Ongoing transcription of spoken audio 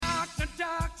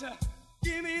doctor,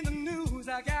 give me the news.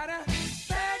 I got a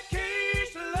bad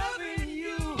case of loving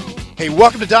you. Hey,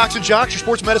 welcome to Docs and Jocks, your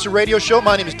sports medicine radio show.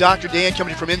 My name is Dr. Dan,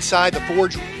 coming from inside the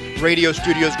Forge Radio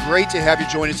Studios. Great to have you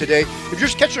join us today. If you're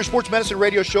just catching our sports medicine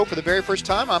radio show for the very first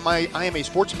time, I am a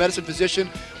sports medicine physician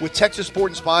with Texas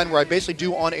Sport and Spine, where I basically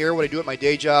do on air what I do at my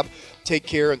day job, take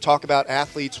care and talk about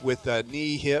athletes with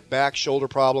knee, hip, back, shoulder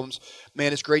problems.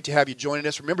 Man, it's great to have you joining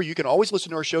us. Remember, you can always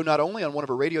listen to our show not only on one of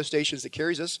our radio stations that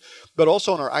carries us, but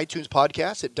also on our iTunes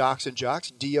podcast at Docs and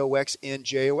Jocks,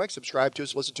 DOXNJOX. Subscribe to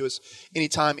us, listen to us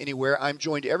anytime, anywhere. I'm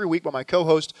joined every week by my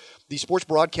co-host, the sports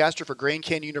broadcaster for Grand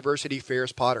Canyon University,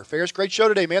 Ferris Potter. Ferris, great show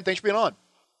today, man. Thanks for being on.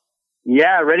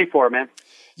 Yeah, ready for it, man.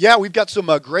 Yeah, we've got some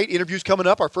great interviews coming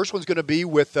up. Our first one's going to be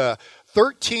with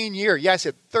 13-year, yeah, I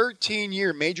said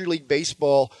 13-year Major League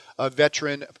Baseball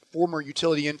veteran, former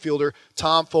utility infielder,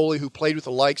 Tom Foley, who played with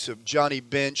the likes of Johnny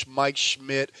Bench, Mike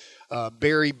Schmidt,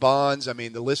 Barry Bonds. I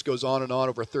mean, the list goes on and on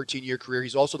over a 13-year career.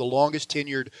 He's also the longest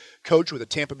tenured coach with the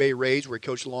Tampa Bay Rays, where he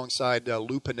coached alongside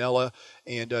Lou Piniella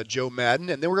and Joe Madden.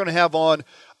 And then we're going to have on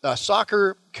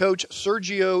soccer coach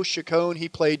Sergio Chacon. He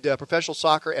played professional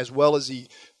soccer as well as he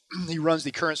runs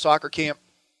the current soccer camp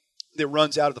that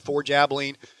runs out of the Forge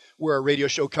Abilene, where our radio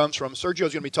show comes from. Sergio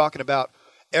is going to be talking about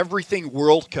everything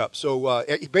World Cup. So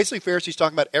basically, Ferris, he's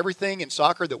talking about everything in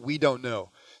soccer that we don't know.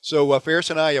 So Ferris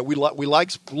and I, we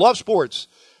love sports.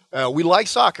 We like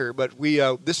soccer, but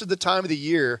this is the time of the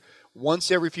year, once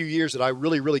every few years, that I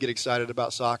really, really get excited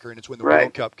about soccer, and it's when the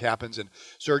World Cup happens. And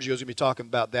Sergio's going to be talking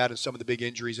about that and some of the big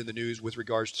injuries in the news with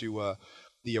regards to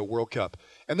the World Cup.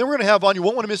 And then we're going to have on, you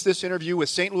won't want to miss this interview with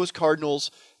St. Louis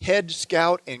Cardinals head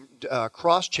scout and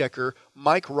cross-checker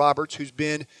Mike Roberts, who's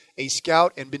been a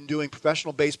scout and been doing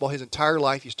professional baseball his entire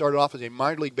life. He started off as a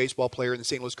minor league baseball player in the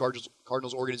St. Louis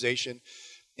Cardinals organization,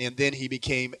 and then he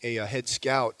became a head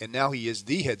scout, and now he is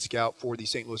the head scout for the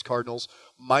St. Louis Cardinals,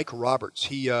 Mike Roberts.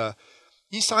 He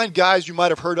signed guys you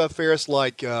might have heard of, Ferris,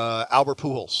 like Albert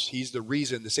Pujols. He's the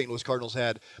reason the St. Louis Cardinals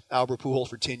had Albert Pujols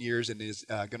for 10 years and is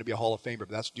going to be a Hall of Famer, but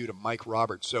that's due to Mike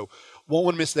Roberts. So won't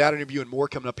want to miss that interview and more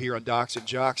coming up here on Docs and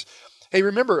Jocks. Hey,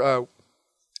 remember,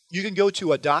 you can go to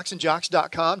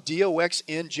docsandjocks.com,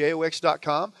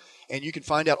 DOXNJOX.com, and you can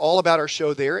find out all about our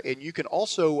show there. And you can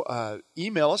also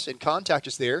email us and contact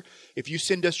us there. If you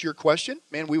send us your question,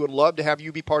 man, we would love to have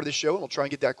you be part of the show, and we'll try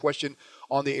and get that question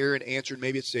on the air and answered.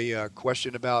 Maybe it's a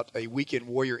question about a weekend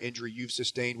warrior injury you've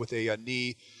sustained with a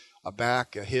knee, a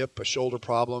back, a hip, a shoulder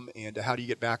problem, and how do you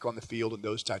get back on the field and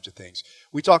those types of things.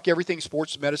 We talk everything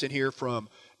sports medicine here, from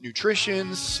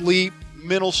nutrition, sleep,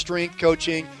 mental strength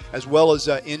coaching, as well as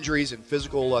injuries and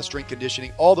physical strength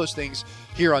conditioning, all those things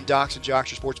here on Docs and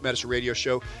Jocks, your sports medicine radio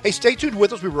show. Hey, stay tuned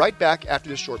with us. We'll be right back after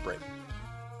this short break.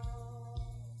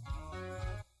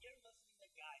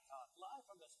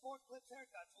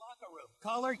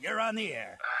 Caller, you're on the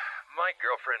air. My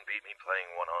girlfriend beat me playing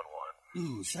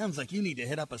one-on-one. Ooh, sounds like you need to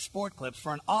hit up a Sport Clips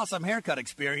for an awesome haircut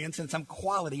experience and some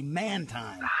quality man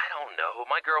time. I don't know.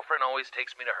 My girlfriend always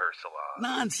takes me to her salon.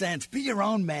 Nonsense. Be your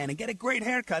own man and get a great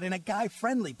haircut in a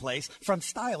guy-friendly place from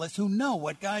stylists who know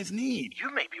what guys need.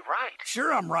 You may be right.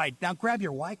 Sure, I'm right. Now grab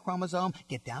your Y chromosome,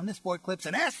 get down to Sport Clips,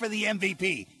 and ask for the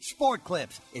MVP. Sport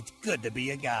Clips. It's good to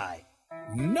be a guy.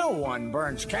 No one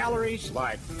burns calories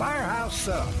like Firehouse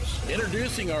Subs.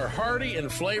 Introducing our hearty and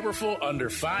flavorful under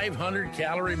 500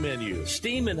 calorie menu.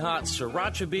 Steaming hot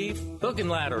sriracha beef, hook and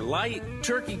ladder light,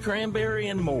 turkey cranberry,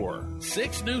 and more.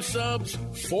 6 new subs,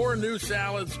 4 new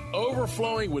salads,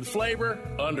 overflowing with flavor,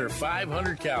 under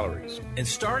 500 calories. And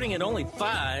starting at only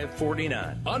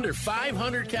 $5.49. Under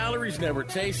 500 calories never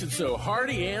tasted so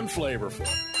hearty and flavorful.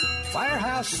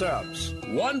 Firehouse Subs.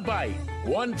 One bite,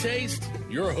 one taste,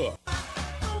 you're hooked.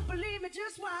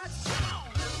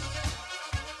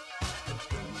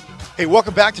 Hey,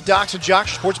 welcome back to Docs and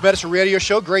Jocks, Sports Medicine Radio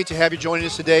Show. Great to have you joining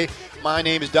us today. My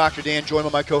name is Dr. Dan, joined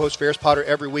by my co-host Ferris Potter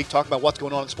every week, talking about what's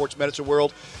going on in the sports medicine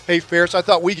world. Hey, Ferris, I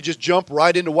thought we could just jump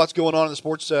right into what's going on in the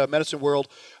sports medicine world.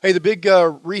 Hey, the big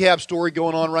rehab story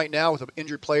going on right now with an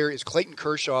injured player is Clayton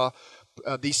Kershaw,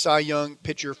 the Cy Young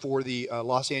pitcher for the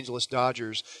Los Angeles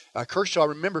Dodgers. Kershaw,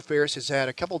 remember, Ferris, has had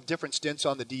a couple different stints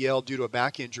on the DL due to a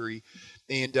back injury.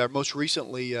 And most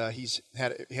recently, he's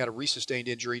had a resustained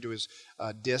injury to his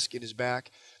disc in his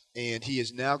back, and he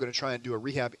is now going to try and do a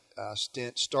rehab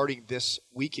stint starting this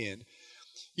weekend.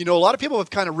 You know, a lot of people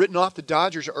have kind of written off the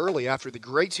Dodgers early after the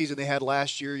great season they had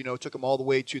last year. You know, it took them all the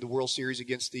way to the World Series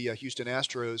against the Houston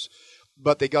Astros,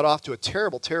 but they got off to a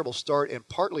terrible, terrible start, and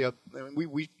partly,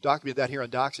 we documented that here on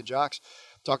Docs and Jocks,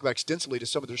 talked about extensively to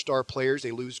some of their star players.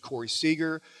 They lose Corey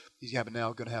Seager. He's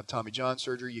now going to have Tommy John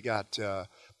surgery. You got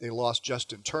they lost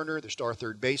Justin Turner, their star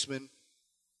third baseman,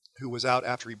 who was out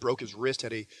after he broke his wrist,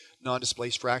 had a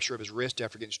non-displaced fracture of his wrist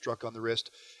after getting struck on the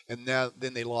wrist. And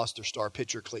then they lost their star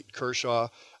pitcher, Clayton Kershaw.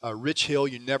 Rich Hill,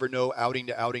 you never know outing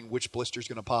to outing which blister's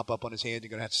going to pop up on his hand. You're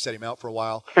going to have to set him out for a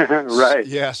while. Right.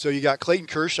 Yeah, so you got Clayton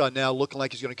Kershaw now looking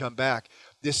like he's going to come back.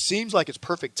 This seems like it's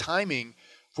perfect timing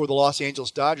for the Los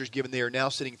Angeles Dodgers, given they are now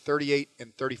sitting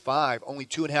 38-35, only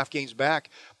 2.5 games back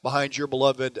behind your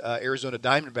beloved Arizona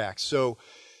Diamondbacks. So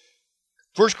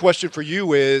first question for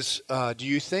you is, do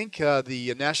you think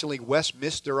the National League West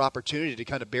missed their opportunity to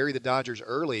kind of bury the Dodgers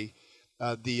early?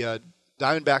 The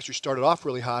Diamondbacks, who started off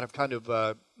really hot, have kind of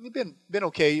been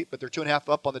okay, but they're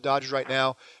 2.5 up on the Dodgers right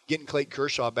now. Getting Clayton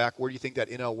Kershaw back, where do you think that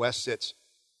NL West sits?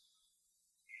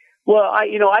 Well, I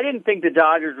didn't think the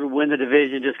Dodgers would win the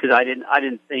division just because I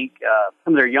didn't think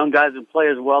some of their young guys would play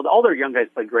as well. All their young guys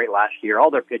played great last year.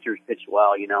 All their pitchers pitched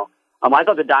well. I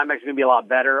thought the Diamondbacks were going to be a lot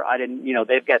better.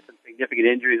 They've got some significant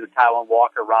injuries with Taijuan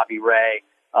Walker, Robbie Ray,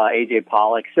 AJ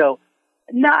Pollock. So,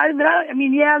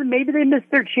 maybe they missed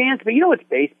their chance, but it's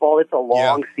baseball. It's a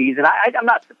long season. I'm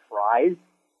not surprised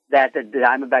that the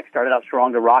Diamondbacks started out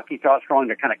strong. The Rockies started out strong.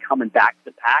 They're kind of coming back to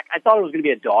the pack. I thought it was going to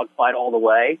be a dogfight all the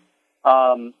way.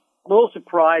 A little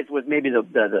surprised with maybe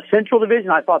the Central Division.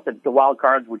 I thought that the wild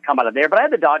cards would come out of there, but I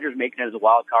had the Dodgers making it as a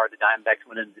wild card, the Diamondbacks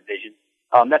winning the division.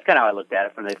 That's kind of how I looked at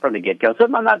it from the get-go. So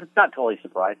I'm not totally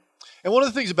surprised. And one of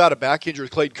the things about a back injury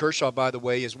with Clayton Kershaw, by the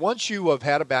way, is once you have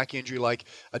had a back injury like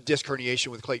a disc herniation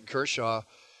with Clayton Kershaw,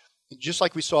 just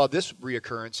like we saw this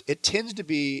reoccurrence, it tends to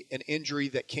be an injury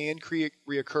that can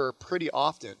reoccur pretty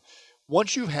often.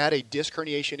 Once you've had a disc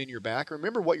herniation in your back,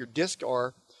 remember what your discs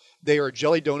are. They are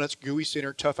jelly donuts, gooey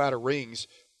center, tough outer rings.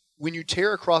 When you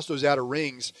tear across those outer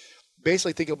rings,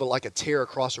 basically think of it like a tear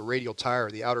across a radial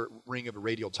tire, the outer ring of a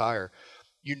radial tire.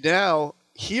 You now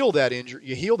heal that injury,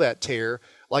 you heal that tear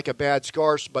like a bad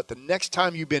scar, but the next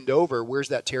time you bend over, where's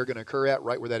that tear going to occur at?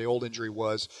 Right where that old injury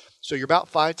was. So you're about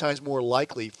 5 times more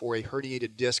likely for a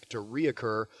herniated disc to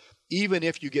reoccur, even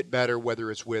if you get better,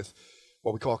 whether it's with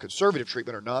what we call conservative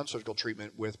treatment or non-surgical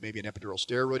treatment with maybe an epidural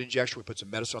steroid injection. We put some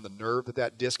medicine on the nerve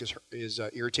that disc is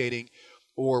irritating,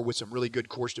 or with some really good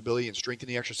core stability and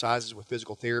strengthening exercises with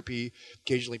physical therapy.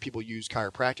 Occasionally people use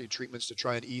chiropractic treatments to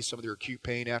try and ease some of their acute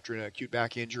pain after an acute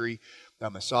back injury.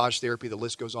 Massage therapy, the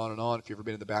list goes on and on. If you've ever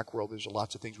been in the back world, there's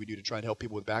lots of things we do to try and help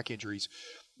people with back injuries.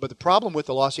 But the problem with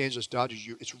the Los Angeles Dodgers,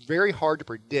 it's very hard to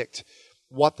predict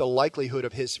what the likelihood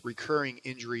of his recurring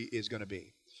injury is going to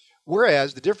be.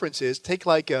 Whereas the difference is, take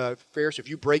like Ferris, if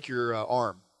you break your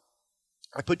arm,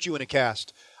 I put you in a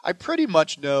cast. I pretty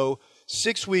much know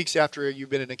 6 weeks after you've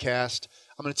been in a cast,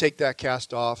 I'm going to take that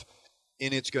cast off,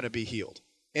 and it's going to be healed.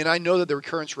 And I know that the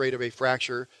recurrence rate of a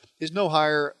fracture is no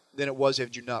higher than it was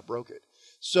if you not broke it.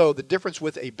 So the difference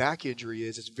with a back injury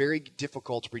is it's very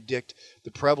difficult to predict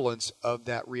the prevalence of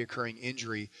that reoccurring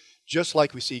injury, just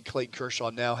like we see Clayton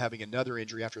Kershaw now having another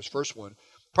injury after his first one.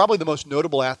 Probably the most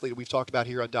notable athlete we've talked about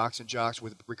here on Docs and Jocks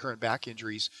with recurrent back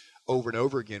injuries over and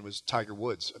over again was Tiger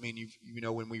Woods. I mean,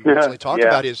 when we originally talked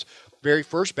about his very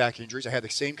first back injuries, I had the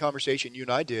same conversation you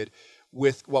and I did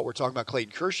with what we're talking about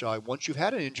Clayton Kershaw. Once you've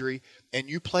had an injury and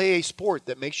you play a sport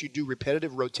that makes you do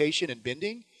repetitive rotation and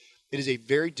bending, it is a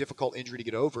very difficult injury to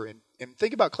get over. And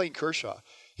think about Clayton Kershaw.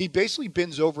 He basically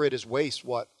bends over at his waist,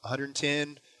 110,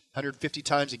 150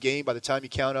 times a game by the time you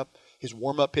count up his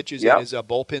warm-up pitches and his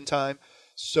bullpen time.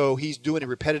 So he's doing a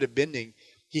repetitive bending.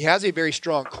 He has a very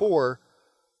strong core,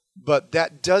 but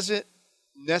that doesn't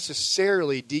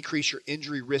necessarily decrease your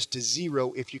injury risk to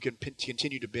zero if you can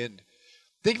continue to bend.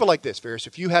 Think of it like this, Ferris.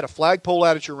 If you had a flagpole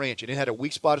out at your ranch and it had a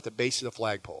weak spot at the base of the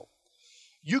flagpole,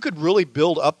 you could really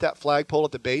build up that flagpole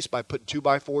at the base by putting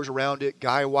 2x4s around it,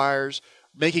 guy wires,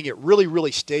 making it really,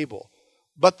 really stable.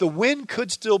 But the wind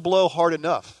could still blow hard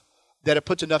enough that it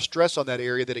puts enough stress on that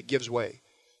area that it gives way.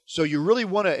 So you really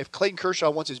want to, if Clayton Kershaw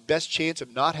wants his best chance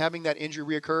of not having that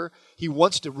injury reoccur, he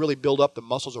wants to really build up the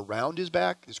muscles around his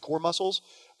back, his core muscles,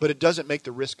 but it doesn't make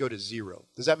the risk go to zero.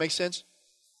 Does that make sense?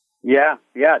 Yeah,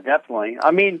 definitely.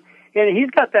 I mean, and he's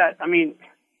got that,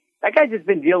 that guy's just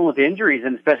been dealing with injuries,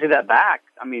 and especially that back,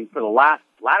 for the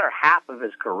latter half of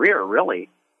his career, really.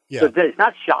 Yeah. So it's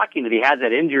not shocking that he has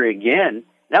that injury again.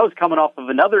 That was coming off of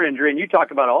another injury, and you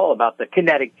talk about the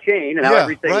kinetic chain and how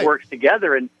everything works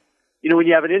together. And, when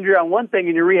you have an injury on one thing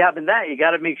and you're rehabbing that, you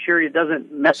got to make sure it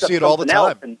doesn't mess up something else. See it all the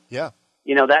time. And,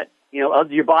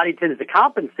 your body tends to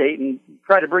compensate and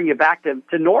try to bring you back to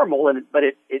normal, but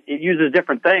it uses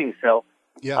different things. So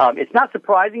it's not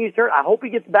surprising he's hurt. I hope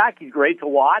he gets back. He's great to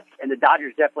watch, and the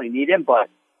Dodgers definitely need him. But,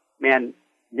 man,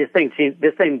 this thing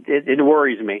it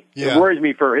worries me. Yeah. It worries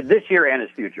me for this year and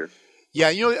his future. Yeah,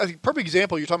 a perfect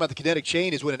example, you're talking about the kinetic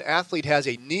chain, is when an athlete has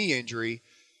a knee injury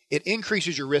it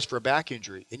increases your risk for a back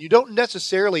injury. And you don't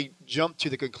necessarily jump to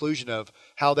the conclusion of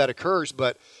how that occurs,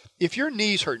 but if your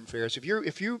knee's hurting, Ferris,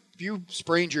 if you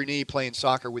sprained your knee playing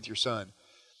soccer with your son,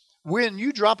 when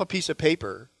you drop a piece of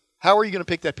paper, how are you going to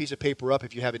pick that piece of paper up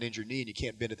if you have an injured knee and you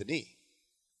can't bend at the knee?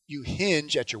 You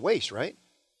hinge at your waist, right?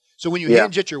 So when you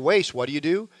hinge at your waist, what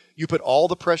do? You put all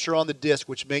the pressure on the disc,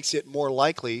 which makes it more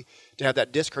likely to have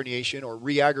that disc herniation or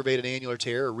re-aggravate an annular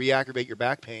tear or re-aggravate your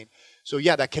back pain. So,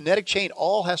 yeah, that kinetic chain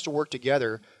all has to work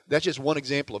together. That's just one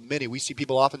example of many. We see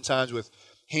people oftentimes with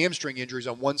hamstring injuries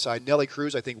on one side. Nelly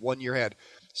Cruz, I think, one year had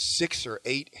 6 or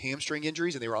 8 hamstring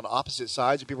injuries, and they were on opposite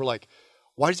sides. And people were like,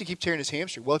 why does he keep tearing his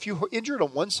hamstring? Well, if you injure it on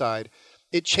one side,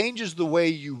 it changes the way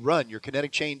you run. Your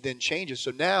kinetic chain then changes.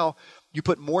 So now you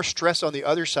put more stress on the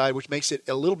other side, which makes it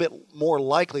a little bit more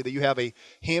likely that you have a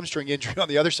hamstring injury on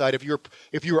the other side. If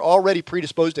you're already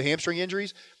predisposed to hamstring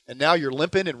injuries, and now you're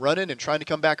limping and running and trying to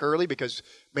come back early because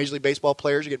Major League Baseball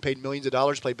players are getting paid millions of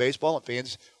dollars to play baseball, and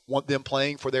fans want them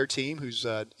playing for their team who's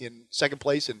in second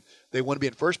place and they want to be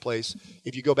in first place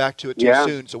if you go back to it too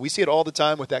soon. So we see it all the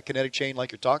time with that kinetic chain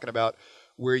like you're talking about,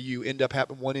 where you end up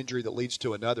having one injury that leads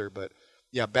to another. But,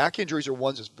 yeah, back injuries are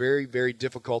ones that's very, very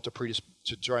difficult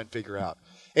to try and figure out.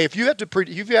 Hey, if you had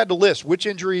to list which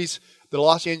injuries the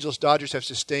Los Angeles Dodgers have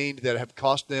sustained that have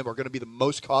cost them or going to be the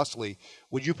most costly,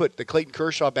 would you put the Clayton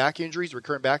Kershaw back injuries, the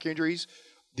recurrent back injuries,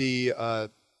 the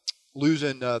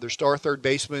losing their star third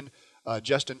baseman,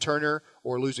 Justin Turner,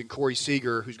 or losing Corey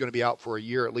Seager, who's going to be out for a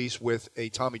year at least with a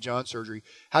Tommy John surgery?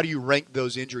 How do you rank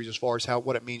those injuries as far as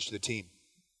what it means to the team?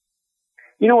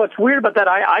 You know what's weird about that?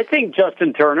 I think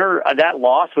Justin Turner, that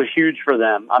loss was huge for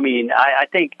them. I mean, I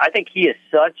think he is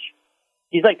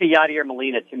he's like the Yadier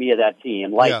Molina to me of that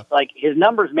team. Like his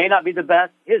numbers may not be the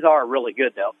best. His are really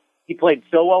good though. He played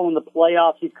so well in the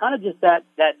playoffs. He's kind of just that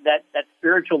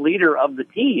spiritual leader of the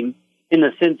team in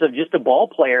the sense of just a ball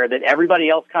player that everybody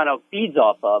else kind of feeds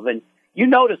off of. And you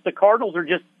notice the Cardinals are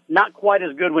just not quite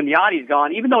as good when Yadi's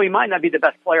gone, even though he might not be the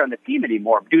best player on the team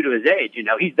anymore due to his age. You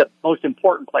know, he's the most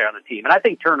important player on the team. And I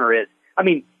think Turner is. I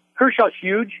mean, Kershaw's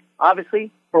huge,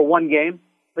 obviously, for one game,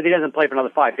 but he doesn't play for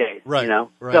another 5 days. Right. You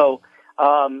know? Right. So,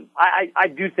 I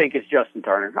do think it's Justin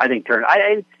Turner. I think Turner.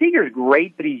 Seager's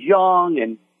great, but he's young,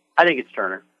 and I think it's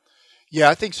Turner. Yeah,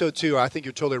 I think so too. I think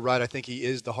you're totally right. I think he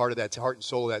is the heart and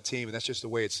soul of that team, and that's just the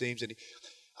way it seems. And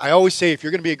I always say, if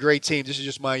you're going to be a great team, this is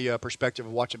just my perspective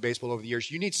of watching baseball over the years,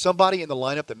 you need somebody in the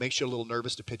lineup that makes you a little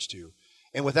nervous to pitch to.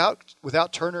 And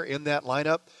without Turner in that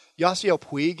lineup, Yasiel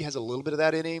Puig has a little bit of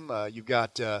that in him. You've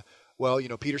got,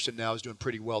 Peterson now is doing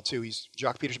pretty well too. He's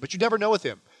Jock Peterson, but you never know with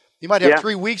him. He might have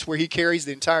 3 weeks where he carries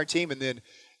the entire team, and then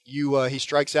he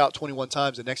strikes out 21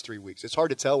 times the next 3 weeks. It's hard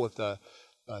to tell with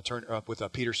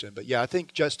Peterson, but yeah, I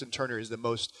think Justin Turner is the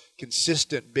most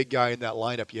consistent big guy in that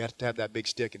lineup. You have to have that big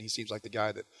stick, and he seems like the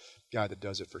guy that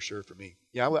does it for sure for me.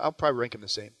 Yeah, I'll probably rank him the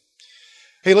same.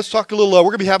 Hey, let's talk a little. We're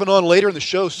going to be having on later in the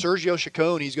show Sergio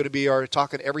Chacon. He's going to be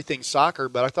talking everything soccer,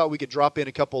 but I thought we could drop in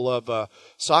a couple of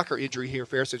soccer injury here,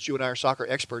 Fair, since you and I are soccer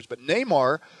experts. But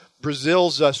Neymar,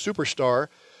 Brazil's superstar,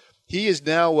 he is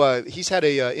now he's had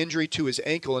a injury to his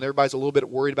ankle, and everybody's a little bit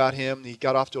worried about him. He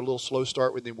got off to a little slow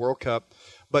start with the World Cup.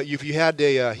 But if you had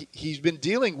he's been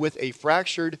dealing with a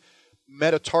fractured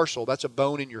metatarsal. That's a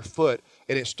bone in your foot,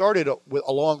 and it started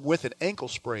along with an ankle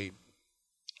sprain.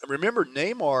 And remember,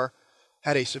 Neymar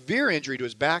had a severe injury to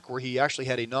his back where he actually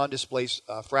had a non-displaced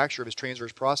fracture of his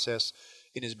transverse process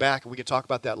in his back, and we can talk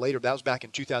about that later. That was back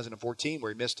in 2014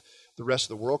 where he missed the rest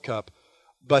of the World Cup.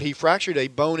 But he fractured a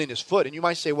bone in his foot, and you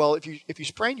might say, well, if you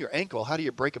sprain your ankle, how do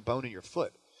you break a bone in your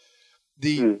foot?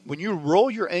 When you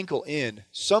roll your ankle in,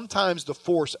 sometimes the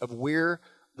force of where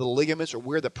the ligaments or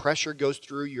where the pressure goes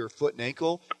through your foot and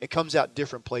ankle, it comes out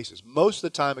different places. Most of the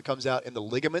time it comes out in the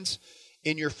ligaments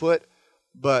in your foot,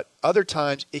 but other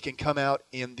times it can come out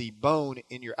in the bone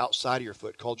in your outside of your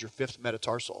foot called your fifth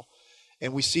metatarsal.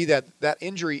 And we see that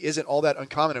injury isn't all that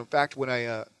uncommon. In fact, when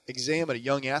I examine a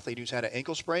young athlete who's had an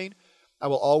ankle sprain, I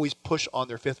will always push on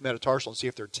their fifth metatarsal and see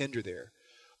if they're tender there.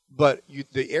 But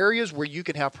the areas where you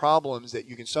can have problems that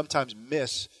you can sometimes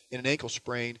miss in an ankle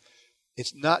sprain,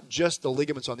 it's not just the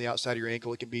ligaments on the outside of your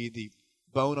ankle. It can be the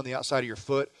bone on the outside of your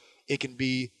foot. It can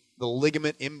be the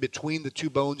ligament in between the two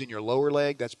bones in your lower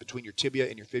leg. That's between your tibia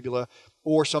and your fibula.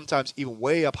 Or sometimes even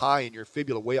way up high in your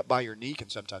fibula, way up by your knee can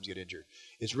sometimes get injured.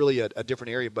 It's really a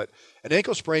different area. But an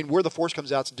ankle sprain, where the force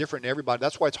comes out, is different in everybody.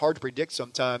 That's why it's hard to predict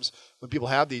sometimes when people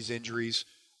have these injuries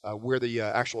where the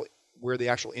actual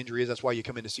injury is. That's why you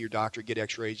come in to see your doctor, get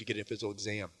x-rays, you get a physical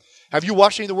exam. Have you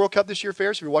watched any of the World Cup this year,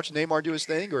 Ferris? Have you watched Neymar do his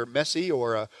thing, or Messi,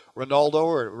 or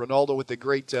Ronaldo with the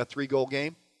great 3-goal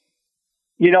game?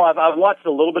 I've watched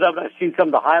a little bit of it. I've seen some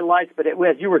of the highlights, but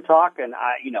as you were talking,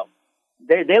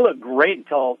 they looked great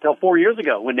until 4 years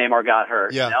ago when Neymar got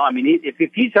hurt. Yeah. I mean,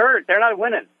 if he's hurt, they're not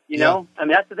winning. You know, I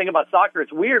mean, that's the thing about soccer.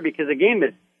 It's weird because a game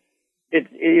it's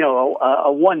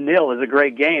a 1-0 is a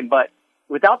great game, but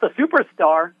without the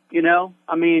superstar,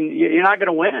 I mean, you're not going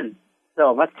to win.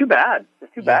 So that's too bad.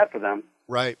 It's too bad for them.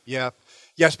 Right. Yeah.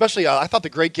 Yeah. Especially, I thought the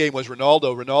great game was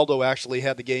Ronaldo. Ronaldo actually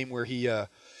had the game where he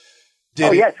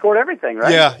scored everything,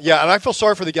 right? Yeah. Yeah. And I feel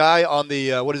sorry for the guy on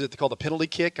the what is it called, the penalty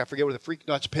kick? I forget what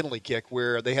it's a penalty kick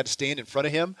where they had to stand in front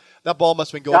of him. That ball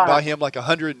must have been going by him like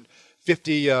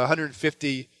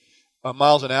 150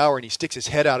 miles an hour, and he sticks his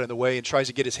head out in the way and tries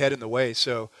to get his head in the way.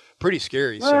 So pretty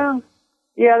scary. Well,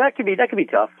 yeah, that could be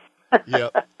tough. Yeah.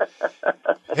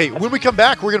 Hey, when we come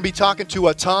back, we're going to be talking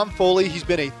to Tom Foley. He's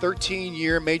been a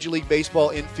 13-year Major League Baseball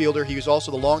infielder. He was also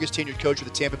the longest tenured coach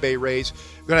with the Tampa Bay Rays.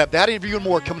 We're going to have that interview and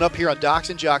more coming up here on Docs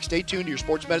and Jocks. Stay tuned to your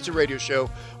Sports Medicine Radio Show.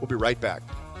 We'll be right back.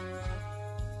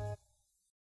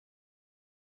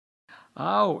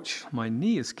 Ouch, my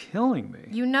knee is killing me.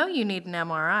 You know you need an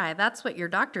MRI. That's what your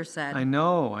doctor said. I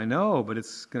know, but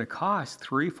it's going to cost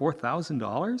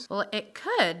 $4,000? Well, it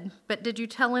could, but did you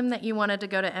tell him that you wanted to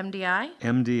go to MDI?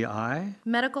 MDI?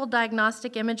 Medical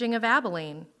Diagnostic Imaging of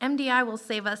Abilene. MDI will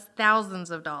save us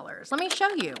thousands of dollars. Let me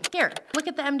show you. Here, look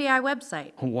at the MDI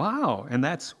website. Wow, and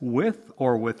that's with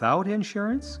or without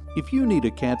insurance? If you need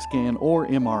a CAT scan or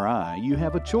MRI, you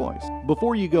have a choice.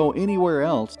 Before you go anywhere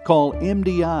else, call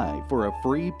MDI for a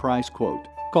free price quote.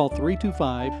 Call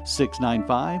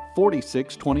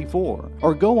 325-695-4624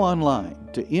 or go online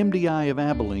to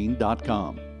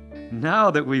mdiofAbilene.com.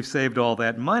 Now that we've saved all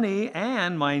that money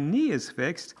and my knee is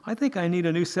fixed, I think I need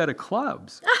a new set of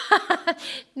clubs.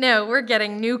 No, we're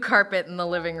getting new carpet in the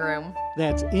living room.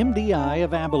 That's MDI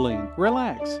of Abilene.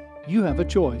 Relax. You have a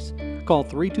choice. Call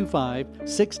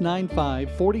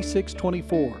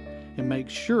 325-695-4624 and make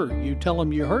sure you tell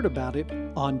them you heard about it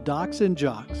on Docs and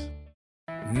Jocks.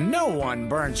 No one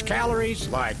burns calories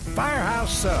like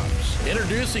Firehouse Subs.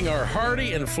 Introducing our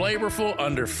hearty and flavorful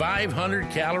under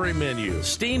 500-calorie menu.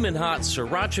 Steaming hot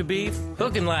sriracha beef,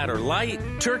 hook and ladder light,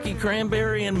 turkey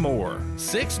cranberry, and more.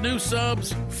 6 new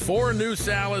subs, 4 new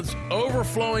salads,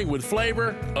 overflowing with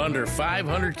flavor, under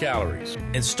 500 calories.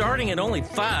 And starting at only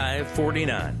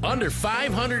 $5.49. Under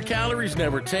 500 calories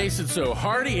never tasted so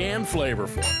hearty and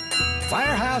flavorful.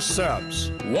 Firehouse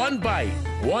Subs. One bite,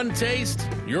 one taste,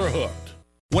 you're hooked.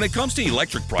 When it comes to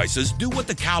electric prices, do what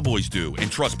the Cowboys do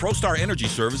and trust ProStar Energy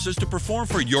Services to perform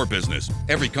for your business.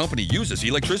 Every company uses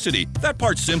electricity. That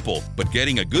part's simple, but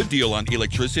getting a good deal on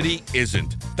electricity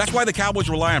isn't. That's why the Cowboys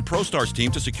rely on ProStar's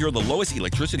team to secure the lowest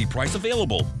electricity price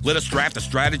available. Let us draft a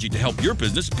strategy to help your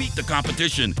business beat the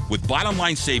competition with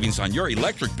bottom-line savings on your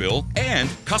electric bill and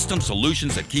custom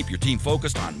solutions that keep your team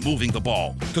focused on moving the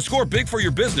ball. To score big for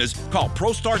your business, call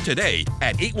ProStar today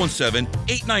at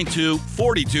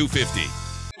 817-892-4250.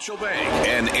 Bank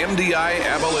and MDI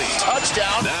Abilene.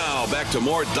 Touchdown. Now back to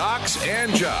more Docs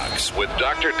and Jocks with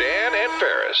Dr. Dan and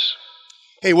Ferris.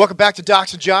 Hey, welcome back to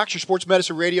Docs and Jocks, your sports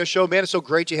medicine radio show. Man, it's so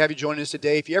great to have you joining us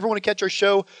today. If you ever want to catch our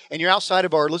show and you're outside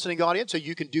of our listening audience, so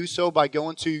you can do so by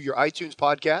going to your iTunes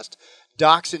podcast,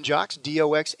 Docs and Jocks,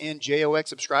 DOXNJOX.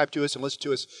 Subscribe to us and listen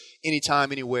to us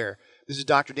anytime, anywhere. This is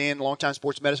Dr. Dan, longtime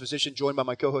sports medicine physician, joined by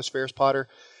my co-host Ferris Potter.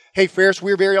 Hey, Ferris,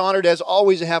 we're very honored, as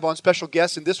always, to have on special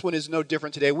guests, and this one is no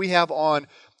different today. We have on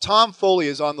Tom Foley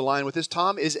is on the line with us.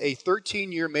 Tom is a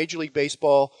 13-year Major League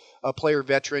Baseball player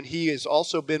veteran. He has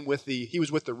also been he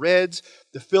was with the Reds,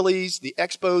 the Phillies, the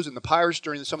Expos, and the Pirates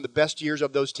during some of the best years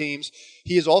of those teams.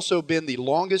 He has also been the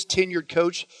longest tenured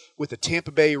coach with the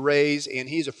Tampa Bay Rays, and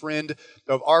he's a friend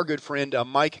of our good friend,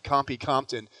 Mike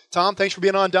Compton. Tom, thanks for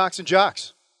being on Docs and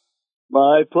Jocks.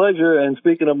 My pleasure. And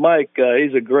speaking of Mike,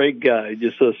 he's a great guy,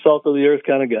 just a salt of the earth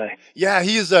kind of guy. Yeah,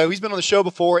 he is. He's been on the show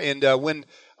before, and when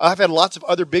I've had lots of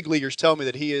other big leaguers tell me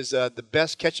that he is the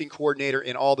best catching coordinator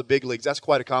in all the big leagues. That's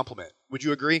quite a compliment. Would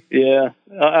you agree? Yeah,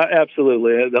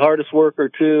 absolutely. The hardest worker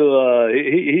too.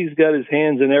 He's got his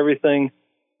hands in everything,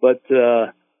 but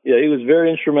yeah, he was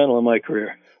very instrumental in my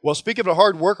career. Well, speaking of a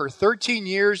hard worker, 13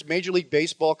 years Major League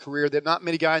Baseball career. That not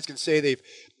many guys can say they've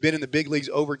been in the big leagues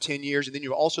over 10 years, and then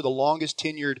you're also the longest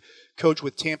tenured coach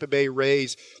with Tampa Bay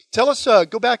Rays. Tell us,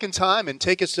 go back in time and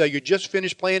take us. You just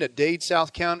finished playing at Dade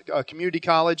South Community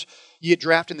College. You get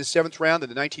drafted in the 7th round in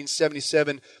the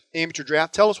 1977 amateur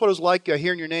draft. Tell us what it was like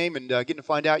hearing your name and getting to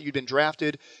find out you'd been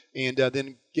drafted, and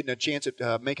then getting a chance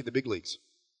at making the big leagues.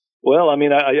 Well, I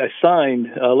mean, I signed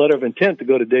a letter of intent to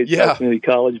go to Dade South Community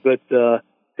College, but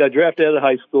got drafted out of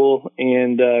high school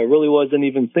and really wasn't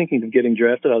even thinking of getting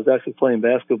drafted. I was actually playing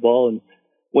basketball, and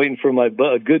waiting for my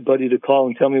good buddy to call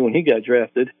and tell me when he got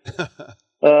drafted.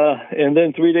 And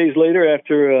then 3 days later,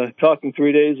 after talking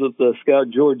 3 days with scout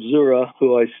George Zura,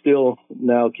 who I still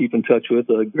now keep in touch with,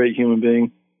 a great human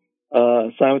being,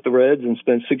 signed with the Reds and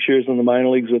spent 6 years in the minor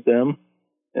leagues with them.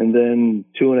 And then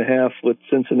 2.5 with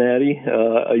Cincinnati,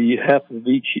 half of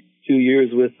each 2 years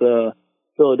with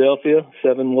Philadelphia,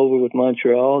 7 over with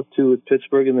Montreal, 2 with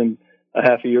Pittsburgh, and then a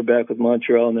half a year back with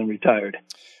Montreal, and then retired.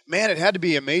 Man, it had to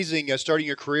be amazing starting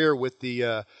your career with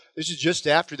the this is just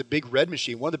after the Big Red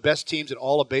Machine, one of the best teams in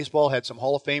all of baseball, had some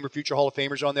Hall of Fame or future Hall of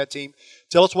Famers on that team.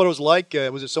 Tell us what it was like.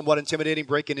 Was it somewhat intimidating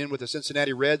breaking in with the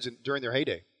Cincinnati Reds during their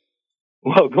heyday?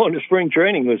 Well, going to spring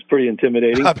training was pretty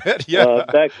intimidating. I bet, yeah.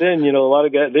 Back then, a lot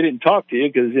of guys, they didn't talk to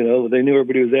you because, they knew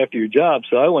everybody was after your job.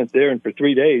 So I went there, and for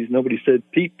 3 days, nobody said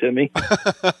Pete to me.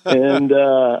 And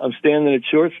I'm standing at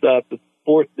shortstop the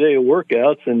 4th day of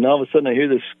workouts, and all of a sudden I hear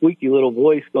this squeaky little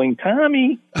voice going,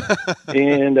 "Tommy!"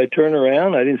 And I turn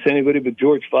around. I didn't see anybody but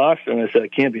George Foster, and I said, "I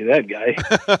can't be that guy."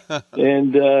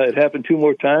 And it happened 2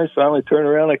 more times. Finally, I turned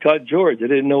around. I caught George. I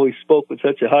didn't know he spoke with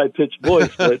such a high-pitched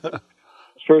voice, but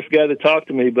first guy to talk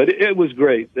to me. But it was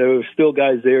great. There were still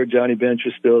guys there. Johnny Bench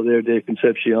was still there. Dave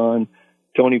Concepcion,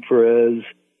 Tony Perez.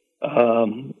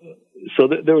 So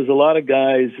there was a lot of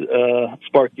guys.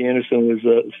 Sparky Anderson was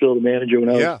still the manager when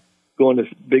I was going to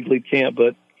big league camp.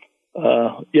 But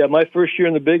my first year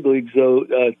in the big leagues, though,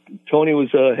 Tony was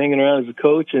hanging around as a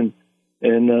coach, and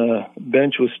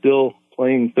Bench was still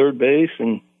playing third base,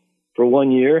 and for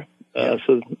 1 year.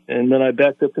 And then I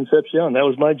backed up Concepcion. That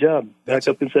was my job. Back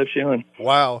up Concepcion.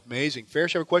 Wow, amazing.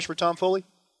 Ferris, you have a question for Tom Foley?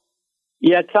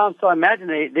 Yeah, Tom. So I imagine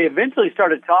they eventually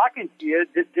started talking to you.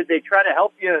 Did they try to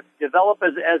help you develop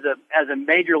as a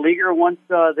major leaguer once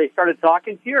they started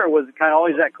talking to you, or was it kind of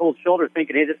always that cold shoulder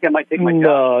thinking, "Hey, this guy might take my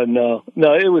job"? No.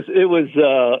 It was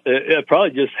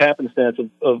probably just happenstance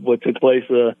of what took place.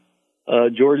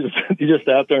 George just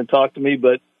out there and talked to me,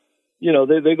 but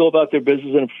they go about their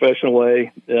business in a professional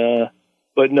way.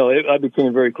 But no, I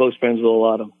became very close friends with a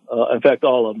lot of them. In fact,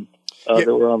 all of them that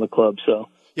were on the club. So.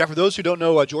 Yeah, for those who don't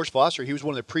know George Foster, he was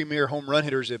one of the premier home run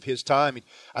hitters of his time.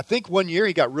 I think 1 year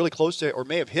he got really close to, or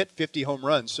may have hit 50 home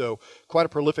runs, so quite a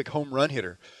prolific home run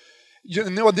hitter.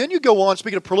 And then you go on,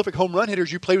 speaking of prolific home run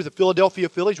hitters, you played with the Philadelphia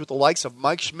Phillies with the likes of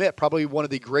Mike Schmidt, probably one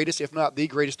of the greatest, if not the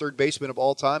greatest third baseman of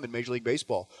all time in Major League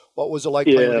Baseball. What was it like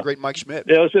playing with the great Mike Schmidt?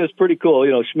 Yeah, it was pretty cool.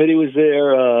 Schmitty was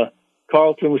there.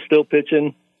 Carlton was still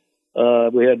pitching.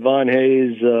 We had Von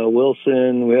Hayes,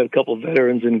 Wilson. We had a couple of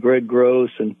veterans in Greg Gross,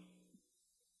 and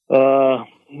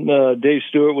Dave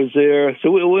Stewart was there. So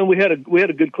we had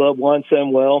a good club, Juan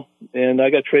Samuel, and I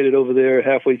got traded over there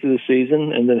halfway through the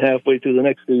season, and then halfway through the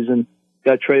next season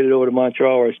got traded over to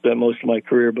Montreal, where I spent most of my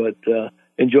career, but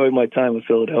enjoyed my time with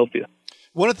Philadelphia.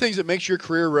 One of the things that makes your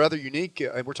career rather unique,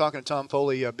 and we're talking to Tom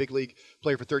Foley, a big league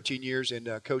player for 13 years and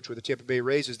coach with the Tampa Bay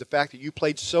Rays, is the fact that you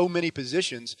played so many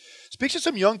positions. Speaks to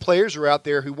some young players who are out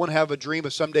there who want to have a dream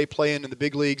of someday playing in the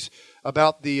big leagues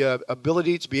about the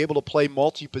ability to be able to play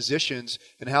multi-positions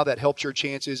and how that helps your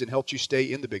chances and helps you stay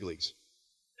in the big leagues.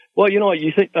 Well,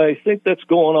 I think that's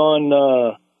going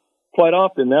on quite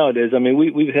often nowadays. I mean,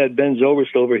 we've had Ben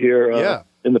Zobrist over here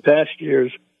in the past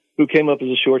years who came up as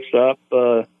a shortstop,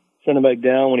 sent him back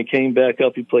down. When he came back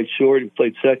up, he played short, he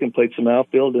played second, played some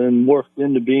outfield, and morphed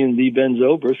into being the Ben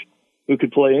Zobrist who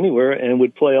could play anywhere and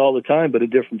would play all the time, but at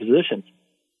different positions.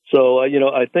 So,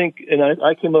 I think, and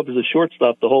I came up as a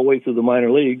shortstop the whole way through the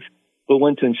minor leagues, but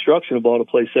went to instructional ball to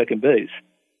play second base.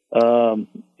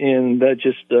 And that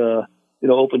just,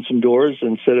 opened some doors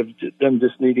instead of them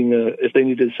just needing if they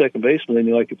needed a second baseman, they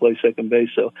knew I could play second base.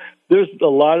 So there's a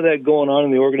lot of that going on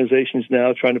in the organizations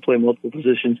now, trying to play multiple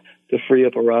positions to free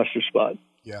up a roster spot.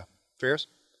 Yeah. Ferris?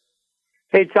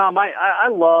 Hey, Tom, I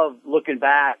love looking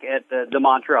back at the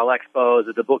Montreal Expos,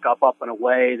 at the book Up and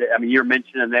Away. You're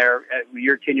mentioning there,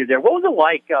 your tenure there. What was it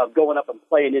like going up and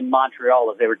playing in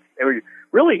Montreal as they were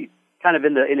really kind of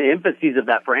in the infancies of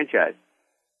that franchise?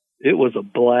 It was a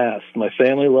blast. My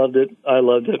family loved it. I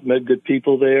loved it. Met good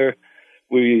people there.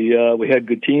 We had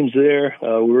good teams there.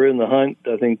 We were in the hunt.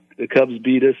 I think the Cubs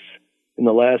beat us in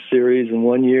the last series in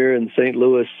 1 year, and St.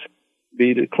 Louis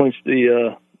clinched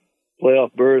the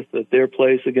playoff berth at their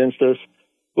place against us.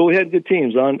 But we had good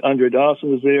teams. Andre Dawson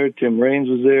was there. Tim Raines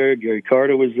was there. Gary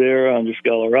Carter was there. Andres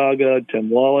Galarraga, Tim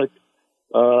Wallach.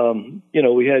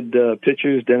 We had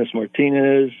pitchers, Dennis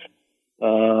Martinez,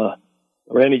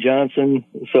 Randy Johnson.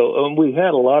 So we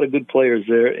had a lot of good players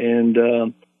there, and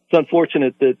it's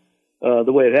unfortunate that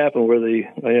the way it happened, where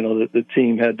the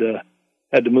team had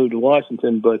to move to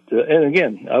Washington. But and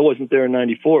again, I wasn't there in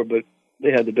 '94, but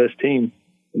they had the best team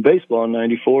in baseball in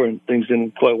 '94, and things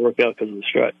didn't quite work out because of the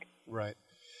strike. Right.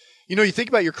 You know, you think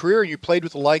about your career, and you played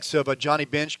with the likes of Johnny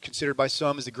Bench, considered by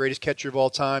some as the greatest catcher of all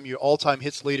time. Your all-time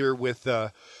hits leader with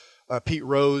Pete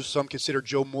Rose. Some consider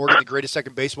Joe Morgan the greatest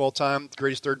second baseman of all time, the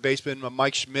greatest third baseman,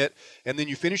 Mike Schmidt. And then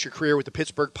you finish your career with the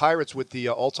Pittsburgh Pirates with the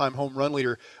all-time home run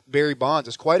leader, Barry Bonds.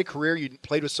 It's quite a career. You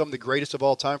played with some of the greatest of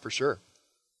all time for sure.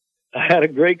 I had a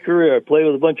great career. I played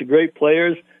with a bunch of great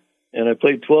players, and I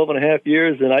played 12 and a half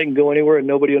years, and I can go anywhere and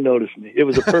nobody will notice me. It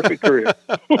was a perfect career.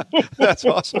 That's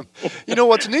awesome. You know,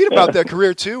 what's neat about that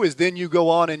career, too, is then you go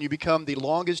on and you become the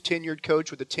longest tenured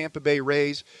coach with the Tampa Bay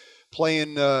Rays,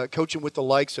 coaching with the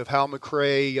likes of Hal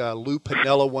McRae, Lou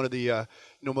Piniella, one of the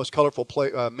most colorful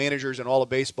managers in all of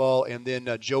baseball, and then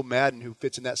Joe Madden, who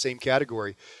fits in that same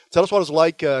category. Tell us what it was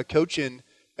like coaching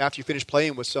after you finished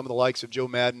playing with some of the likes of Joe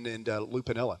Madden and Lou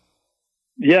Piniella.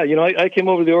 Yeah, I came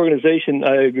over to the organization.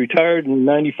 I retired in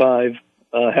 95,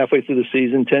 halfway through the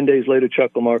season. 10 days later,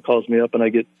 Chuck Lamar calls me up, and I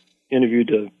get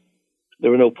interviewed. There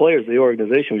were no players. The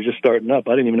organization was just starting up.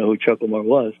 I didn't even know who Chuck Lamar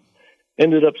was.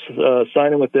 Ended up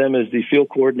signing with them as the field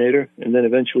coordinator, and then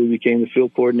eventually became the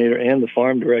field coordinator and the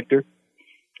farm director.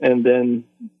 And then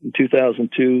in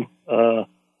 2002, the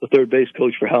third base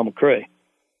coach for Hal McRae.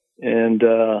 And,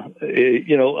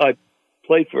 I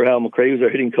played for Hal McRae. He was our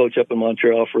hitting coach up in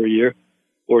Montreal for a year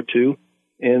or two.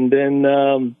 And then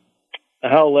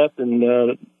Hal left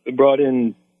and brought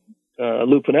in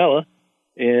Lou Piniella,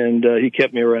 and he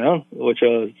kept me around, which I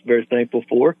was very thankful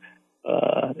for.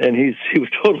 And he was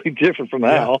totally different from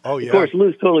Hal. Oh, yeah. Of course,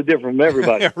 Lou's totally different from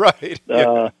everybody. Right.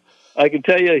 Yeah. I can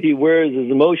tell you he wears his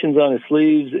emotions on his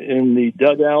sleeves in the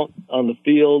dugout on the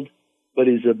field, but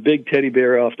he's a big teddy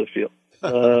bear off the field.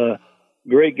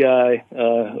 Great guy.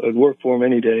 I'd work for him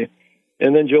any day.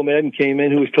 And then Joe Madden came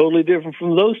in, who was totally different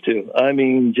from those two. I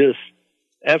mean, just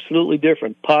absolutely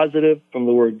different. Positive from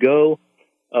the word go.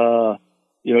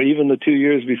 Even the 2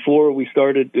 years before we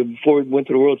went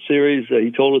to the World Series, he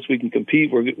told us we can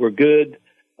compete. We're good.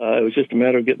 It was just a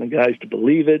matter of getting the guys to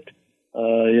believe it.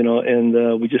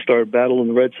 And we just started battling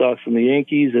the Red Sox and the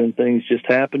Yankees, and things just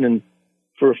happened. And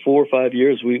for 4 or 5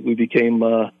 years, we became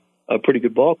a pretty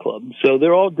good ball club. So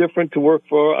they're all different to work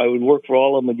for. I would work for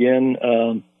all of them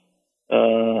again.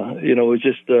 It was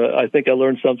just, I think I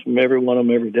learned something from every one of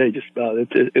them every day, just about.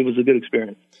 It was a good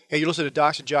experience. Hey, you listen to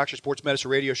Docs and Jocks, your sports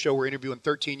medicine radio show. We're interviewing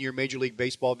 13-year Major League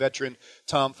Baseball veteran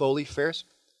Tom Foley. Ferris?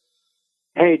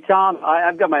 Hey, Tom,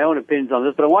 I've got my own opinions on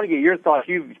this, but I want to get your thoughts.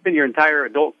 You've spent your entire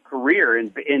adult career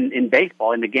in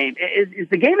baseball, in the game. Is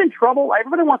the game in trouble?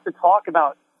 Everybody wants to talk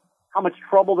about how much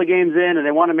trouble the game's in, and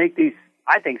they want to make these,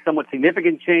 I think, somewhat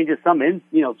significant changes,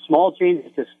 small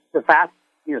changes to fast,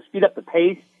 speed up the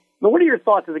pace. But what are your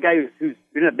thoughts as a guy who's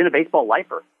been a baseball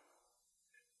lifer?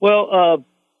 Well,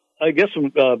 I guess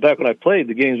back when I played,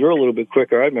 the games were a little bit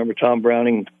quicker. I remember Tom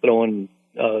Browning throwing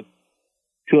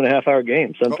 2.5-hour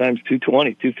games, sometimes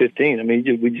 2:20, 2:15. I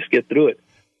mean, we just get through it.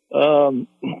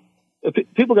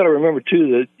 People got to remember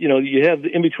too that you have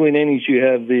in between innings, you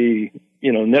have the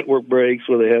network breaks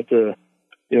where they have to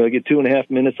get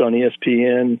 2.5 minutes on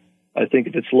ESPN. I think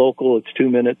if it's local, it's 2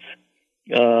 minutes.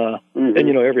 And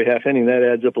every half inning that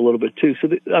adds up a little bit too. So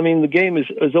the game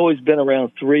has always been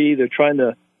around 3. They're trying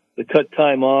to cut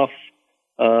time off.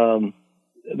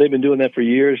 They've been doing that for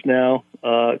years now.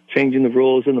 Changing the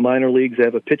rules in the minor leagues. They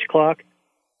have a pitch clock.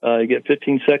 You get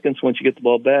 15 seconds once you get the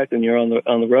ball back, and you're on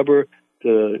the rubber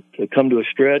to come to a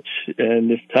stretch.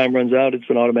 And if time runs out, it's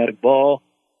an automatic ball.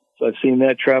 So I've seen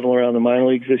that traveling around the minor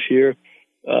leagues this year.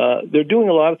 They're doing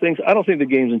a lot of things. I don't think the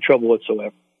game's in trouble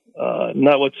whatsoever.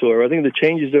 Not whatsoever. I think the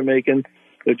changes they're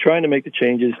trying to make the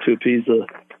changes to appease the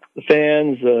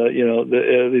fans.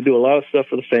 They do a lot of stuff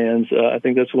for the fans. I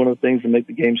think that's one of the things that make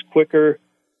the games quicker,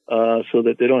 so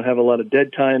that they don't have a lot of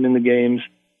dead time in the games.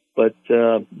 But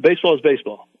baseball is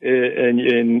baseball, and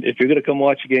if you're going to come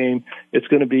watch a game, it's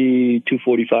going to be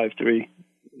 2:45,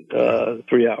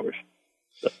 3 hours.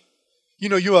 So.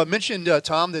 You mentioned,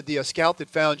 Tom, that the scout that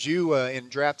found you and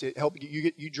drafted helped you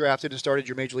get you drafted and started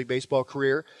your Major League Baseball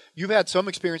career. You've had some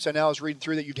experience. I was reading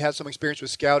through that you'd had some experience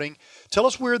with scouting. Tell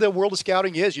us where the world of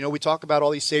scouting is. We talk about all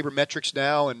these sabermetrics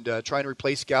now and trying to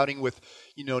replace scouting with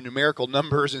numerical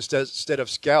numbers instead of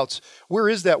scouts. Where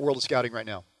is that world of scouting right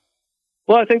now?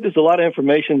 Well, I think there's a lot of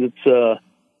information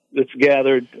that's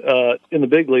gathered in the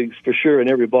big leagues for sure.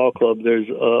 In every ball club, there's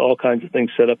all kinds of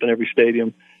things set up in every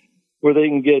stadium, where they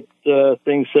can get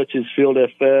things such as Field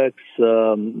FX,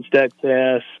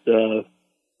 StatCast, a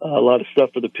lot of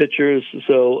stuff for the pitchers.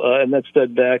 So, and that's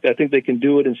fed back. I think they can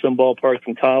do it in some ballparks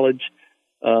in college.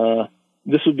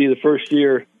 This would be the first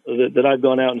year that I've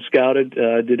gone out and scouted.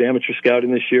 I did amateur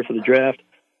scouting this year for the draft.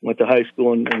 Went to high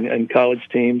school and college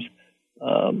teams.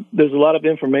 there's a lot of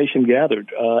information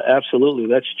gathered. Absolutely.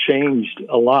 That's changed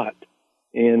a lot.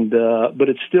 And, but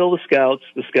it's still the scouts.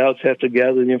 The scouts have to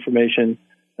gather the information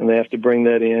and they have to bring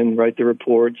that in, write the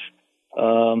reports.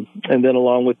 And then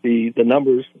along with the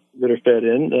numbers that are fed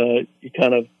in, you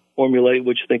kind of formulate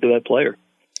what you think of that player.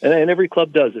 And every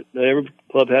club does it. Every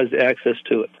club has access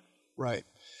to it. Right.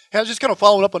 Hey, I was just kind of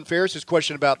following up on Ferris's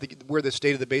question about where the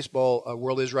state of the baseball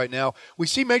world is right now. We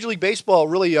see Major League Baseball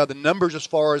really the numbers as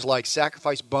far as like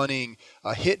sacrifice bunting,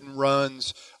 hit and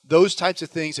runs, those types of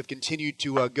things have continued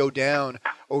to go down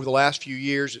over the last few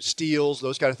years. Steals,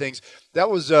 those kind of things. That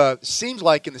was seems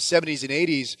like in the 70s and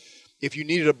 80s, if you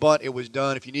needed a bunt, it was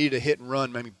done. If you needed a hit and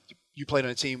run, I mean, you played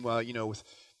on a team, with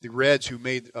the Reds, who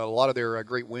made a lot of their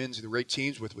great wins, the great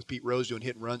teams with Pete Rose doing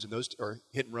hit and runs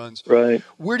hit and runs. Right.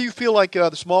 Where do you feel like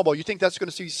the small ball? You think that's going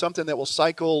to see something that will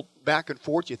cycle back and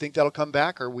forth? Do you think that'll come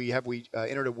back, or have we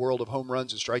entered a world of home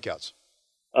runs and strikeouts?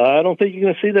 I don't think you're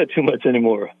going to see that too much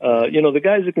anymore. The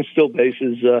guys that can steal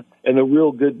bases and the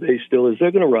real good base stealers,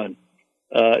 they're going to run.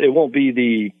 It won't be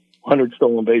the 100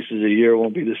 stolen bases a year. It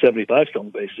won't be the 75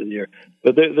 stolen bases a year.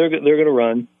 But they're going to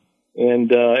run.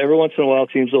 And every once in a while,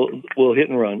 teams will hit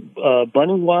and run.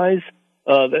 Bunting-wise,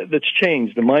 that's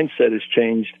changed. The mindset has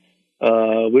changed.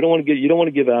 You don't want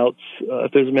to give outs.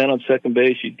 If there's a man on second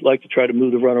base, you'd like to try to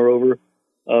move the runner over.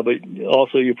 But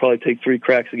also, you probably take 3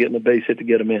 cracks at getting the base hit to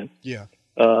get him in. Yeah.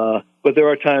 But there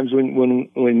are times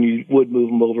when you would move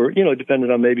them over.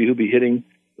 Depending on maybe who be hitting,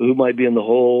 who might be in the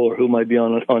hole, or who might be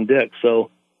on deck.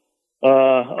 So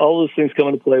all those things come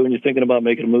into play when you're thinking about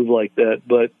making a move like that.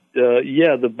 But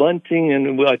the bunting,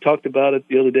 and I talked about it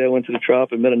the other day. I went to the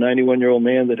Trop and met a 91-year-old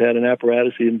man that had an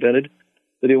apparatus he invented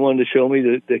that he wanted to show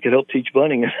me that could help teach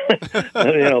bunting.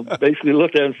 Basically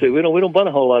looked at him and said, we don't bunt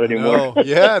a whole lot anymore. No.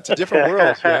 Yeah, it's a different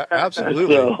world. Yeah,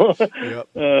 absolutely. Yep.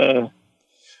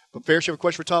 But Ferris, you have a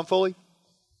question for Tom Foley?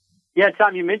 Yeah,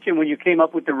 Tom, you mentioned when you came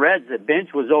up with the Reds that Bench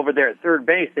was over there at third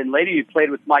base, and later you played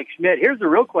with Mike Schmidt. Here's the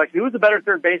real question. Who was the better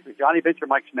third baseman, Johnny Bench or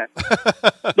Mike Schmidt? I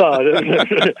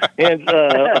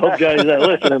hope Johnny's not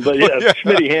listening, but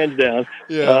Schmitty hands down.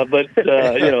 Yeah.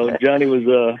 Johnny was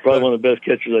probably one of the best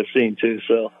catchers I've seen, too.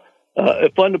 So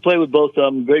fun to play with both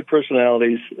of them, great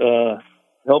personalities,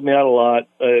 helped me out a lot,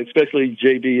 especially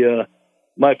JB.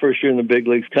 My first year in the big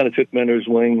leagues kind of took me under his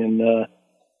wing and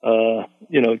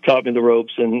taught me the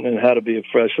ropes and how to be a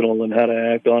professional and how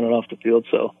to act on and off the field.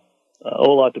 So a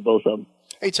whole lot to both of them.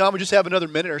 Hey, Tom, we just have another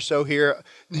minute or so here.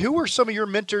 Who are some of your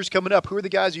mentors coming up? Who are the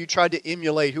guys that you tried to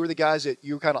emulate? Who are the guys that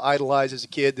you kind of idolized as a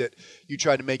kid that you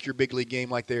tried to make your big league game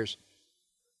like theirs?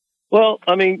 Well,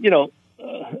 I mean,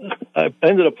 I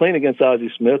ended up playing against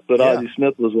Ozzie Smith, but Ozzie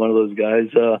Smith was one of those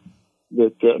guys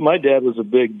that my dad was a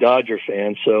big Dodger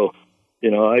fan, so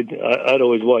I'd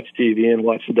always watch TV and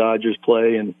watch the Dodgers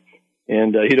play, and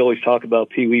he'd always talk about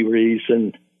Pee Wee Reese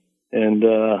and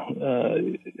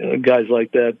guys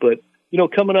like that. But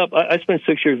coming up, I spent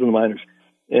 6 years in the minors,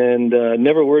 and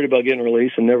never worried about getting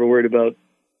released, and never worried about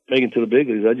making it to the big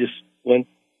leagues. I just went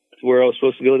to where I was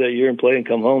supposed to go that year and play and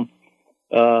come home.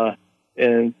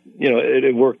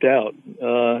 It worked out.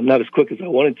 Not as quick as I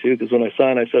wanted to, because when I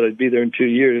signed, I said I'd be there in 2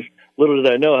 years. Little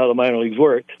did I know how the minor leagues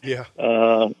worked. Yeah.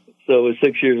 So it was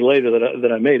 6 years later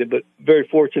that I made it, but very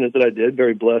fortunate that I did,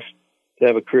 very blessed to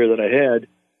have a career that I had.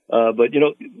 But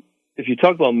if you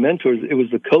talk about mentors, it was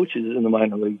the coaches in the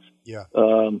minor leagues. Yeah.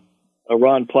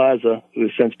 Ron Plaza, who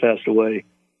has since passed away,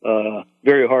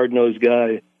 very hard-nosed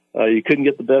guy. You couldn't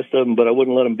get the best of him, but I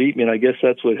wouldn't let him beat me, and I guess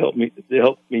that's what helped me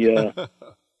to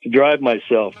drive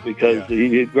myself, because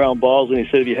he ground balls, and he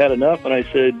said, "Have you had enough?" And I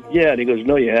said, "Yeah," and he goes,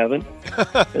 "No, you haven't."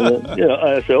 And then,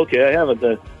 I said, "Okay, I haven't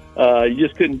then." You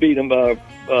just couldn't beat him.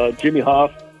 Jimmy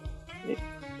Hoff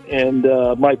and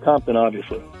Mike Compton,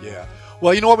 obviously. Yeah.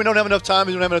 Well, you know what? We don't have enough time.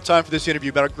 We don't have enough time for this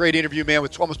interview, but a great interview, man,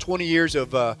 with almost 20 years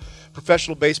of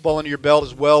professional baseball under your belt,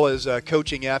 as well as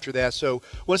coaching after that. So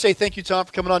I want to say thank you, Tom,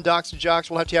 for coming on Docs and Jocks.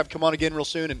 We'll have to have you come on again real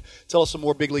soon and tell us some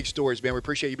more big league stories, man. We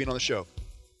appreciate you being on the show.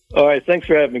 All right. Thanks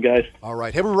for having me, guys. All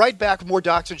right. Hey, we're right back with more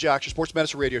Docs and Jocks, your sports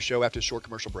medicine radio show, after a short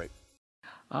commercial break.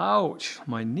 Ouch,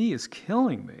 my knee is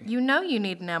killing me. You know you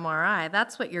need an MRI.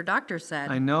 That's what your doctor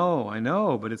said. I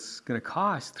know, but it's going to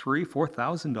cost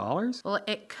 $3,000-$4,000? Well,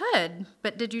 it could,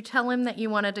 but did you tell him that you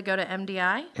wanted to go to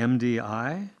MDI?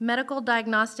 MDI? Medical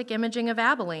Diagnostic Imaging of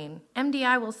Abilene.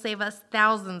 MDI will save us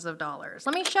thousands of dollars.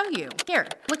 Let me show you. Here,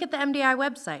 look at the MDI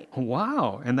website.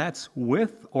 Wow, and that's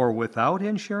with or without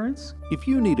insurance? If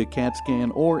you need a CAT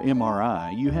scan or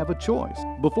MRI, you have a choice.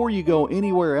 Before you go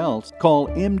anywhere else, call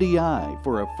MDI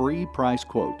for a free price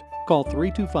quote. Call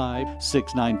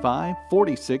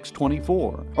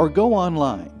 325-695-4624 or go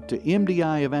online to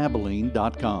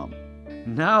mdiofabilene.com.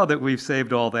 Now that we've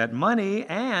saved all that money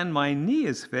and my knee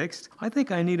is fixed, I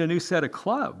think I need a new set of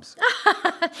clubs.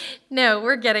 No,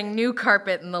 we're getting new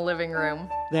carpet in the living room.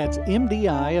 That's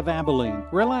MDI of Abilene.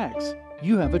 Relax.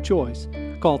 You have a choice.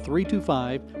 Call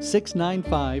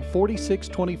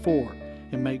 325-695-4624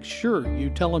 and make sure you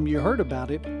tell them you heard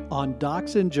about it on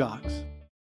Docs and Jocks.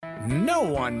 No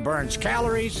one burns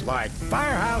calories like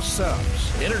Firehouse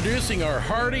Subs. Introducing our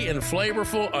hearty and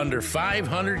flavorful under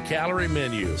 500 calorie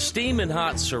menu. Steaming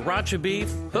hot sriracha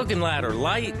beef, hook and ladder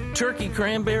light, turkey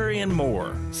cranberry, and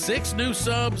more. 6 new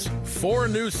subs, 4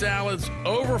 new salads,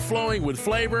 overflowing with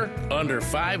flavor, under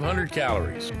 500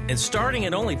 calories. And starting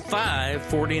at only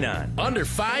 $5.49. Under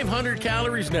 500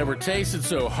 calories never tasted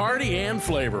so hearty and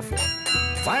flavorful.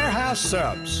 Firehouse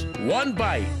Subs. One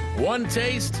bite, one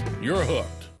taste, you're hooked.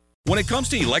 When it comes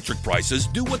to electric prices,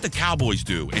 do what the Cowboys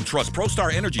do and trust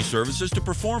ProStar Energy Services to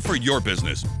perform for your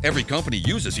business. Every company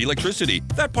uses electricity.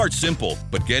 That part's simple,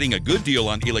 but getting a good deal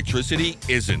on electricity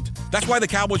isn't. That's why the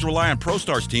Cowboys rely on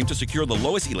ProStar's team to secure the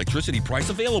lowest electricity price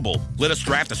available. Let us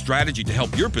draft a strategy to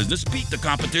help your business beat the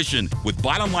competition with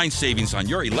bottom-line savings on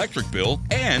your electric bill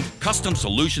and custom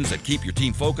solutions that keep your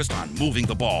team focused on moving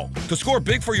the ball. To score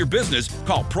big for your business,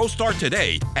 call ProStar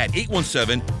today at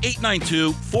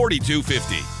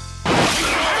 817-892-4250.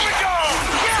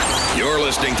 You're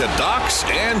listening to Docs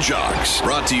and Jocks,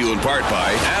 brought to you in part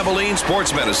by Abilene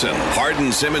Sports Medicine,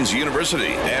 Hardin Simmons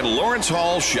University, and Lawrence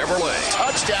Hall Chevrolet.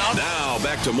 Touchdown. Now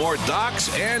back to more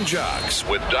Docs and Jocks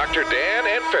with Dr. Dan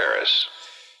and Ferris.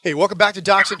 Hey, welcome back to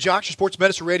Docs and Jocks, your sports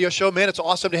medicine radio show. Man, it's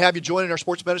awesome to have you joining our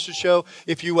sports medicine show.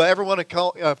 If you ever want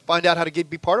to find out how to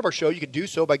be part of our show, you can do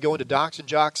so by going to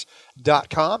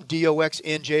docsandjocks.com,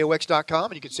 DOXNJOX.com,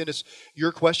 and you can send us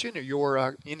your question or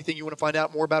your anything you want to find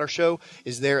out more about our show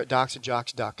is there at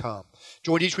docsandjocks.com.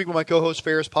 Joined each week with my co-host,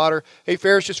 Ferris Potter. Hey,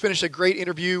 Ferris just finished a great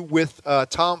interview with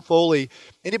Tom Foley.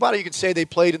 Anybody you can say they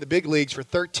played in the big leagues for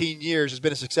 13 years has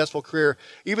been a successful career,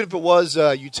 even if it was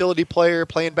a utility player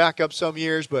playing backup some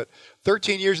years, but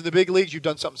 13 years in the big leagues, you've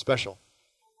done something special.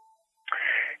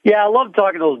 Yeah, I love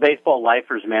talking to those baseball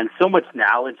lifers, man. So much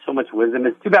knowledge, so much wisdom.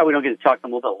 It's too bad we don't get to talk to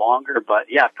them a little bit longer, but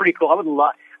yeah, pretty cool.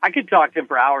 I could talk to him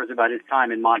for hours about his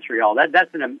time in Montreal. That's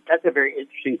a very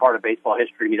interesting part of baseball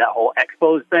history to me, that whole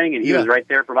Expos thing, and he was right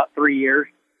there for about 3 years.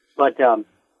 But,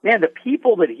 man, the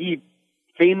people that he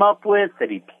came up with,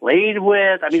 that he played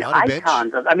with, I mean,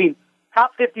 icons.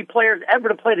 Top 50 players ever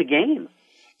to play the game.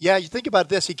 Yeah, you think about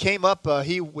this. He came up,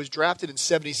 he was drafted in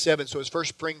 77, so his first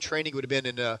spring training would have been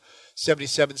in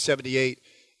 77, 78.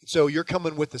 So you're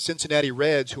coming with the Cincinnati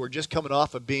Reds, who are just coming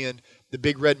off of being the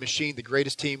Big Red Machine, the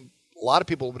greatest team a lot of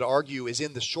people would argue is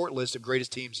in the short list of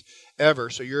greatest teams ever.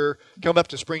 So you're coming up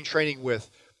to spring training with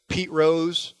Pete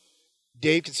Rose,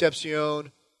 Dave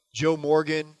Concepcion, Joe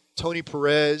Morgan, Tony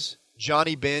Perez,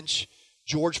 Johnny Bench,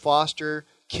 George Foster,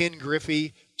 Ken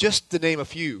Griffey, just to name a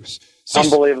few.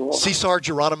 Unbelievable. Cesar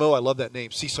Geronimo, I love that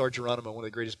name. Cesar Geronimo, one of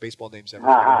the greatest baseball names ever.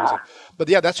 But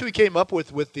yeah, that's who he came up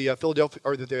with the Philadelphia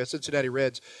or the Cincinnati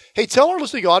Reds. Hey, tell our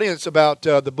listening audience about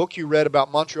the book you read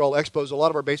about Montreal Expos. A lot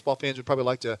of our baseball fans would probably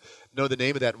like to know the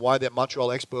name of that and why that Montreal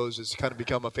Expos has kind of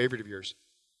become a favorite of yours.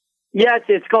 Yeah,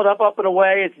 it's called Up and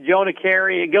Away. It's Jonah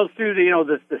Carey. It goes through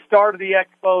the start of the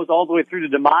Expos all the way through the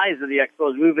demise of the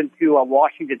Expos, moving to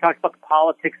Washington. Talks about the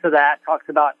politics of that. Talks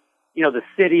about the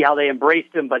city, how they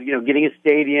embraced him, but getting a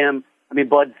stadium. I mean,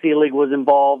 Bud Selig was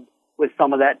involved with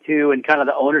some of that too, and kind of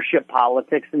the ownership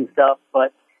politics and stuff.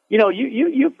 But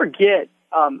you forget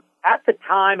at the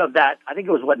time of that, I think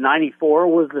it was 94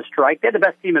 was the strike. They had the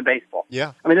best team in baseball.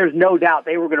 Yeah, I mean, there's no doubt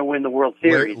they were going to win the World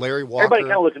Series. Larry Walker. Everybody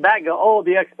kind of looks back and go, "Oh,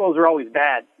 the Expos are always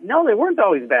bad." No, they weren't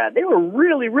always bad. They were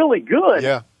really, really good.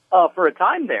 Yeah. For a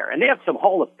time there. And they have some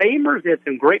Hall of Famers. They had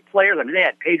some great players. I mean, they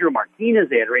had Pedro Martinez.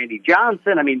 They had Randy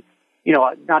Johnson. I mean,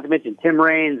 not to mention Tim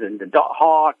Raines and the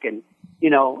Hawk and,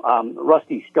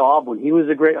 Rusty Staub when he was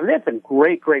they had some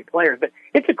great, great players. But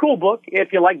it's a cool book.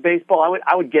 If you like baseball,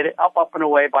 I would get it. Up and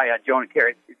Away by Jonah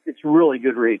Carey. It's a really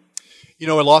good read.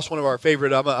 I lost one of our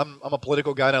favorite. I'm a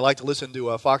political guy, and I like to listen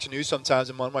to Fox News sometimes.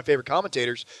 And one of my favorite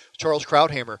commentators, Charles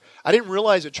Krauthammer. I didn't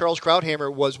realize that Charles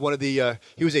Krauthammer was one of the.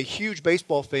 He was a huge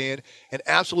baseball fan and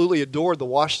absolutely adored the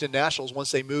Washington Nationals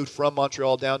once they moved from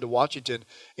Montreal down to Washington.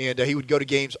 And he would go to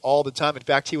games all the time. In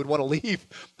fact, he would want to leave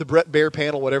the Brett Baer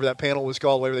panel, whatever that panel was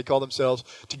called, whatever they called themselves,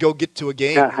 to go get to a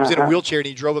game. He was in a wheelchair and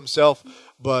he drove himself.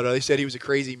 But they said he was a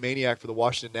crazy maniac for the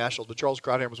Washington Nationals. But Charles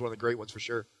Krauthammer was one of the great ones for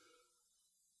sure.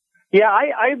 Yeah,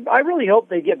 I really hope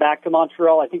they get back to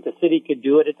Montreal. I think the city could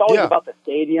do it. It's always about the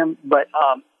stadium, but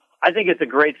I think it's a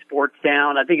great sports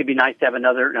town. I think it'd be nice to have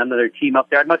another team up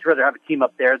there. I'd much rather have a team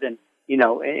up there than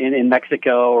in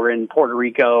Mexico or in Puerto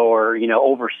Rico or,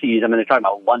 overseas. I mean, they're talking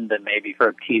about London maybe for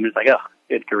a team. It's like, oh,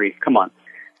 good grief, come on.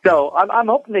 So I'm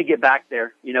hoping they get back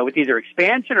there, with either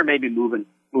expansion or maybe moving.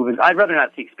 I'd rather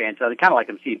not see expansion. I'd kind of like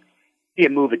them see a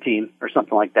move a team or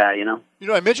something like that,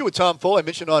 I mentioned with Tom Foley, I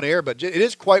mentioned on air, but it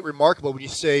is quite remarkable when you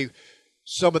say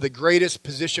some of the greatest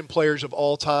position players of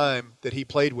all time that he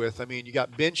played with. I mean, you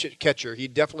got bench at catcher.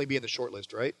 He'd definitely be in the short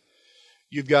list, right?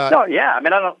 You've got... Oh, yeah. I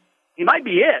mean, he might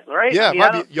be it, right? Yeah, I mean,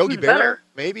 might be Yogi Berra,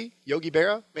 maybe. Yogi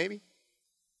Berra, maybe.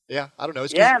 Yeah, I don't know.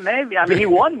 Maybe. I mean, he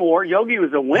won more. Yogi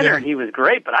was a winner, and he was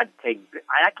great, but I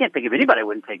can't think of anybody who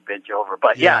wouldn't take bench over.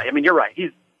 But, yeah, I mean, you're right.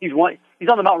 He's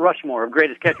on the Mount Rushmore of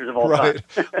greatest catchers of all time.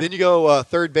 Then you go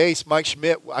third base. Mike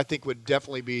Schmidt, I think, would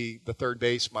definitely be the third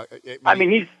base.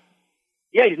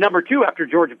 He's number 2 after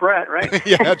George Brett, right?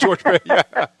 Yeah, George Brett,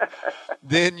 yeah.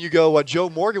 Then you go, Joe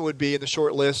Morgan would be in the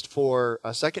short list for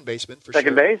second baseman, for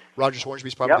second base. Rogers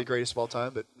Hornsby's probably the greatest of all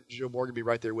time, but Joe Morgan would be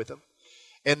right there with him.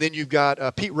 And then you've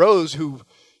got Pete Rose, who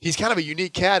he's kind of a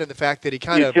unique cat in the fact that he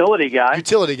kind of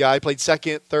utility guy. Played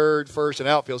second, third, first, and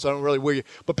outfield. So I don't really worry.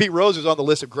 But Pete Rose is on the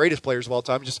list of greatest players of all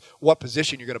time. Just what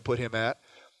position you're going to put him at.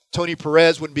 Tony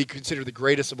Perez wouldn't be considered the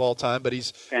greatest of all time, but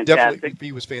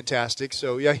he was fantastic.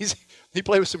 So yeah, he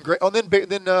played with some great. Oh, and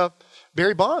then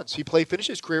Barry Bonds. He finished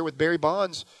his career with Barry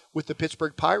Bonds with the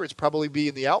Pittsburgh Pirates. Probably be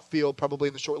in the outfield, probably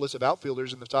in the short list of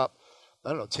outfielders in the top,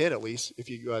 10 at least if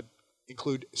you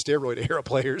include steroid era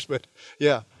players. But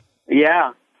yeah.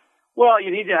 Yeah. Well,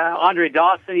 you need Andre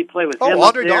Dawson. He played with him. Oh,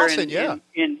 Andre Dawson,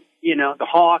 in the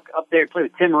Hawk up there. Played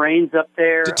with Tim Raines up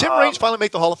there. Did Tim Raines finally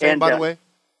make the Hall of Fame? By the way,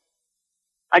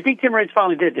 I think Tim Raines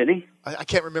finally did, didn't he? I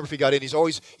can't remember if he got in. He's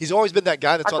always been that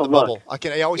guy that's on the bubble.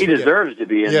 I always forget. Deserves to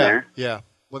be in there. Yeah,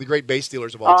 one of the great base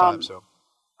stealers of all time. So,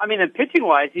 I mean, and pitching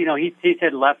wise, he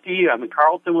said lefty. I mean,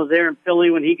 Carlton was there in Philly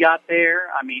when he got there.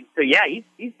 I mean, so yeah,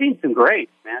 he's seen some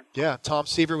greats, man. Yeah, Tom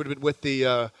Seaver would have been with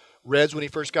the Reds when he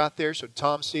first got there. So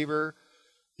Tom Seaver.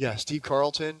 Yeah, Steve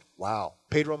Carlton. Wow.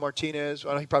 Pedro Martinez.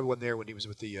 He probably wasn't there when he was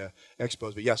with the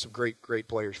Expos, but yeah, some great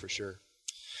players for sure.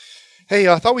 Hey,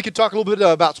 I thought we could talk a little bit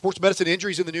about sports medicine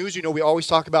injuries in the news. We always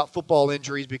talk about football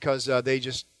injuries because they're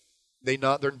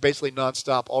basically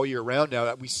nonstop all year round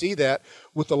now. We see that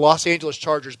with the Los Angeles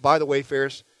Chargers. By the way,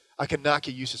 Ferris, I cannot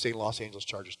get used to saying Los Angeles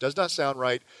Chargers. Does not sound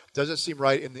right. Doesn't seem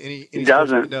right in any. It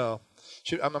doesn't. No.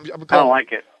 I don't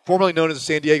like it. Formerly known as the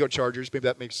San Diego Chargers. Maybe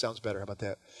that sounds better. How about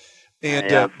that?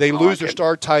 And they lose their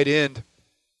star tight end.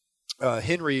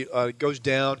 Henry goes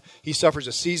down. He suffers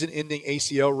a season-ending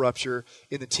ACL rupture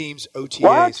in the team's OTAs.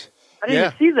 What? I didn't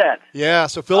even see that. Yeah,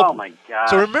 so Philip. Oh, my God.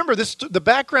 So remember, the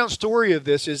background story of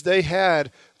this is they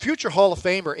had future Hall of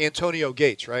Famer Antonio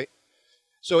Gates, right?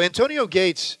 So Antonio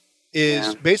Gates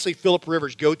is basically Philip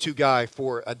Rivers' go-to guy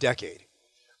for a decade.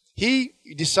 He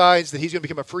decides that he's going to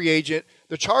become a free agent.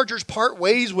 The Chargers part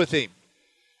ways with him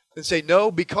and say,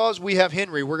 no, because we have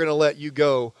Henry, we're going to let you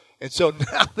go. And so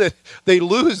now that they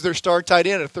lose their star tight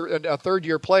end, a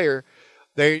third-year player,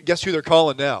 guess who they're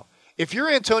calling now? If you're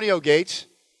Antonio Gates,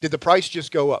 did the price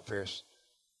just go up, Ferris?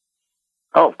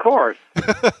 Oh, of course.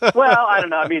 Well, I don't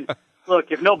know. I mean,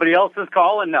 look, if nobody else is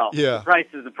calling, no. Yeah. The price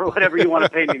is whatever you want to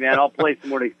pay me, man. I'll play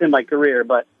some more to extend my career.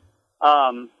 But,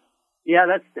 yeah,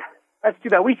 that's too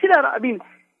bad. We see that. I mean,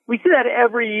 we see that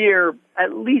every year,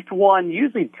 at least one,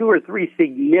 usually 2 or 3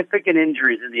 significant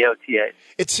injuries in the OTA.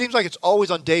 It seems like it's always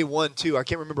on day one, too. I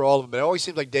can't remember all of them, but it always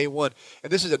seems like day one.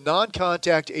 And this is a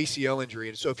non-contact ACL injury.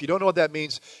 And so if you don't know what that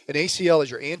means, an ACL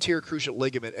is your anterior cruciate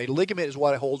ligament. A ligament is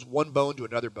what holds one bone to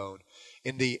another bone.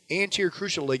 And the anterior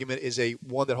cruciate ligament is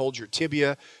one that holds your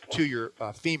tibia to your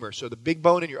femur. So the big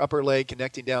bone in your upper leg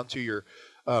connecting down to your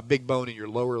big bone in your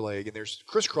lower leg, and there's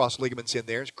crisscross ligaments in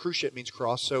there. Cruciate means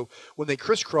cross, so when they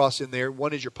crisscross in there,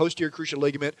 one is your posterior cruciate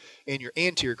ligament and your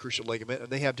anterior cruciate ligament, and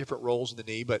they have different roles in the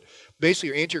knee, but basically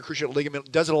your anterior cruciate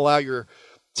ligament doesn't allow your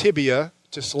tibia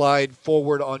to slide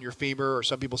forward on your femur, or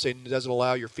some people say it doesn't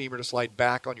allow your femur to slide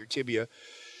back on your tibia,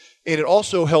 and it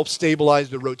also helps stabilize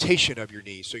the rotation of your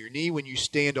knee. So your knee, when you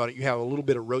stand on it, you have a little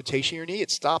bit of rotation in your knee.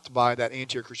 It's stopped by that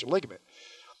anterior cruciate ligament.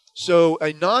 So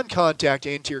a non-contact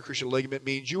anterior cruciate ligament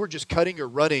means you were just cutting or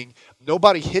running.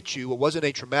 Nobody hit you. It wasn't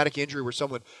a traumatic injury where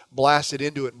someone blasted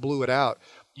into it and blew it out.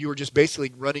 You were just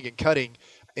basically running and cutting,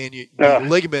 and the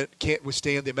ligament can't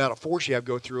withstand the amount of force you have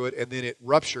go through it, and then it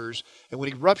ruptures. And when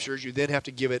it ruptures, you then have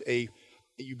to give it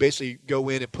you basically go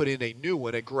in and put in a new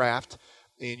one, a graft,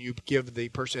 and you give the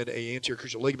person an anterior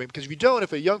cruciate ligament. Because if you don't,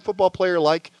 if a young football player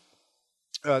like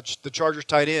the Chargers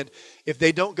tight end, if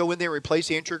they don't go in there and replace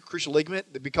the anterior cruciate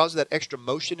ligament, because of that extra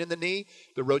motion in the knee,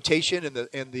 the rotation and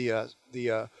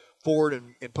the forward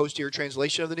and posterior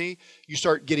translation of the knee, you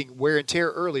start getting wear and tear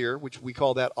earlier, which we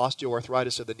call that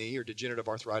osteoarthritis of the knee or degenerative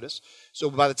arthritis. So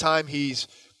by the time he's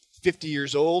 50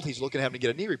 years old, he's looking at having to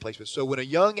get a knee replacement. So when a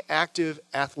young, active,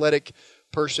 athletic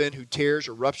person who tears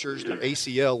or ruptures their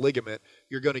ACL ligament,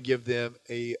 you're going to give them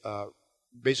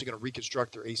basically going to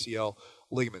reconstruct their ACL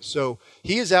ligament. So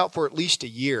he is out for at least a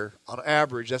year on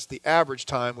average. That's the average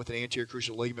time with an anterior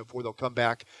cruciate ligament before they'll come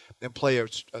back and play a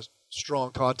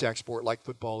strong contact sport like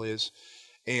football is.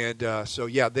 And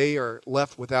they are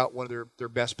left without one of their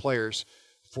best players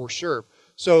for sure.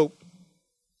 So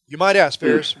you might ask,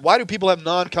 Ferris, why do people have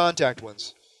non-contact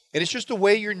ones? And it's just the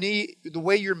way your knee, the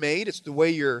way you're made. It's the way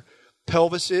your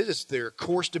pelvis is. It's their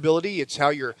core stability. It's how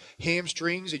your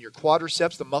hamstrings and your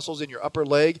quadriceps, the muscles in your upper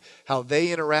leg, how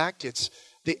they interact. It's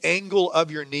the angle of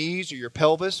your knees or your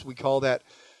pelvis. We call that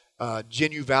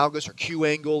genu valgus, or Q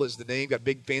angle is the name. Got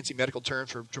big fancy medical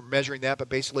terms for measuring that, but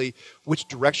basically which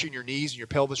direction your knees and your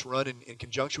pelvis run in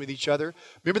conjunction with each other.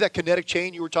 Remember that kinetic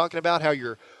chain you were talking about, how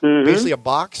you're basically a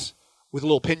box with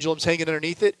little pendulums hanging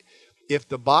underneath it? If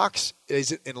the box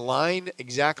is in line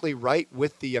exactly right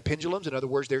with the pendulums, in other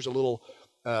words, there's a little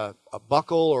a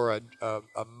buckle or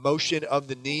a motion of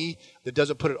the knee that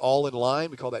doesn't put it all in line,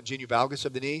 we call that genu valgus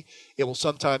of the knee, it will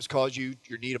sometimes cause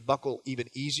your knee to buckle even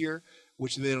easier,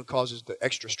 which then causes the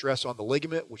extra stress on the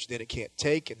ligament, which then it can't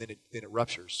take, and then it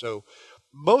ruptures. So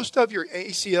most of your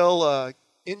ACL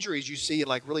injuries you see in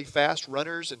like really fast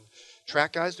runners and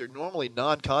track guys, they're normally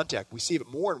non-contact. We see it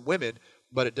more in women,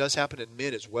 but it does happen in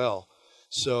men as well.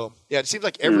 So, yeah, it seems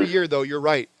like every year, though, you're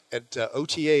right. At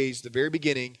OTAs, the very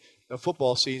beginning of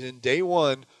football season, day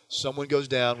one, someone goes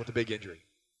down with a big injury.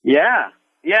 Yeah.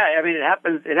 I mean,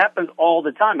 it happens all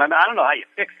the time. I mean, I don't know how you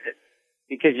fix it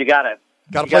because you got to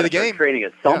play the game. Training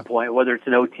at some point, whether it's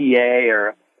an OTA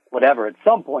or whatever. At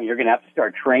some point, you're going to have to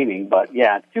start training. But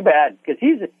yeah, it's too bad because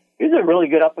he's a really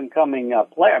good up and coming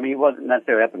player. I mean, he wasn't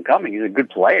necessarily up and coming. He's a good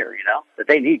player, that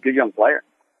they need, good young player.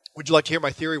 Would you like to hear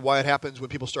my theory why it happens when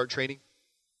people start training,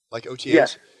 like OTAs?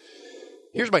 Yes.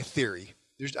 Here's my theory.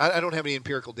 I don't have any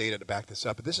empirical data to back this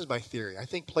up, but this is my theory. I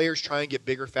think players try and get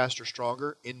bigger, faster,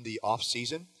 stronger in the off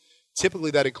season.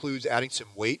 Typically, that includes adding some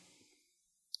weight.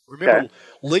 Remember,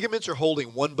 ligaments are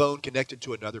holding one bone connected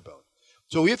to another bone.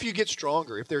 So if you get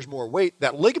stronger, if there's more weight,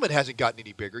 that ligament hasn't gotten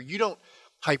any bigger. You don't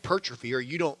hypertrophy, or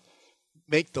you don't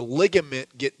make the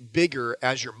ligament get bigger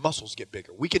as your muscles get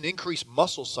bigger. We can increase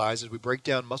muscle size as we break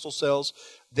down muscle cells.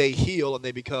 They heal and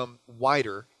they become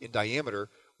wider in diameter,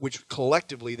 which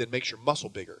collectively then makes your muscle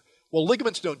bigger. Well,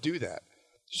 ligaments don't do that.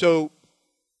 So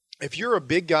if you're a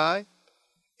big guy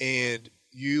and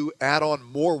you add on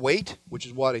more weight, which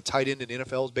is what a tight end in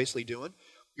NFL is basically doing,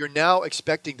 you're now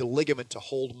expecting the ligament to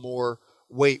hold more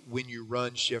weight when you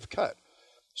run, shift, cut.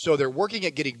 So they're working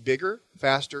at getting bigger,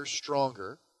 faster,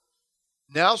 stronger.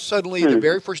 Now suddenly, the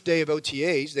very first day of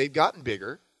OTAs, they've gotten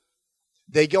bigger.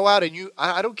 They go out and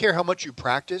I don't care how much you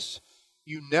practice,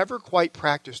 you never quite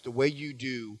practice the way you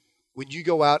do when you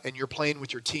go out and you're playing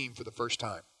with your team for the first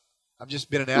time. I've just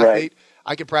been an athlete. Right.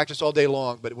 I can practice all day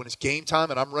long, but when it's game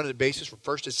time and I'm running the bases from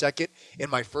first to second in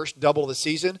my first double of the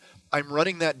season, I'm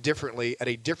running that differently at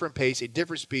a different pace, a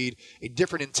different speed, a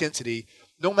different intensity,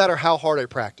 no matter how hard I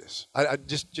practice. I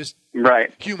just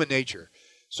human nature.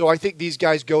 So I think these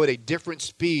guys go at a different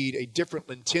speed, a different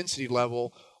intensity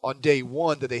level on day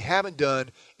one that they haven't done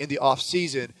in the off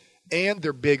season, and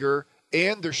they're bigger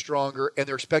and they're stronger and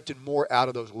they're expecting more out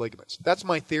of those ligaments. That's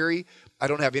my theory. I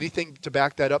don't have anything to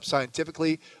back that up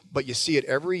scientifically, but you see it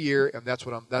every year, and that's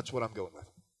what I'm going with.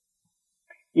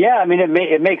 Yeah, I mean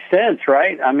it makes sense,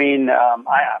 right? I mean,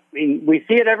 we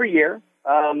see it every year,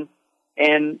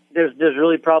 and there's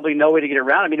really probably no way to get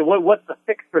around. I mean, what's the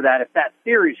fix for that? If that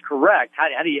theory's correct,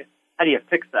 how do you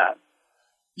fix that?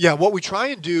 Yeah, what we try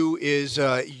and do is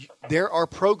there are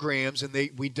programs, and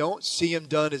we don't see them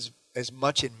done as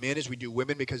much in men as we do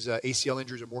women because ACL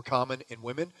injuries are more common in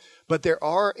women. But there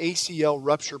are ACL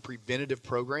rupture preventative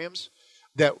programs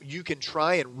that you can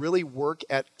try and really work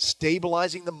at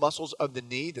stabilizing the muscles of the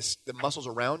knee, the muscles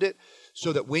around it,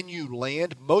 so that when you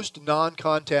land, most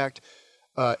non-contact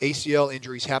ACL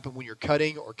injuries happen when you're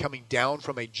cutting or coming down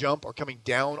from a jump or coming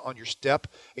down on your step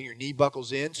and your knee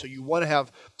buckles in. So you want to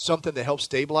have something that helps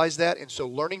stabilize that. And so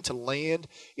learning to land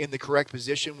in the correct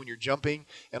position when you're jumping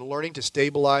and learning to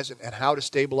stabilize and how to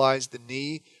stabilize the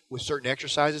knee with certain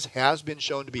exercises has been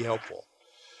shown to be helpful.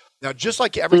 Now, just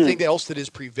like everything else that is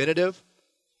preventative,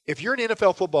 if you're an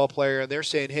NFL football player and they're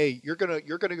saying, hey, we're going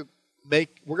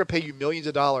to pay you millions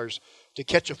of dollars to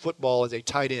catch a football as a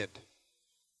tight end,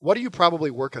 what are you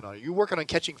probably working on? Are you working on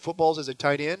catching footballs as a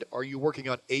tight end, or are you working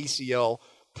on ACL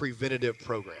preventative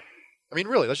program? I mean,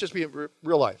 really, let's just be in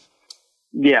real life.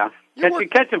 Yeah.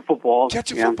 Catching footballs.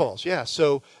 Catching footballs, yeah.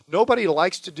 So nobody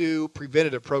likes to do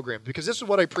preventative programs because this is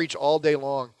what I preach all day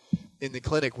long in the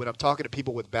clinic when I'm talking to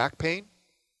people with back pain.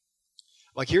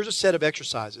 Like, here's a set of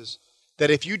exercises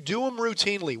that if you do them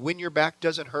routinely when your back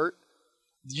doesn't hurt,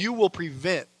 you will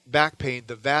prevent back pain,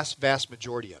 the vast, vast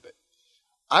majority of it.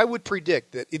 I would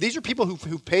predict that these are people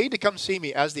who paid to come see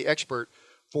me as the expert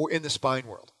in the spine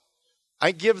world.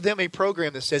 I give them a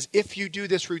program that says if you do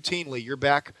this routinely, your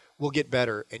back will get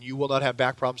better and you will not have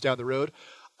back problems down the road.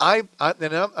 I'm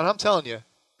telling you,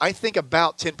 I think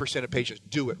about 10% of patients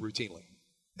do it routinely.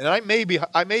 And I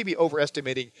may be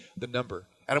overestimating the number.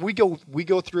 And we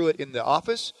go through it in the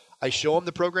office. I show them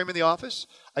the program in the office.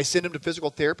 I send them to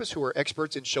physical therapists who are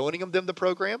experts in showing them the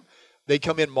program. They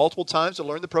come in multiple times to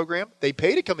learn the program. They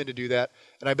pay to come in to do that,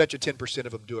 and I bet you 10%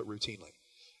 of them do it routinely.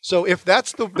 So if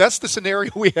that's the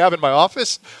scenario we have in my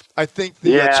office, I think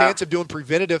the chance of doing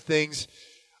preventative things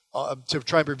to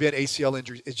try and prevent ACL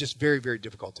injuries is just very, very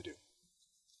difficult to do.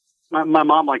 My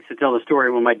mom likes to tell the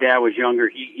story when my dad was younger.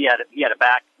 He had a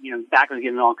back, back was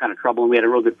getting in all kind of trouble, and we had a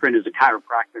real good friend who's a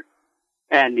chiropractor.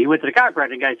 And he went to the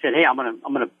chiropractor, and the guy said, "Hey, I'm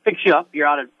gonna fix you up. You're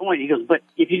out at point." He goes, "But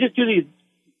if you just do these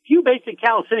few basic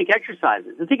calisthenic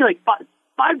exercises, it takes you like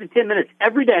 5 to 10 minutes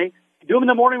every day. Do them in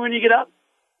the morning when you get up.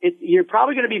 You're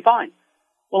probably going to be fine."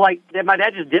 Well, like, my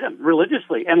dad just did them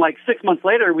religiously. And like 6 months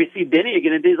later, we see Benny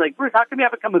again, and he's like, "Bruce, how come you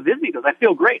haven't come to visit me?" He goes, "I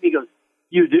feel great." And he goes,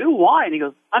 "You do? Why?" And he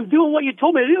goes, "I'm doing what you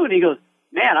told me to do." And he goes,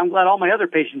 "Man, I'm glad all my other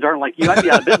patients aren't like you. I'd be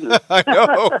out of business." I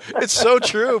know. It's so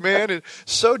true, man. It's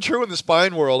so true in the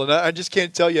spine world. And I just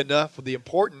can't tell you enough of the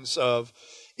importance of,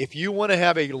 if you want to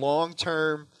have a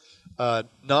long-term,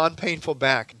 non-painful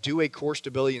back, do a core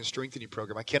stability and strengthening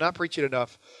program. I cannot preach it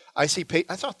enough. I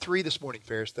saw 3 this morning,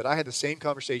 Ferris, that I had the same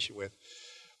conversation with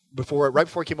right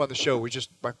before I came on the show.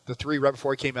 The 3 right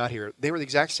before I came out here. They were the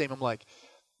exact same. I'm like,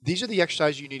 these are the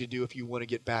exercises you need to do if you want to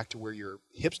get back to where your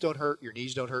hips don't hurt, your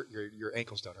knees don't hurt, your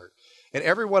ankles don't hurt. And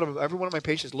every one of my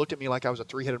patients looked at me like I was a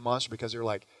 3-headed monster because they were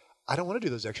like, "I don't want to do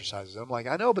those exercises." I'm like,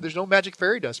 "I know, but there's no magic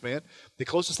fairy dust, man. The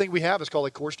closest thing we have is called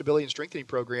a core stability and strengthening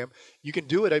program. You can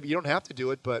do it. You don't have to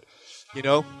do it, but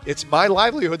it's my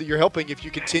livelihood that you're helping if you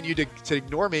continue to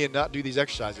ignore me and not do these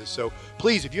exercises. So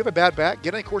please, if you have a bad back,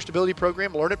 get on a core stability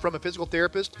program. Learn it from a physical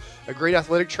therapist, a great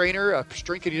athletic trainer, a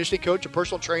strength and conditioning coach, a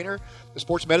personal trainer, a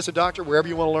sports medicine doctor, wherever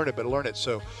you want to learn it, but learn it.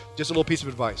 So just a little piece of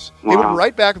advice. Wow. Hey, we'll be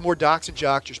right back with more Docs and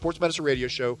Jocks, your sports medicine radio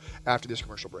show, after this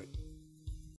commercial break.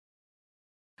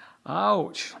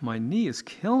 Ouch, my knee is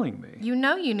killing me. You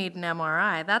know you need an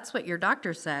MRI. That's what your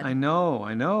doctor said. I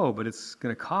know, but it's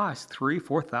going to cost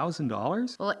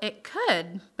 $3,000-$4,000? Well, it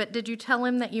could, but did you tell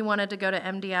him that you wanted to go to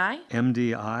MDI?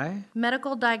 MDI?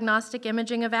 Medical Diagnostic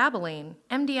Imaging of Abilene.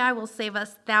 MDI will save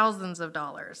us thousands of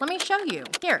dollars. Let me show you.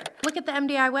 Here, look at the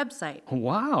MDI website.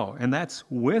 Wow, and that's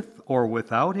with or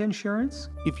without insurance?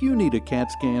 If you need a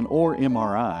CAT scan or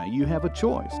MRI, you have a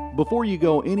choice. Before you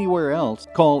go anywhere else,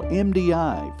 call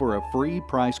MDI for a free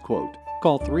price quote.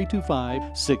 Call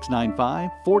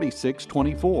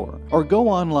 325-695-4624 or go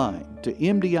online to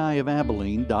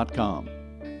mdiofabilene.com.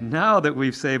 Now that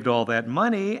we've saved all that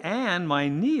money and my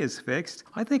knee is fixed,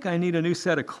 I think I need a new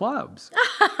set of clubs.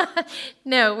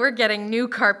 No, we're getting new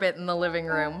carpet in the living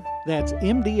room. That's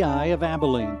MDI of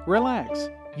Abilene. Relax.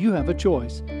 You have a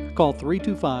choice. Call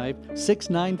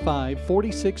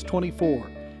 325-695-4624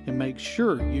 and make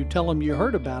sure you tell them you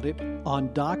heard about it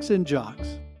on Docs and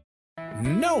Jocks.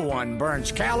 No one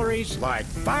burns calories like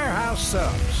Firehouse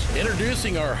Subs.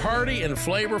 Introducing our hearty and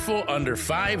flavorful under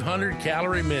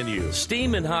 500-calorie menu.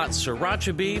 Steaming hot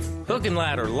sriracha beef, hook and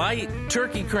ladder light,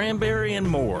 turkey cranberry, and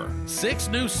more. 6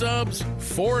 new subs,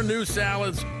 4 new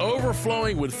salads,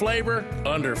 overflowing with flavor,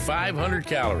 under 500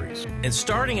 calories. And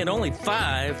starting at only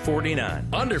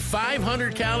 $5.49. Under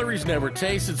 500 calories never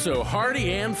tasted so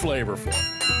hearty and flavorful.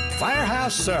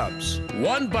 Firehouse Subs.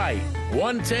 One bite,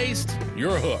 one taste,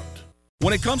 you're hooked.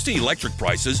 When it comes to electric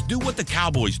prices, do what the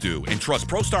Cowboys do and trust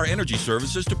ProStar Energy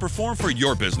Services to perform for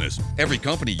your business. Every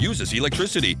company uses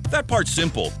electricity. That part's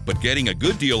simple, but getting a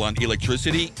good deal on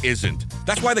electricity isn't.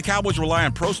 That's why the Cowboys rely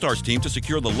on ProStar's team to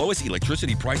secure the lowest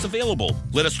electricity price available.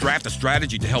 Let us draft a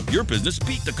strategy to help your business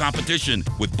beat the competition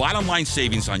with bottom-line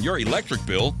savings on your electric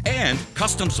bill and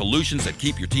custom solutions that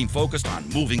keep your team focused on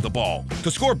moving the ball. To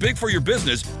score big for your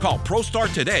business, call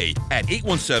ProStar today at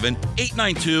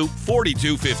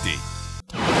 817-892-4250.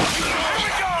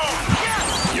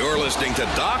 You're listening to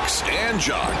Docs and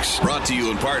Jocks, brought to you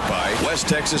in part by West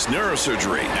Texas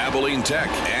Neurosurgery, Abilene Tech,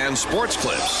 and Sports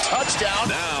Clips. Touchdown.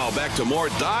 Now back to more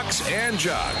Docs and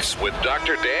Jocks with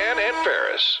Dr. Dan and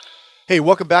Ferris. Hey,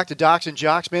 welcome back to Docs and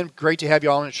Jocks, man. Great to have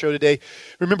you all on the show today.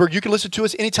 Remember, you can listen to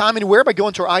us anytime, anywhere by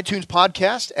going to our iTunes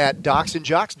podcast at Docs and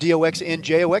Jocks,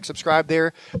 DOXNJOX. Subscribe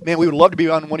there. Man, we would love to be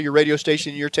on one of your radio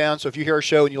stations in your town. So if you hear our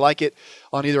show and you like it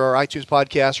on either our iTunes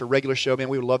podcast or regular show, man,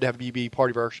 we would love to have you be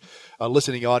part of our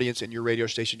listening audience in your radio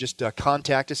station. Just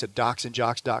contact us at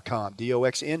docsandjocks.com,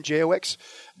 DOXNJOX.com.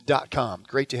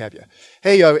 Great to have you.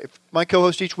 Hey, my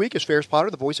co-host each week is Ferris Potter,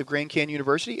 the voice of Grand Canyon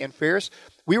University. And Ferris,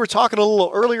 we were talking a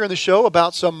little earlier in the show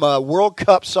about some World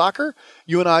Cup soccer.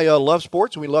 You and I love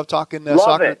sports, and we love talking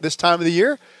soccer this time of the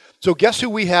year. So guess who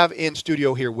we have in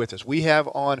studio here with us? We have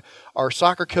on our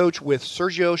soccer coach with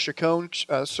Sergio Chacon.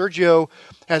 Sergio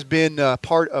has been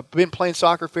been playing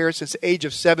soccer, Ferris, since the age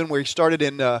of 7, where he started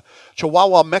in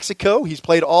Chihuahua, Mexico. He's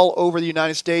played all over the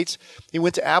United States. He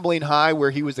went to Abilene High,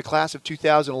 where he was the class of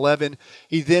 2011.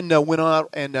 He then went on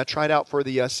and tried out for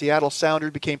the Seattle Sounders,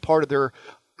 became part of their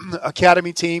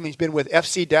academy team. He's been with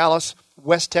FC Dallas,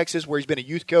 West Texas, where he's been a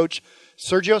youth coach.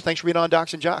 Sergio, thanks for being on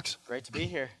Docs and Jocks. Great to be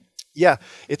here. Yeah,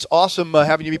 it's awesome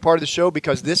having you be part of the show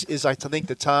because this is, I think,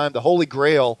 the holy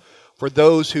grail for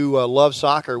those who love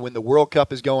soccer when the World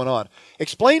Cup is going on.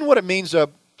 Explain what it means for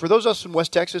those of us in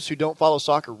West Texas who don't follow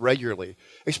soccer regularly.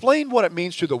 Explain what it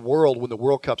means to the world when the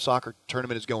World Cup soccer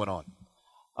tournament is going on.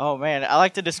 Oh, man, I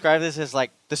like to describe this as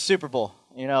like the Super Bowl,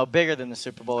 bigger than the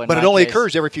Super Bowl. But it only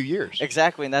occurs every few years.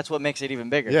 Exactly, and that's what makes it even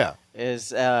bigger. Yeah.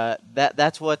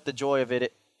 That's what the joy of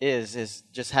it is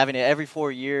just having it every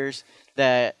 4 years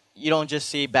that you don't just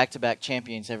see back-to-back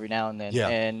champions every now and then. Yeah.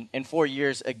 And in 4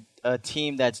 years, a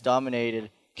team that's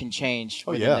dominated can change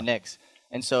within the next.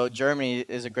 And so Germany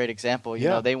is a great example.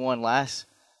 They won last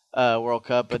World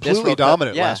Cup. But completely this World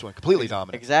dominant Cup, last one. Completely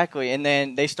dominant. Exactly. And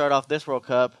then they start off this World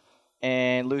Cup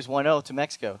and lose 1-0 to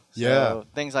Mexico. So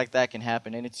things like that can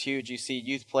happen. And it's huge. You see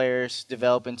youth players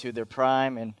develop into their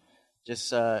prime and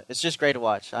it's just great to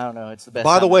watch. I don't know. It's the best.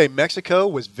 By the way, Mexico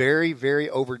was very, very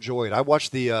overjoyed. I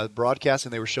watched the broadcast,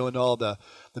 and they were showing all the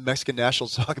Mexican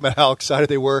nationals talking about how excited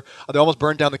they were. They almost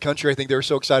burned down the country. I think they were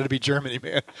so excited to be Germany,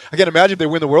 man. I can't imagine if they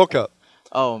win the World Cup.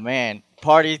 Oh, man.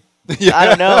 Party. I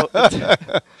don't know.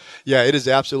 Yeah, it is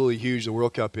absolutely huge, the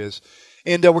World Cup is.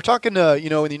 And we're talking, in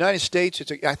the United States,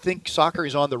 I think soccer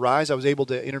is on the rise. I was able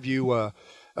to interview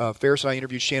Ferris and I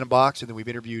interviewed Shannon Box, and then we've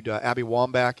interviewed Abby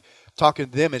Wambach. Talking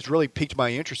to them has really piqued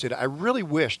my interest in it. I really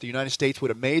wish the United States would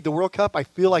have made the World Cup. I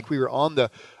feel like we were on the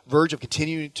verge of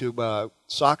continuing to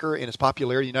soccer and its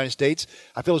popularity in the United States.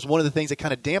 I feel it was one of the things that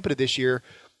kind of dampened it this year.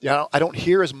 Yeah, I don't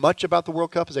hear as much about the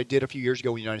World Cup as I did a few years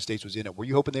ago when the United States was in it. Were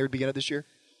you hoping they would be in it this year?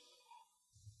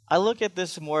 I look at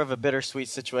this more of a bittersweet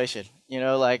situation.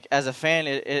 Like as a fan,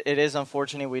 it is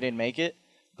unfortunate we didn't make it,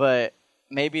 but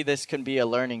maybe this can be a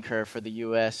learning curve for the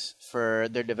U.S. for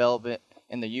their development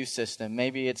in the youth system.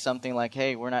 Maybe it's something like,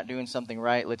 hey, we're not doing something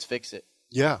right, let's fix it.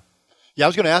 Yeah, I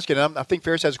was going to ask you, and I think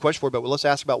Ferris has a question for you, but let's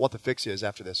ask about what the fix is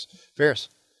after this. Ferris.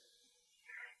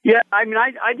 Yeah, I mean,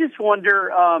 I just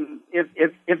wonder if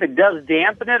it does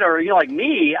dampen it, or, like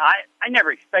me, I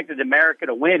never expected America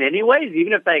to win anyways,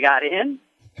 even if they got in.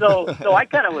 So I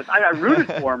kind of I rooted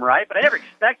for them, right? But I never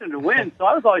expected them to win, so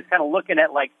I was always kind of looking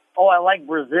at, like, oh, I like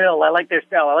Brazil. I like their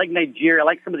style. I like Nigeria. I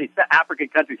like some of these African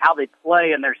countries, how they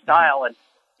play and their style. And,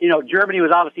 Germany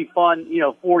was obviously fun,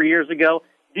 4 years ago.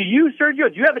 Do you,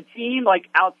 Sergio, do you have a team, like,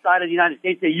 outside of the United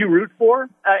States that you root for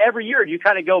every year? Or do you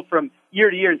kind of go from year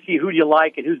to year and see who you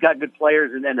like and who's got good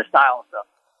players and then the style and stuff?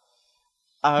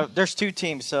 There's two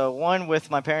teams. So one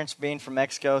with my parents being from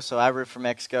Mexico, so I root for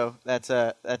Mexico. That's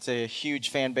a huge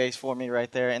fan base for me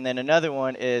right there. And then another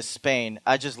one is Spain.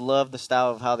 I just love the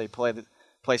style of how they play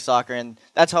soccer, and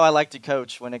that's how I like to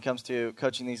coach when it comes to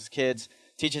coaching these kids,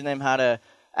 teaching them how to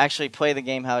actually play the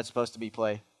game how it's supposed to be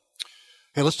played.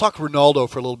 Hey, let's talk Ronaldo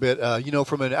for a little bit.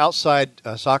 From an outside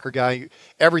soccer guy,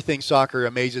 everything soccer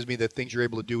amazes me. The things you're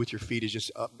able to do with your feet is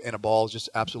just and a ball is just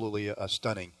absolutely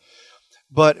stunning.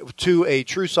 But to a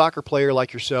true soccer player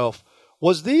like yourself,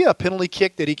 was the penalty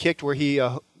kick that he kicked where he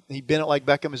bent it like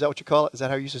Beckham? Is that what you call it? Is that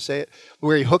how you used to say it?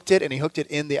 Where he hooked it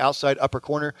in the outside upper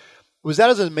corner. Was that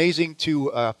as amazing to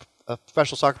a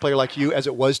professional soccer player like you as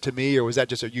it was to me, or was that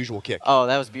just a usual kick? Oh,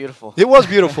 that was beautiful. It was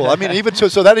beautiful. I mean, even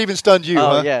so that even stunned you,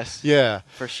 huh? Oh, yes. Yeah.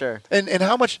 For sure. And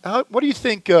what do you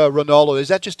think, Ronaldo, is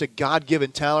that just a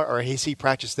God-given talent, or has he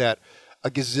practiced that a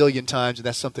gazillion times, and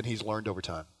that's something he's learned over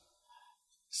time?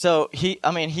 So he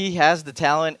has the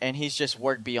talent, and he's just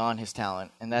worked beyond his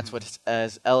talent, and that's what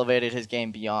has elevated his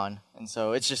game beyond. And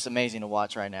so it's just amazing to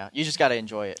watch right now. You just got to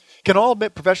enjoy it. Can all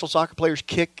professional soccer players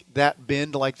kick that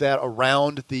bend like that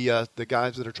around the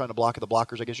guys that are trying to block it, the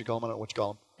blockers, I guess you call them? I don't know what you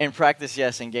call them. In practice,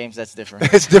 yes. In games, that's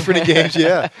different. It's different in games,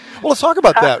 yeah. Well, let's talk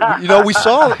about that. We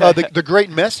saw the great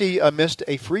Messi missed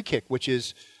a free kick, which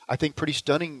is, I think, pretty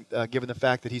stunning given the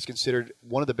fact that he's considered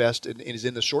one of the best and is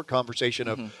in the short conversation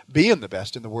of being the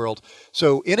best in the world.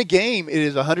 So in a game, it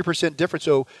is 100% different.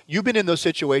 So you've been in those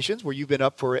situations where you've been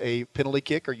up for a penalty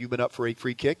kick or you've been up for a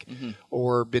free kick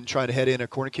or been trying to head in a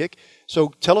corner kick. So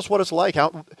tell us what it's like.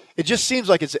 It just seems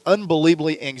like it's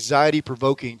unbelievably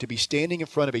anxiety-provoking to be standing in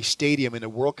front of a stadium in a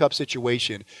World Cup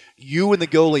situation, you and the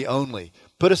goalie only.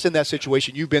 Put us in that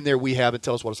situation. You've been there, we haven't.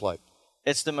 Tell us what it's like.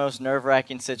 It's the most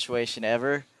nerve-wracking situation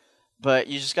ever, but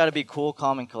you just got to be cool,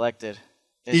 calm, and collected.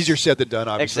 Easier said than done,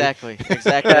 obviously.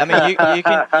 Exactly. I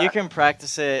mean, you can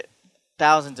practice it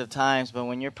thousands of times, but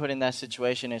when you're put in that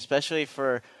situation, especially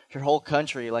for your whole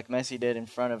country, like Messi did in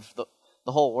front of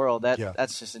the whole world,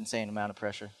 that's just insane amount of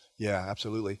pressure. Yeah,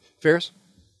 absolutely. Ferris?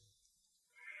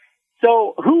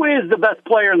 So who is the best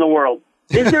player in the world?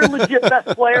 Is there a legit best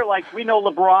player? Like, we know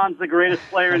LeBron's the greatest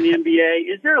player in the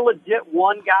NBA. Is there a legit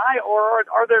one guy, or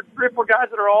are there 3 or 4 guys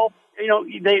that are all,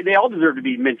 they all deserve to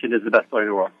be mentioned as the best player in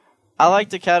the world? I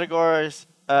like to categorize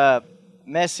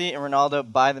Messi and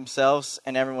Ronaldo by themselves,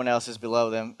 and everyone else is below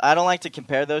them. I don't like to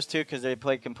compare those two because they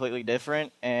play completely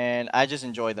different, and I just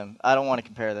enjoy them. I don't want to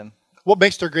compare them. What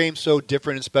makes their game so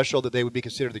different and special that they would be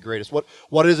considered the greatest?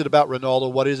 What is it about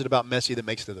Ronaldo? What is it about Messi that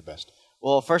makes them the best?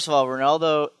 Well, first of all,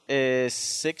 Ronaldo is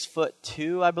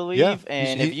 6'2", I believe,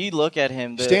 and if you look at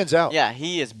him, stands out. Yeah,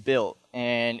 he is built,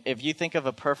 and if you think of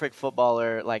a perfect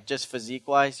footballer, like just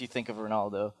physique-wise, you think of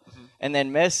Ronaldo, and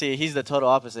then Messi, he's the total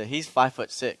opposite. He's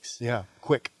 5'6". Yeah,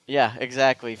 quick. Yeah,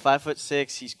 exactly.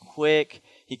 5'6". He's quick.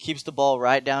 He keeps the ball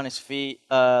right down his feet.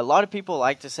 A lot of people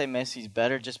like to say Messi's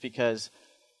better just because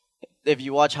if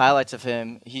you watch highlights of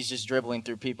him, he's just dribbling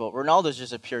through people. Ronaldo's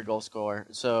just a pure goal scorer.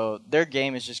 So their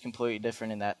game is just completely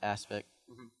different in that aspect.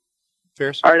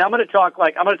 Ferris? All right, I'm going to talk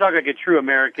like a true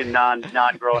American non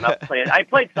growing up player. I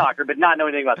played soccer, but not know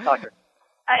anything about soccer.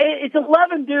 It's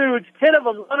 11 dudes, 10 of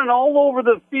them running all over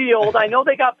the field. I know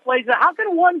they got plays. How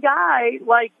can one guy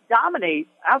dominate?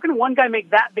 How can one guy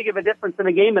make that big of a difference in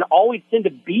a game and always tend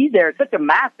to be there? It's such a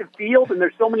massive field, and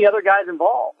there's so many other guys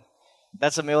involved.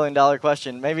 That's $1 million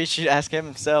question. Maybe you should ask him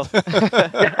himself.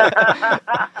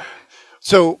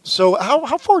 So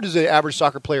how far does an average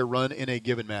soccer player run in a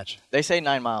given match? They say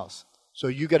 9 miles. So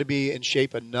you got to be in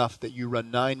shape enough that you run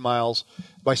 9 miles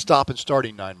by stop and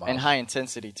starting 9 miles. And high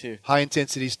intensity, too. High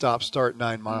intensity, stop, start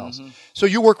 9 miles. So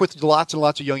you work with lots and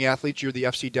lots of young athletes. You're the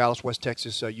FC Dallas West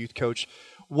Texas youth coach.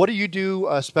 What do you do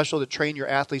special to train your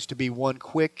athletes to be, 1,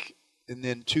 quick, and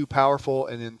then 2, powerful,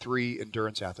 and then 3,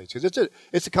 endurance athletes? Because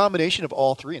it's a combination of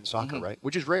all 3 in soccer, right?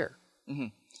 Which is rare.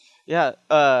 Yeah.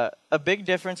 A big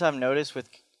difference I've noticed with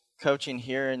coaching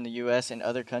here in the U.S. and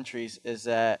other countries is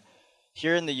that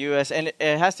here in the U.S., and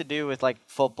it has to do with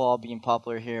football being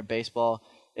popular here, baseball,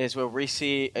 is what we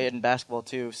see in basketball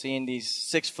too, seeing these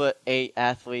 6'8"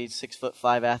 athletes,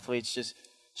 6'5" athletes, just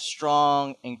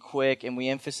strong and quick, and we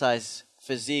emphasize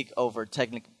physique over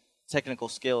technical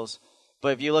skills.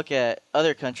 But if you look at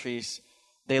other countries,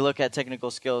 they look at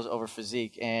technical skills over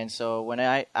physique. And so when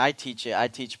I teach it, I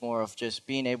teach more of just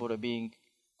being able to be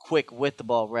quick with the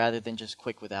ball rather than just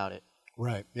quick without it.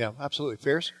 Right. Yeah, absolutely.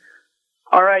 Ferris?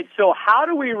 All right. So how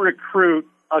do we recruit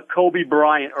a Kobe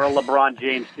Bryant or a LeBron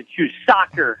James to choose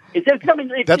soccer?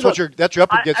 That's what you're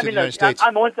up against in the United States.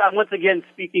 I'm once again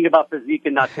speaking about physique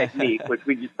and not technique, which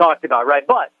we just talked about, right?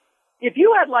 But if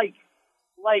you had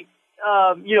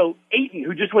Ayton,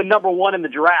 who just went number 1 in the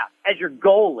draft, as your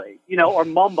goalie, or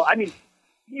Mumba. I mean,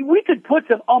 we could put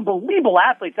some unbelievable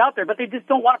athletes out there, but they just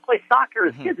don't want to play soccer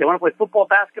as kids. They want to play football,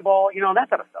 basketball, that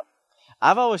type of stuff.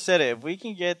 I've always said it. If we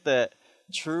can get the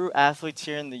true athletes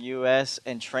here in the U.S.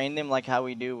 and train them like how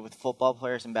we do with football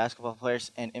players and basketball players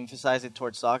and emphasize it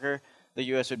towards soccer, the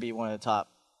U.S. would be one of the top.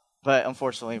 But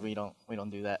unfortunately, we don't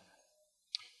do that.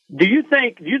 Do you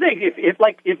think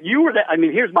if you were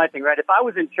here's my thing, right? If I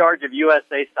was in charge of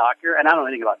USA soccer, and I don't know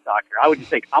anything about soccer, I would just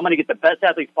think, I'm going to get the best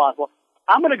athletes possible.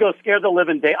 I'm going to go scare the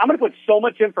living day. I'm going to put so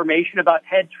much information about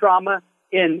head trauma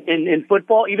in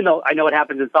football, even though I know it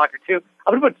happens in soccer too.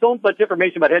 I'm going to put so much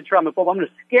information about head trauma in football. I'm going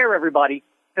to scare everybody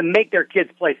to make their kids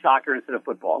play soccer instead of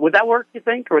football. Would that work, you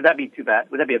think, or would that be too bad?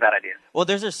 Would that be a bad idea? Well,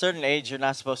 there's a certain age you're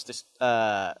not supposed to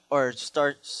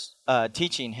start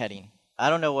teaching heading. I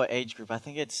don't know what age group. I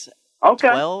think it's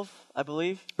 12, I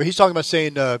believe. But he's talking about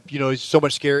saying, he's so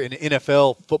much scare in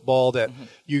NFL football that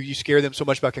you scare them so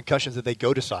much about concussions that they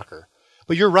go to soccer.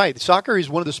 But you're right. Soccer is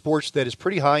one of the sports that is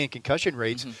pretty high in concussion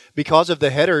rates because of the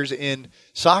headers in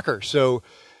soccer. So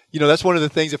That's one of the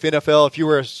things if NFL, if you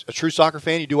were a true soccer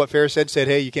fan, you do what Ferris said,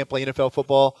 hey, you can't play NFL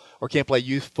football or can't play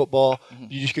youth football. Mm-hmm.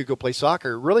 You just could go play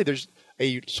soccer. Really, there's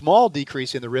a small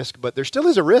decrease in the risk, but there still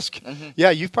is a risk. Mm-hmm.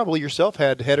 Yeah, you've probably yourself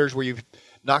had headers where you've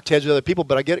knocked heads with other people,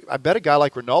 but I bet a guy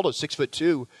like Ronaldo,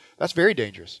 6'2", that's very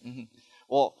dangerous. Mm-hmm.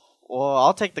 Well,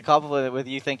 I'll take the compliment with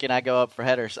you thinking I go up for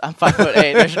headers. I'm 5'8".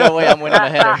 There's no way I'm winning a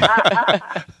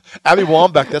header. Abby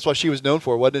Wambach, that's what she was known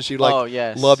for, wasn't it? She loved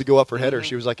to go up for headers. Mm-hmm.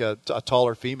 She was like a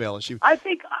taller female, and she. I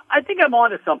think I'm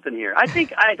onto something here.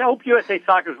 I hope USA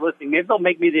Soccer's listening. Maybe they'll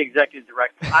make me the executive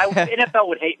director. NFL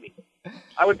would hate me.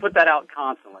 I would put that out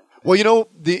constantly. Well, you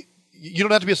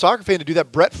don't have to be a soccer fan to do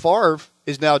that. Brett Favre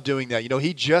is now doing that.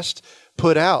 He just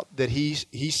put out that he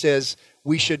says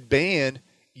we should ban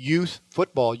youth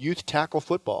football, youth tackle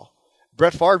football.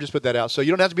 Brett Favre just put that out. So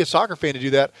you don't have to be a soccer fan to do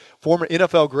that. Former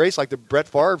NFL greats like the Brett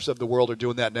Favres of the world are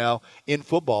doing that now in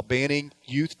football, banning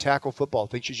youth tackle football.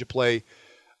 Thinks you should play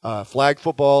flag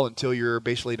football until you're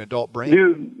basically an adult brain.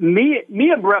 Dude, me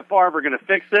and Brett Favre are going to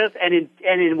fix this, and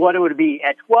in what it would be,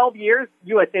 at 12 years,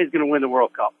 USA is going to win the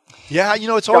World Cup. Yeah,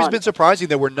 it's always been surprising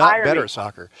that we're not better at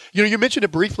soccer. You mentioned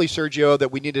it briefly, Sergio,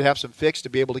 that we need to have some fix to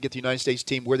be able to get the United States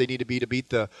team where they need to beat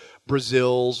the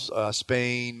Brazils,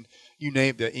 Spain, you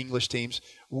name the English teams.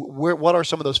 What are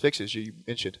some of those fixes you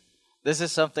mentioned? This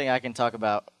is something I can talk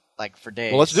about for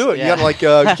days. Well, let's do it. Yeah. You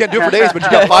got you can't do it for days, but you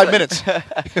got 5 minutes.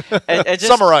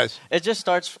 Summarize. It just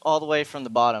starts all the way from the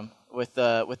bottom with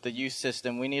the youth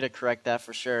system. We need to correct that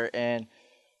for sure. And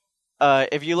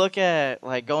if you look at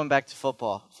going back to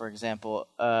football, for example,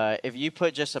 if you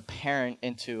put just a parent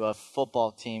into a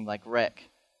football team like rec,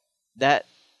 that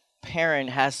parent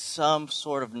has some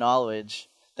sort of knowledge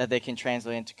that they can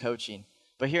translate into coaching.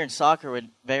 But here in soccer, with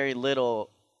very little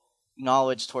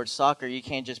knowledge towards soccer, you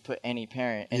can't just put any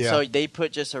parent. And so they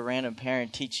put just a random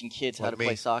parent teaching kids how to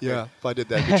play soccer. Yeah, if I did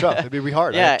that, good job. It'd be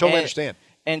hard. I totally understand.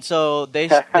 And so they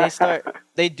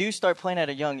do start playing at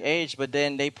a young age, but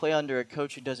then they play under a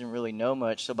coach who doesn't really know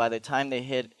much. So by the time they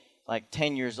hit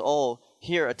 10 years old,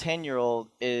 here a 10-year-old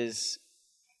is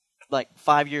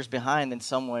 5 years behind than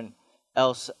someone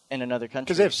else in another country.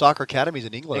 Because they have soccer academies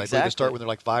in England. Exactly. I believe they start when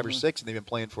they're 5 or 6, and they've been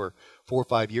playing for 4 or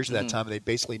 5 years at that time, and they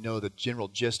basically know the general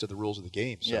gist of the rules of the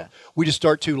game. So we just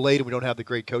start too late, and we don't have the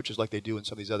great coaches like they do in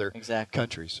some of these other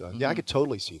countries. So I could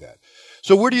totally see that.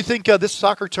 So where do you think this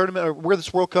soccer tournament, or where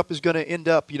this World Cup is going to end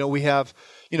up? We have,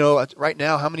 right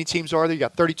now, how many teams are there? You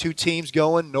got 32 teams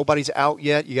going. Nobody's out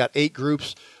yet. You got 8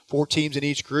 groups, 4 teams in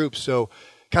each group. So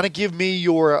kind of give me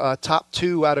your top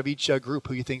 2 out of each group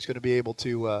who you think is going to be able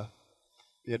to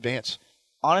advance.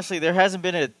 Honestly, there hasn't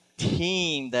been a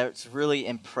team that's really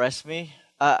impressed me.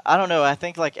 I don't know. I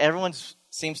think everyone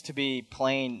seems to be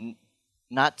playing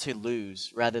not to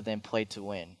lose rather than play to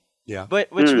win. Yeah.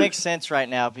 Which makes sense right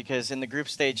now because in the group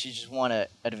stage you just want to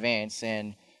advance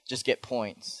and just get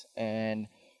points. And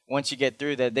once you get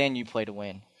through that, then you play to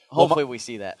win. Hopefully we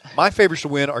see that. My favorites to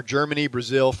win are Germany,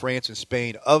 Brazil, France, and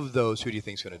Spain. Of those, who do you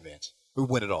think is going to advance? Who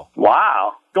win it all?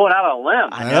 Wow. Going out on a limb.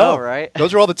 I know, right?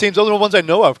 Those are all the teams. Those are the ones I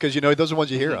know of because, those are the ones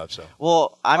you hear of. So.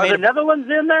 Well, are the Netherlands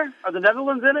in there? Are the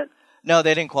Netherlands in it? No,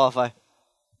 they didn't qualify.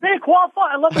 They didn't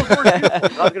qualify? I love those first people.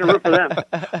 I was going to root for them.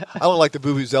 I don't like the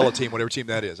Vuvuzela team, whatever team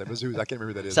that is. I can't remember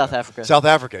who that is. South Africa. South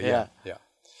Africa, yeah.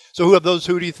 So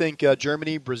who do you think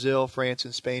Germany, Brazil, France,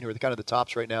 and Spain, who are kind of the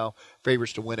tops right now,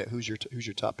 favorites to win it? Who's your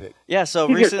top pick? Yeah, so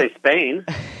you recently say Spain.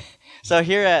 So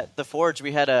here at the Forge,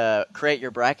 we had a create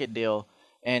your bracket deal,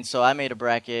 and so I made a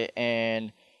bracket,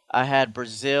 and I had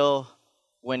Brazil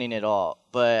winning it all.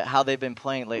 But how they've been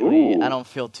playing lately, I don't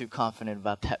feel too confident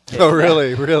about that pick. Oh,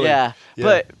 really? Really? Yeah.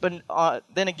 But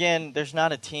then again, there's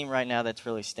not a team right now that's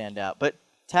really stand out. But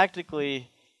tactically,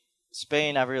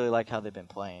 Spain, I really like how they've been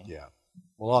playing. Yeah.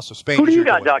 Well, also Spain. Who do you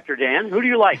got, Dr. Dan? Who do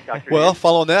you like, Dr. Dan? Well,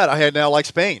 following that, I now like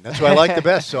Spain. That's who I like the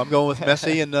best. So I'm going with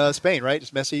Messi and Spain, right? It's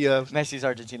Messi. Messi's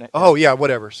Argentina. Oh, yeah,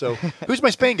 whatever. So who's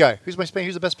my Spain guy? Who's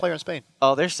the best player in Spain?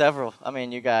 Oh, there's several. I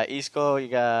mean, you got Isco, you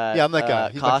got I'm that guy.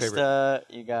 He's Costa, my favorite.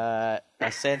 You got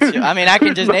Asensio. I mean, I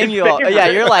can just name you all. Yeah,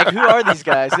 you're like, who are these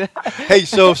guys? Hey,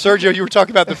 so Sergio, you were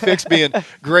talking about the Fix being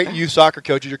great youth soccer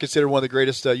coaches. You're considered one of the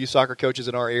greatest youth soccer coaches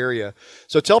in our area.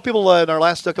 So tell people in our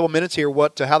last couple of minutes here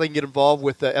how they can get involved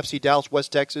with FC Dallas,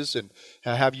 West Texas, and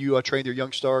have you trained your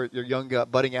young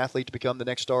budding athlete to become the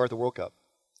next star at the World Cup.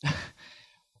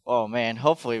 Oh man,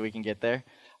 hopefully we can get there.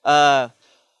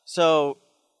 So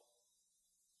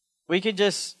we could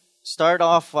just start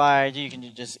off by you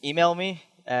can just email me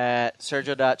at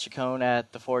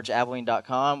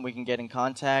sergio.chacon@theforgeabilene.com. We can get in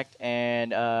contact.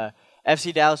 And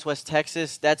FC Dallas, West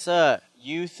Texas, that's a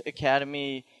youth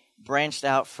academy branched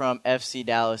out from FC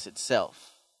Dallas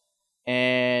itself.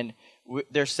 And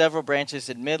there's several branches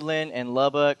in Midland and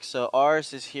Lubbock. So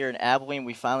ours is here in Abilene.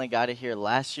 We finally got it here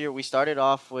last year. We started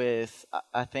off with,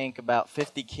 I think, about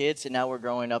 50 kids, and now we're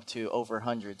growing up to over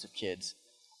hundreds of kids.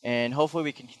 And hopefully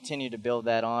we can continue to build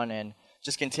that on and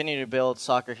just continue to build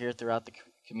soccer here throughout the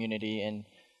community. And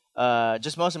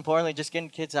just most importantly, just getting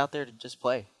kids out there to just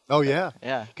play. Oh, yeah.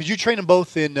 Yeah. Because you train them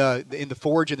both in the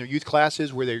Forge and their youth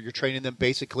classes where you're training them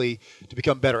basically to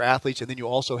become better athletes, and then you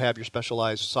also have your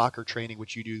specialized soccer training,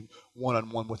 which you do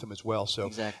one-on-one with them as well. So,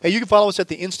 exactly. Hey, you can follow us at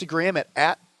the Instagram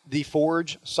at The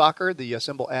Forge Soccer, the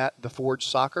symbol at The Forge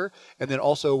Soccer. And then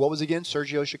also, what was again?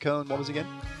 Sergio Chacon, what was again?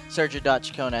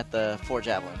 Sergio.Chacon at The Forge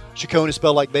Abilene. Chacon is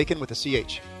spelled like bacon with a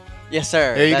CH. Yes,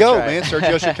 sir. There you That's go, right. man.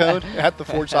 Sergio Chacon at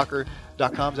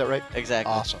theforgesoccer.com. Is that right?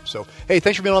 Exactly. Awesome. So, hey,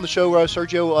 thanks for being on the show,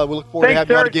 Sergio. We look forward to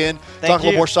having you on again. Talk a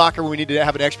little more soccer when we need to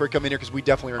have an expert come in here because we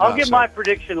definitely are not. I'll give my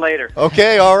prediction later.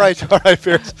 Okay, all right. All right,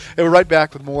 Ferris. And we're right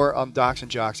back with more Docs and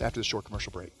Jocks after the short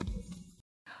commercial break.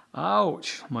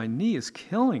 Ouch, my knee is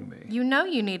killing me. You know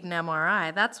you need an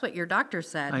MRI. That's what your doctor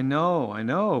said. I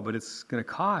know, but it's going to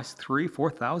cost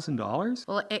 $4,000?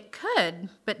 Well, it could,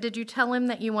 but did you tell him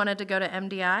that you wanted to go to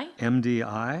MDI?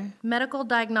 MDI? Medical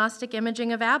Diagnostic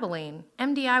Imaging of Abilene.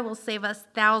 MDI will save us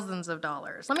thousands of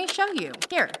dollars. Let me show you.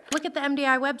 Here, look at the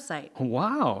MDI website.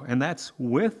 Wow, and that's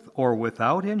with or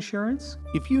without insurance?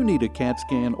 If you need a CAT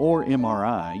scan or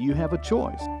MRI, you have a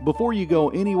choice. Before you go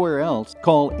anywhere else,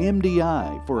 call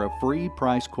MDI for a free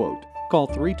price quote. Call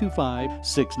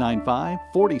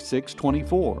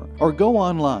 325-695-4624 or go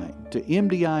online to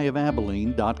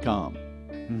mdiofAbilene.com.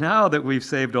 Now that we've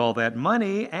saved all that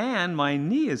money and my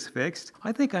knee is fixed,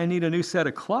 I think I need a new set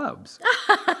of clubs.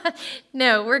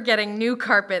 No, we're getting new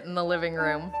carpet in the living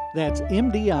room. That's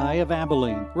MDI of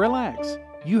Abilene. Relax.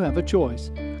 You have a choice.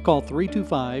 Call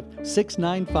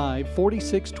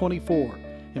 325-695-4624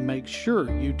 and make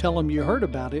sure you tell them you heard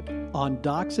about it on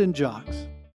Docs and Jocks.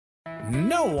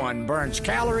 No one burns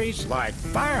calories like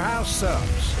Firehouse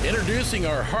Subs. Introducing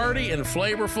our hearty and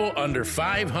flavorful under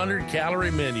 500 calorie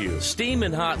menu.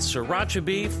 Steaming hot sriracha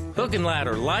beef, hook and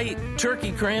ladder light,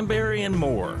 turkey cranberry, and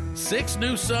more. 6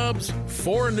 new subs,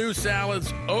 4 new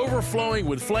salads, overflowing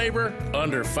with flavor,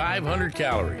 under 500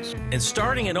 calories. And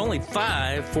starting at only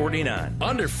 $5.49.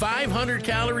 Under 500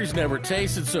 calories never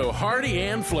tasted so hearty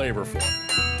and flavorful.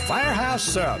 Firehouse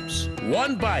Subs.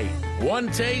 One bite,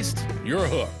 one taste, you're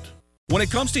hooked. When it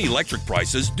comes to electric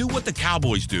prices, do what the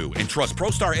Cowboys do and trust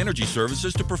ProStar Energy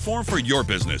Services to perform for your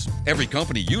business. Every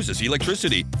company uses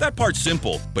electricity. That part's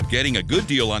simple, but getting a good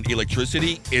deal on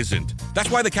electricity isn't.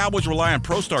 That's why the Cowboys rely on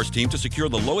ProStar's team to secure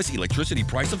the lowest electricity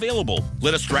price available.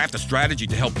 Let us draft a strategy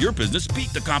to help your business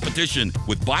beat the competition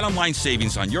with bottom-line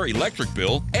savings on your electric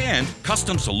bill and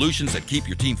custom solutions that keep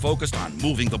your team focused on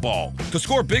moving the ball. To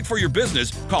score big for your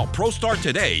business, call ProStar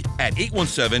today at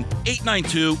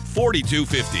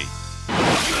 817-892-4250.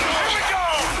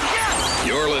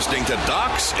 You're listening to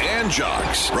Docs and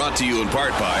Jocks, brought to you in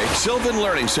part by Sylvan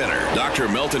Learning Center, Dr.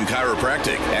 Melton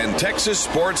Chiropractic, and Texas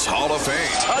Sports Hall of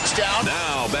Fame. Touchdown.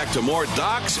 Now back to more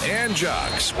Docs and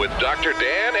Jocks with Dr.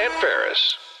 Dan and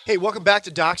Ferris. Hey, welcome back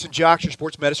to Docs and Jocks, your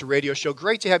sports medicine radio show.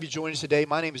 Great to have you join us today.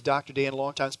 My name is Dr. Dan,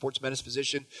 longtime sports medicine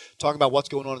physician, talking about what's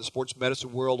going on in the sports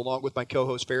medicine world, along with my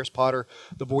co-host, Ferris Potter,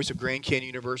 the voice of Grand Canyon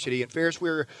University. And Ferris,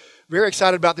 we're very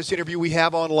excited about this interview we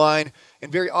have online,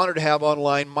 and very honored to have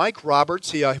online Mike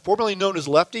Roberts. He formerly known as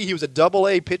Lefty. He was a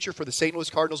Double-A pitcher for the St. Louis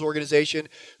Cardinals organization,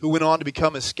 who went on to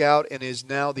become a scout and is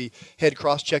now the head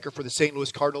cross-checker for the St.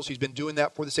 Louis Cardinals. He's been doing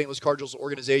that for the St. Louis Cardinals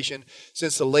organization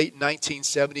since the late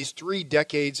 1970s, 3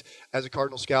 decades as a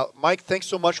Cardinal scout. Mike, thanks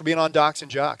so much for being on Docs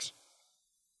and Jocks.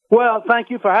 Well, thank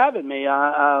you for having me.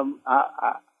 I'm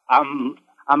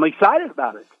excited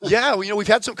about it. Yeah, well, we've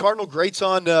had some Cardinal greats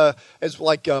on, as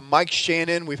like Mike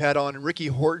Shannon. We've had on Ricky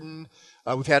Horton.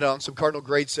 We've had on some Cardinal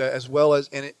greats as well as,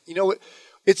 and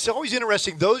it's always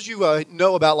interesting. Those you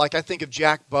know about, like I think of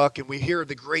Jack Buck, and we hear of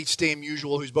the great Stan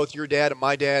Musial, who's both your dad and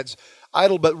my dad's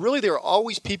idol. But really, there are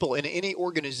always people in any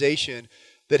organization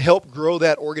that help grow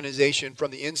that organization from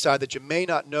the inside that you may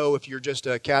not know if you're just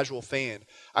a casual fan.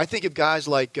 I think of guys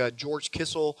like George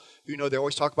Kissel, who they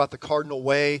always talk about the Cardinal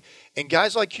way, and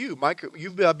guys like you, Mike.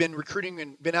 You've been recruiting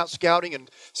and been out scouting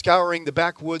and scouring the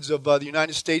backwoods of the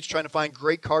United States, trying to find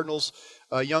great Cardinals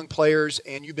young players,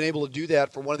 and you've been able to do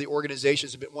that for one of the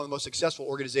organizations, one of the most successful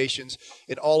organizations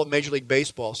in all of Major League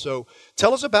Baseball. So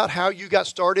tell us about how you got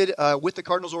started with the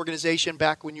Cardinals organization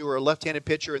back when you were a left-handed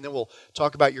pitcher, and then we'll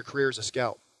talk about your career as a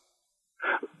scout.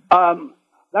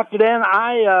 Dr. Dan,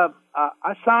 I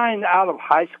signed out of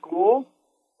high school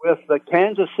with the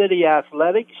Kansas City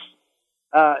Athletics,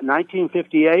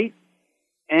 1958,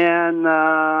 and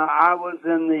I was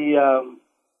in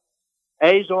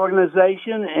A's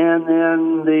organization, and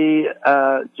then the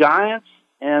Giants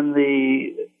and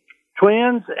the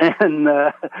Twins and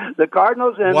the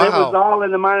Cardinals, and Wow. it was all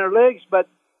in the minor leagues. But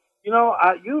you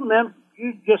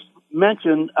just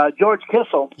mentioned George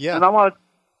Kissel, and I want to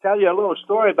tell you a little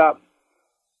story about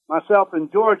myself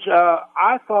and George.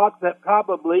 I thought that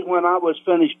probably when I was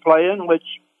finished playing, which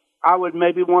I would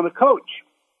maybe want to coach.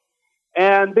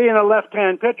 And being a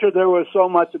left-hand pitcher, there was so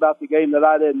much about the game that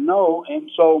I didn't know. And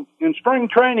so in spring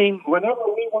training, whenever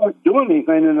we weren't doing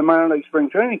anything in the minor league spring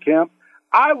training camp,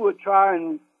 I would try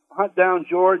and hunt down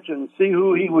George and see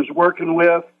who he was working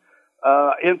with,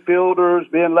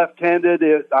 infielders, being left-handed.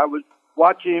 I would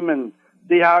watch him and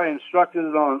see how he instructed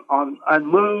it on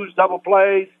moves, double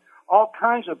plays, all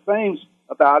kinds of things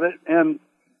about it. And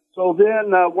so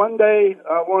then one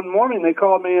morning, they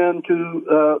called me into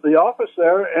the office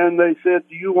there, and they said,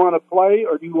 "Do you want to play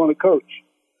or do you want to coach?"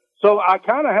 So I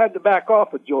kind of had to back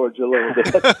off of George a little bit.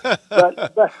 but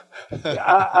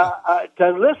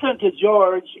to listen to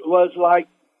George was like,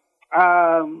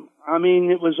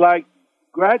 it was like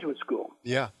graduate school.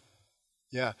 Yeah.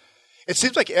 It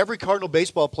seems like every Cardinal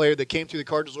baseball player that came through the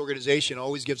Cardinals organization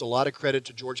always gives a lot of credit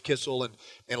to George Kissel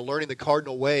and learning the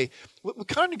Cardinal way. We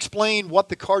kind of explain what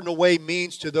the Cardinal way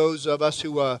means to those of us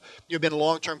who have been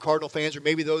long-term Cardinal fans, or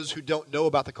maybe those who don't know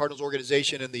about the Cardinals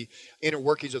organization and the inner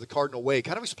workings of the Cardinal way.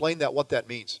 Kind of explain what that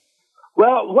means.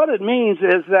 Well, what it means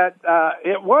is that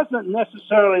it wasn't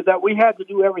necessarily that we had to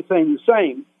do everything the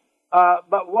same,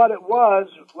 but what it was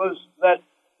that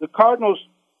the Cardinals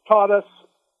taught us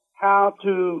how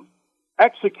to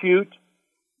execute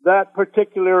that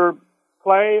particular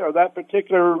play or that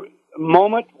particular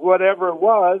moment, whatever it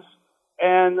was,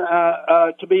 and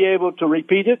to be able to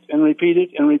repeat it and repeat it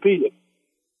and repeat it.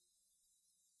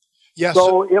 Yes.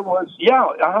 So it was,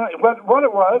 what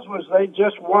it was they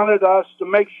just wanted us to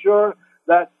make sure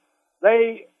that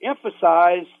they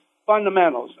emphasized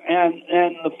fundamentals, and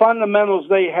the fundamentals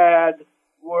they had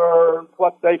were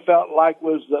what they felt like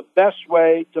was the best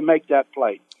way to make that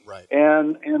play. Right.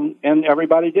 And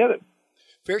everybody did it.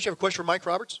 Ferris, you have a question for Mike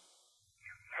Roberts?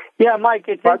 Yeah, Mike,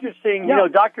 it's interesting. Yeah.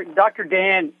 Dr.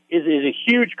 Dan is a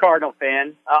huge Cardinal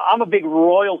fan. I'm a big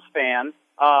Royals fan.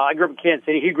 I grew up in Kansas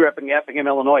City. He grew up in Effingham,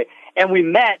 Illinois. And we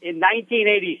met in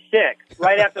 1986,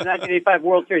 right after the 1985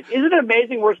 World Series. Isn't it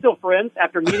amazing we're still friends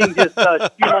after meeting just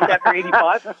a few months after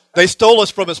 85? They stole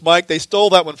us from us, Mike. They stole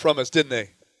that one from us, didn't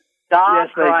they?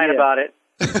 Stop crying about it.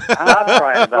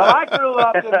 Well, I grew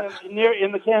up in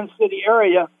the Kansas City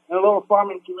area in a little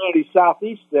farming community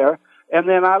southeast there, and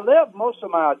then I lived most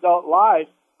of my adult life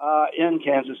in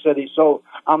Kansas City. So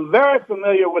I'm very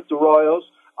familiar with the Royals.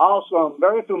 Also, I'm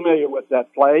very familiar with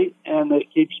that play, and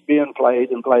it keeps being played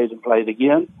and played and played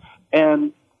again.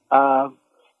 And that's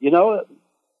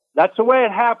the way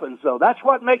it happens. Though that's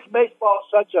what makes baseball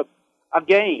such a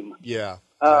game. Yeah,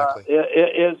 exactly.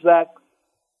 Is that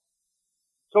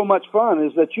so much fun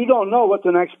is that you don't know what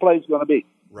the next play is going to be.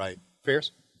 Right.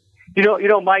 Ferris?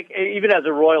 Mike, even as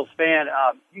a Royals fan,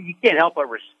 you can't help but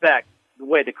respect the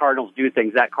way the Cardinals do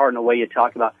things, that Cardinal way you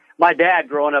talk about. My dad,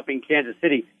 growing up in Kansas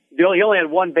City, he only had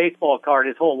one baseball card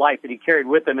his whole life that he carried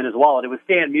with him in his wallet. It was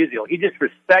Stan Musial. He just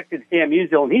respected Stan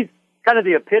Musial, and he's kind of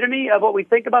the epitome of what we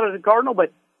think about as a Cardinal,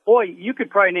 but boy, you could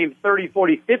probably name 30,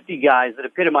 40, 50 guys that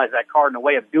epitomize that Cardinal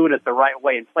way of doing it the right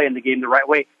way and playing the game the right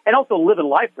way and also living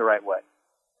life the right way.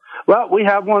 Well, we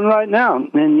have one right now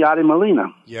in Yadier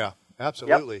Molina. Yeah,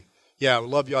 absolutely. Yep. Yeah, we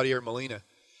love Yadier Molina.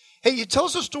 Hey, you tell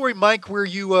us a story, Mike, where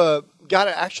you got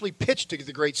to actually pitch to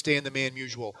the great Stan the Man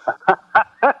Musial.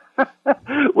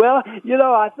 Well,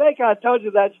 I think I told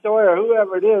you that story, or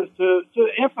whoever it is, to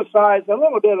emphasize a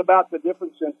little bit about the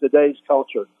difference in today's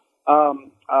culture. I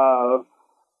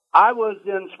was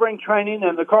in spring training,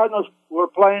 and the Cardinals were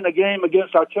playing a game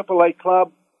against our AAA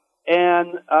club,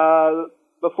 and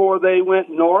before they went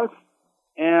north,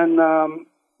 and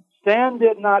Stan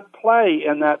did not play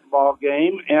in that ball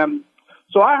game, and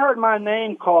so I heard my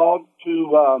name called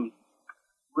to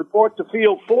report to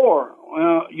Field 4,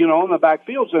 in the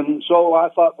backfields, and so I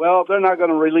thought, well, they're not going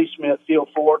to release me at Field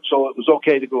 4, so it was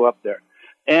okay to go up there.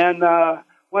 And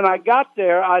when I got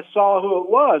there, I saw who it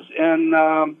was, and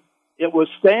it was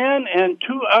Stan and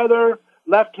two other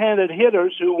left-handed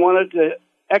hitters who wanted the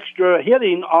extra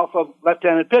hitting off of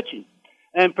left-handed pitching,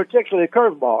 and particularly a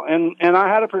curveball. And I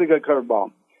had a pretty good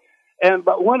curveball.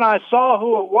 But when I saw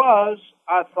who it was,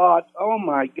 I thought, oh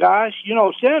my gosh,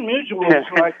 Stan Musial was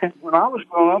like, when I was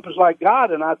growing up, was like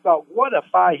God. And I thought, what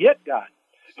if I hit God?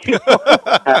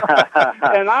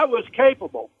 And I was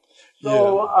capable.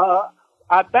 So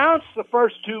I bounced the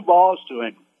first two balls to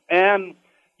him. And,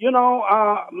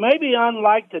 maybe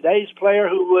unlike today's player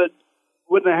who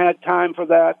wouldn't have had time for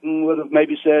that and would have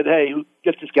maybe said, hey,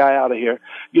 get this guy out of here.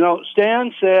 You know,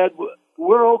 Stan said,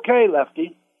 we're okay,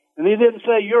 Lefty. And he didn't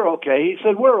say you're okay. He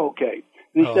said, we're okay.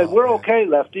 And he said, we're okay,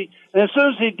 Lefty. And as soon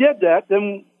as he did that,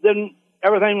 then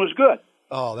everything was good.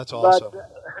 Oh, that's awesome.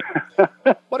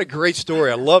 What a great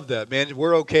story. I love that, man.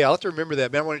 We're okay. I'll have to remember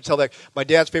that, man. I wanted to tell that. My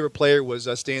dad's favorite player was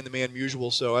Stan the Man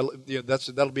Musial, so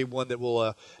that'll be one that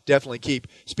we'll definitely keep.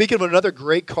 Speaking of another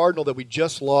great Cardinal that we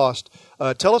just lost,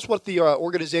 tell us what the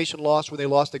organization lost when they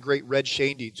lost the great Red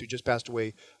Schoendienst, who just passed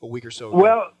away a week or so ago.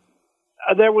 Well,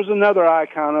 there was another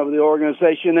icon of the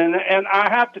organization, and I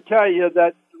have to tell you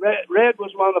that Red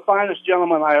was one of the finest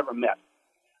gentlemen I ever met.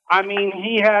 I mean,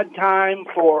 he had time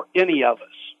for any of us,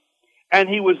 and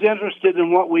he was interested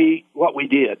in what we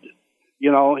did.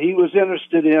 You know, he was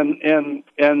interested in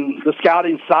the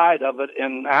scouting side of it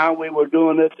and how we were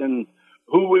doing it and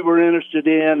who we were interested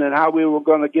in and how we were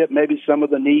going to get maybe some of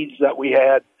the needs that we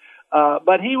had.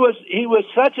 But he was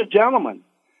such a gentleman,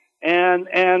 and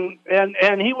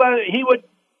he was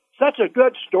such a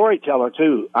good storyteller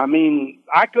too. I mean,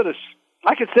 I could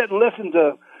sit and listen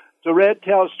to Red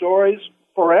tell stories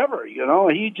forever. You know,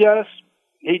 he just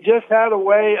had a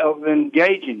way of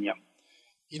engaging you.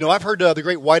 You know, I've heard the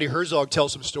great Whitey Herzog tell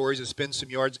some stories and spin some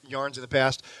yarns in the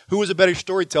past. Who was a better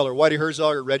storyteller, Whitey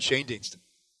Herzog or Red Schoendienst?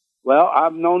 Well,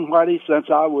 I've known Whitey since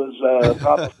I was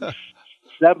probably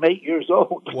 7, 8 years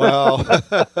old. Wow.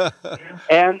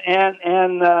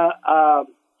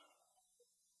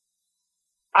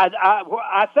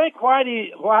 I think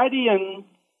Whitey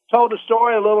told a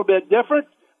story a little bit different,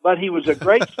 but he was a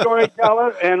great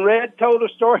storyteller, and Red told a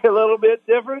story a little bit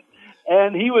different,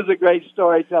 and he was a great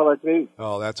storyteller, too.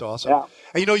 Oh, that's awesome. Yeah.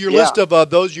 And, you know, your list of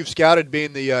those you've scouted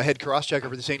being the head cross-checker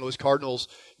for the St. Louis Cardinals,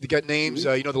 you got names,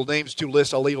 you know, the names to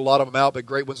list, I'll leave a lot of them out, but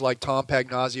great ones like Tom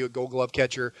Pagnazio, a Gold Glove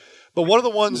catcher. But one of the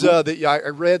ones that I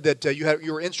read that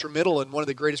you were instrumental in, one of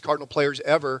the greatest Cardinal players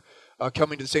ever,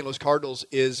 coming to the St. Louis Cardinals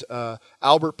is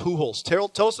Albert Pujols.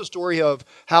 Tell us the story of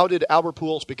how did Albert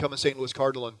Pujols become a St. Louis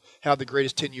Cardinal and have the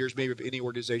greatest 10 years maybe of any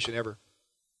organization ever?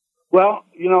 Well,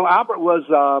 you know, Albert was,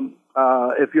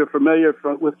 if you're familiar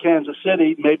with Kansas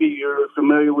City, maybe you're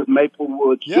familiar with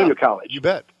Maplewood Junior College. You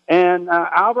bet. And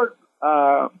Albert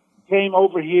came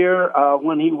over here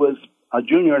when he was a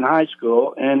junior in high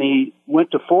school, and he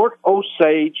went to Fort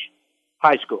Osage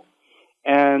High School.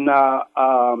 And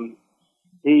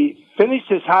he finished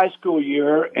his high school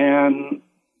year and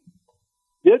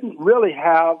didn't really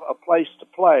have a place to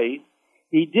play.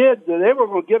 They were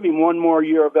going to give him one more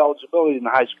year of eligibility in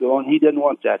high school, and he didn't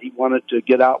want that. He wanted to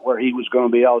get out where he was going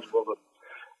to be eligible. But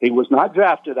he was not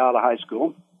drafted out of high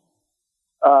school.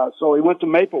 So he went to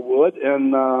Maplewood,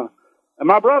 and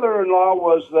my brother-in-law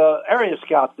was the area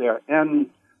scout there. And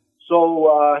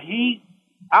so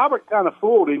Albert kind of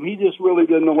fooled him. He just really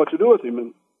didn't know what to do with him.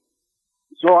 And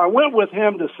so I went with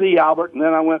him to see Albert, and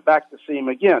then I went back to see him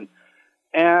again.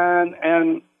 And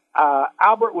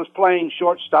Albert was playing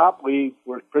shortstop. We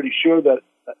were pretty sure that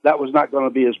was not going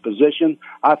to be his position.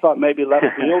 I thought maybe left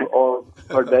field or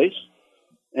third base.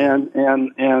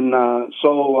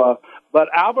 But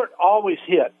Albert always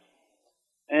hit.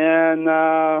 And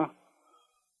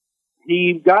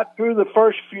he got through the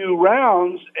first few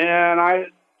rounds, and I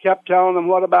kept telling him,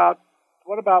 what about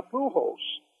Pujols?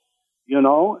 You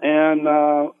know, and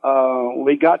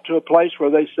we got to a place where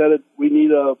they said we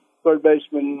need a third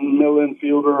baseman, middle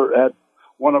infielder at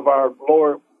one of our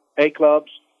lower A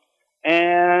clubs.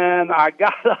 And I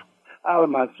got up out of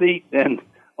my seat and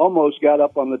almost got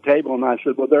up on the table, and I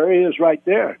said, well, there he is right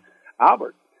there,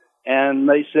 Albert. And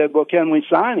they said, well, can we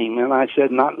sign him? And I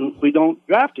said, not if we don't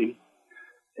draft him.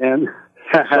 And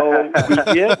so we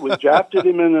did. We drafted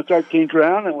him in the 13th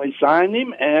round, and we signed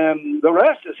him, and the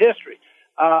rest is history.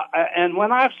 And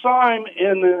when I saw him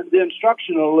in the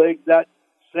instructional league that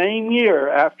same year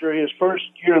after his first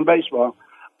year in baseball,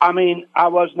 I mean, I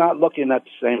was not looking at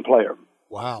the same player.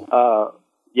 Wow.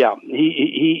 Yeah,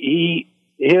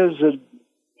 his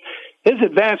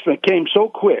advancement came so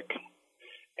quick,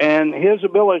 and his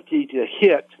ability to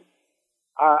hit,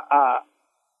 I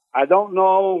don't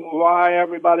know why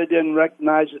everybody didn't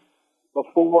recognize it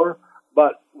before,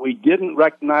 but we didn't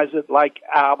recognize it like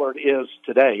Albert is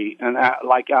today, and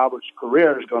like Albert's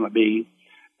career is going to be.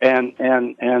 And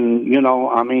you know,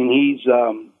 I mean,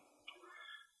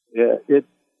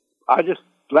 I just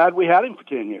glad we had him for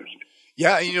 10 years.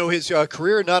 Yeah, you know, his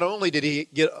career, not only did he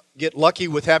get lucky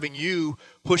with having you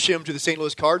push him to the St.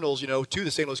 Louis Cardinals,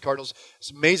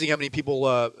 it's amazing how many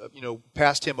people,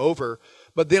 passed him over.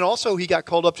 But then also he got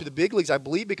called up to the big leagues, I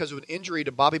believe, because of an injury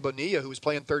to Bobby Bonilla, who was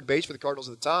playing third base for the Cardinals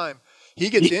at the time. He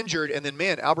gets injured, and then,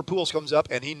 man, Albert Pujols comes up,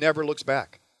 and he never looks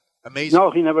back. Amazing. No,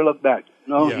 he never looked back.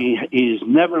 He's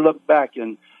never looked back,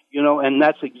 and and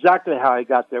that's exactly how he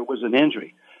got there, was an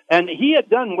injury. And he had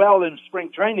done well in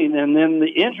spring training, and then the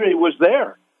injury was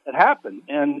there. It happened,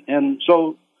 and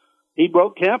so he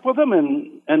broke camp with him,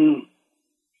 and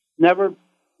never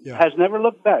has never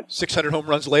looked back. 600 home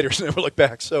runs later, never looked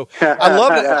back. So I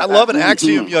love it. I love an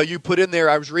axiom you put in there.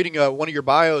 I was reading one of your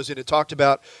bios, and it talked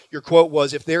about, your quote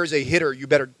was, "If there is a hitter, you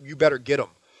better get him."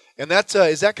 And that's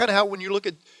is that kind of how when you look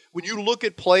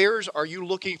at players, are you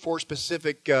looking for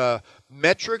specific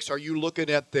metrics? Are you looking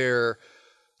at their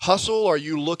hustle? Are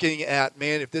you looking at,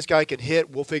 man, if this guy can hit,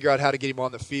 we'll figure out how to get him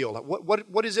on the field?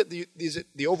 What is it? Is it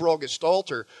the overall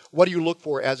gestalt, or what do you look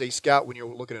for as a scout when you're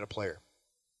looking at a player?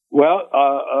 Well,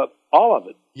 all of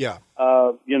it. Yeah.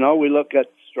 We look at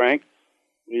strength,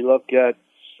 we look at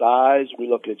size, we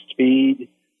look at speed,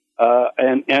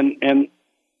 and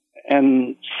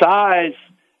size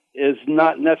is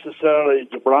not necessarily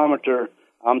a barometer.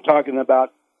 I'm talking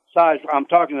about size. I'm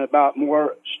talking about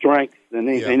more strength than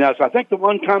anything else. I think the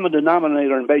one common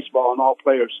denominator in baseball in all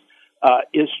players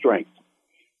is strength.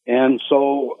 And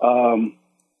so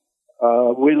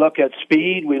we look at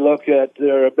speed, we look at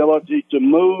their ability to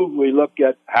move, we look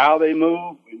at how they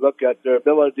move, we look at their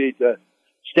ability to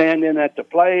stand in at the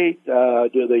plate.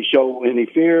 Do they show any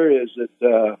fear? Is it,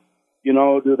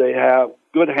 do they have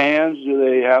good hands? Do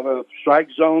they have a strike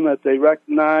zone that they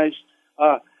recognize?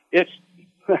 It's,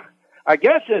 I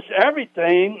guess it's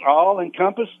everything all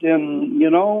encompassed in,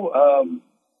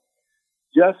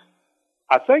 just,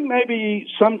 I think maybe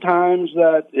sometimes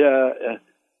that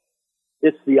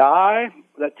it's the eye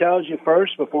that tells you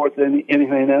first before it's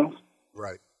anything else.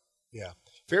 Right. Yeah.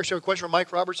 Fair. So a question from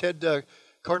Mike Roberts, head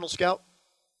Cardinal scout.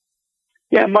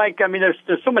 Yeah, Mike, I mean,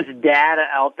 there's so much data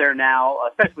out there now,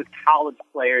 especially with college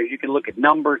players. You can look at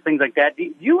numbers, things like that. Do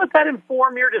you let that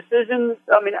inform your decisions?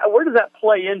 I mean, where does that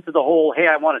play into the whole, hey,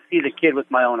 I want to see the kid with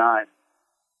my own eyes?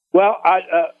 Well,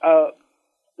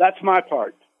 that's my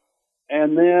part.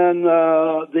 And then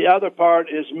the other part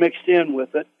is mixed in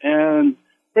with it. And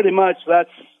pretty much that's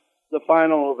the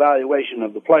final evaluation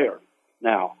of the player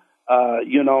now.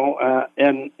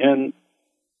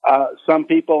 Some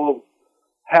people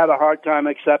had a hard time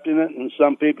accepting it, and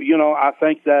some people, I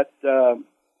think that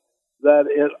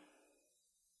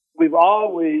we've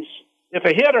always, if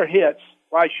a hitter hits,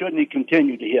 why shouldn't he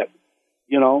continue to hit?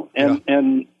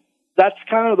 And that's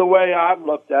kind of the way I've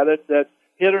looked at it, that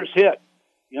hitters hit.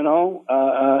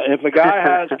 If a guy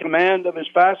has command of his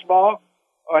fastball,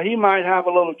 he might have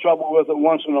a little trouble with it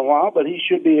once in a while, but he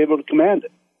should be able to command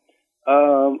it.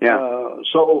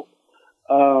 So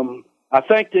I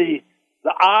think the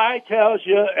eye tells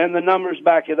you, and the numbers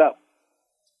back it up.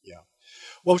 Yeah.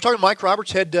 Well, we're talking to Mike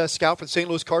Roberts, head scout for the St.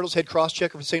 Louis Cardinals, head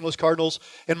cross-checker for the St. Louis Cardinals.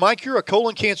 And, Mike, you're a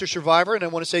colon cancer survivor, and I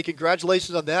want to say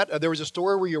congratulations on that. There was a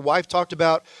story where your wife talked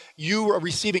about you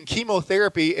receiving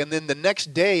chemotherapy and then the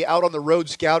next day out on the road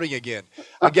scouting again.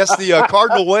 I guess the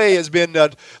Cardinal way has been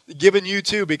given you,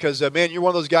 too, because, man, you're one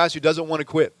of those guys who doesn't want to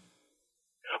quit.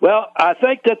 Well, I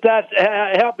think that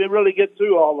helped me really get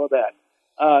through all of that.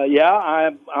 I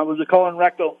was a colon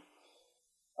rectal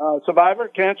survivor,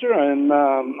 cancer, and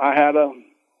I had a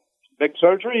big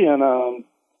surgery and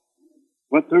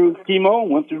went through chemo,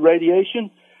 went through radiation,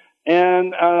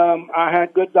 and I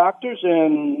had good doctors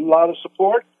and a lot of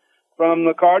support from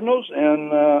the Cardinals,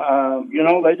 and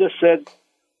they just said,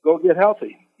 go get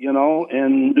healthy,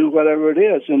 and do whatever it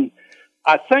is. And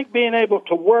I think being able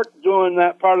to work during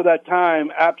that part of that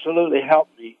time absolutely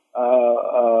helped me,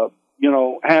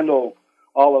 handle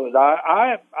all of it.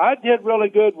 I did really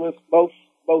good with both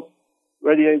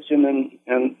radiation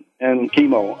and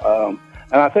chemo,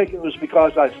 and I think it was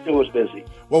because I still was busy.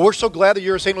 Well, we're so glad that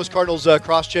you're a St. Louis Cardinals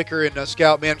cross-checker and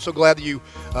scout, man. I'm so glad that you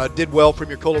did well from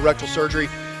your colorectal surgery.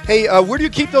 Hey, where do you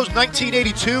keep those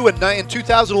 1982 and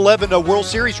 2011 World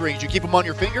Series rings? Do you keep them on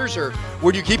your fingers, or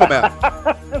where do you keep them at?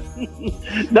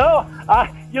 No,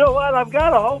 you know what? I've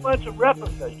got a whole bunch of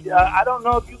replicas. I don't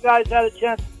know if you guys had a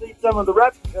chance to see some of the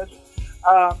replicas.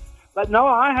 But no,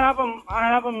 I have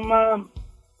them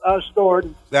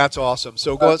stored. That's awesome.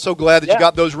 So glad that you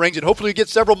got those rings, and hopefully you get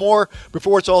several more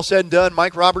before it's all said and done.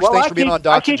 Mike Roberts, thanks for being on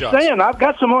Docs and Jocks. I keep saying I've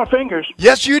got some more fingers.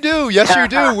 Yes, you do. Yes, you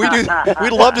do. We do.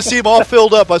 We'd love to see them all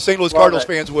filled up. Us St. Louis Cardinals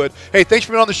fans would. Hey, thanks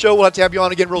for being on the show. We'll have to have you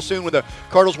on again real soon when the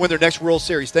Cardinals win their next World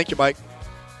Series. Thank you, Mike.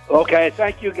 Okay,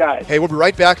 thank you, guys. Hey, we'll be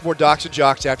right back with more Docs and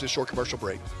Jocks after the short commercial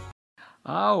break.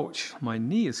 Ouch, my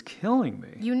knee is killing me.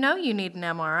 You know you need an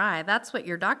MRI. That's what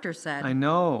your doctor said. I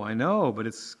know, but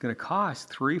it's going to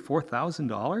cost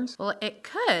 $4,000? Well, it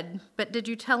could, but did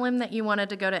you tell him that you wanted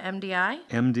to go to MDI?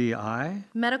 MDI?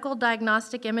 Medical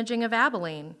Diagnostic Imaging of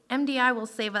Abilene. MDI will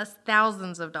save us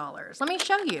thousands of dollars. Let me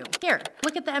show you. Here,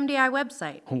 look at the MDI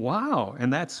website. Wow,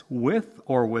 and that's with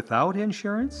or without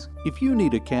insurance? If you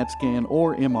need a CAT scan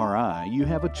or MRI, you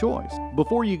have a choice.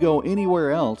 Before you go anywhere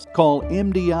else, call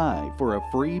MDI for a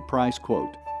free price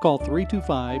quote. Call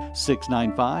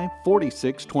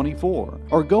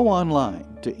 325-695-4624 or go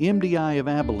online to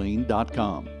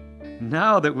mdiofAbilene.com.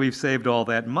 Now that we've saved all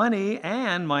that money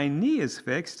and my knee is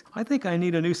fixed, I think I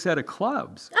need a new set of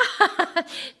clubs.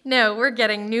 No, we're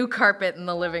getting new carpet in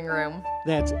the living room.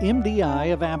 That's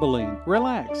MDI of Abilene.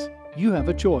 Relax. You have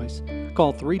a choice.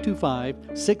 Call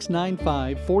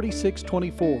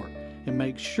 325-695-4624 and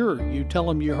make sure you tell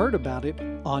them you heard about it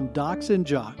on Docs and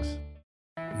Jocks.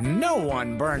 No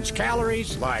one burns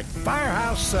calories like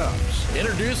Firehouse Subs.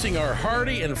 Introducing our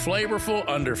hearty and flavorful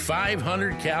under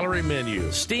 500 calorie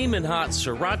menu. Steaming hot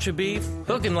sriracha beef,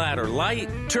 hook and ladder light,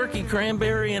 turkey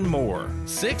cranberry, and more.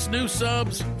 6 new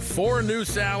subs, 4 new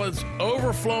salads,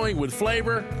 overflowing with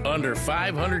flavor, under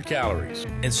 500 calories.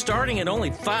 And starting at only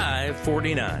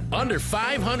 $5.49. Under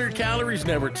 500 calories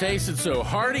never tasted so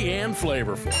hearty and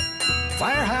flavorful.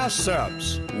 Firehouse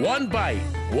Subs. One bite,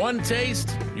 one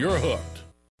taste, you're hooked.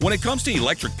 When it comes to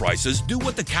electric prices, do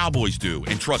what the Cowboys do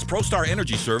and trust ProStar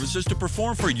Energy Services to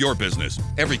perform for your business.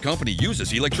 Every company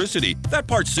uses electricity. That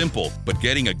part's simple, but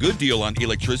getting a good deal on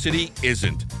electricity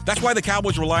isn't. That's why the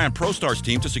Cowboys rely on ProStar's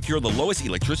team to secure the lowest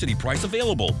electricity price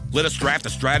available. Let us draft a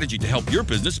strategy to help your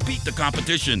business beat the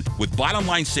competition with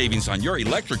bottom-line savings on your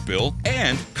electric bill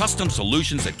and custom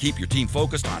solutions that keep your team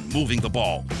focused on moving the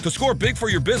ball. To score big for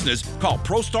your business, call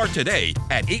ProStar today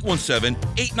at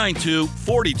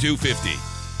 817-892-4250.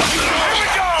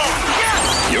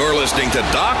 You're listening to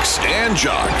Docs and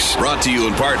Jocks, brought to you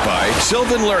in part by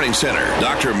Sylvan Learning Center,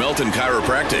 Dr. Melton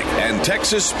Chiropractic, and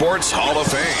Texas Sports Hall of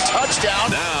Fame.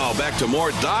 Touchdown. Now back to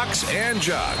more Docs and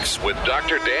Jocks with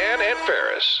Dr. Dan and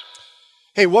Ferris.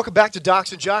 Hey, welcome back to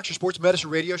Docs and Jocks, your sports medicine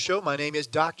radio show. My name is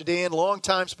Dr. Dan,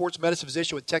 longtime sports medicine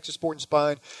physician with Texas Sport and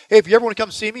Spine. Hey, if you ever want to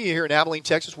come see me here in Abilene,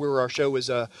 Texas, where our show is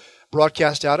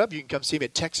broadcast out of, you can come see me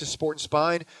at Texas Sport and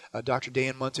Spine. Dr.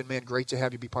 Dan Munton, man, great to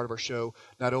have you be part of our show.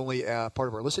 Not only part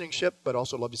of our listening ship, but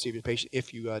also love to see you as a patient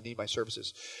if you need my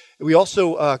services. We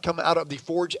also come out of the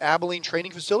Forge Abilene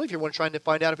training facility. If you want to try to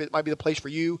find out if it might be the place for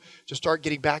you to start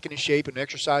getting back into shape and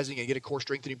exercising and get a core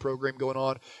strengthening program going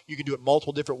on, you can do it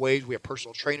multiple different ways. We have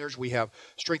personal trainers. We have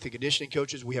strength and conditioning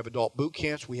coaches. We have adult boot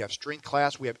camps. We have strength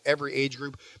class. We have every age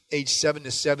group, age 7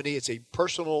 to 70. It's a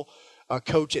personal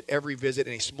coach at every visit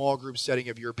in a small group setting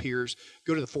of your peers.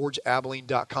 Go to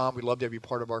theforgeabilene.com. We'd love to have you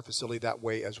part of our facility that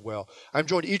way as well. I'm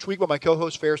joined each week by my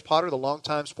co-host, Ferris Potter, the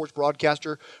longtime sports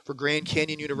broadcaster for Grand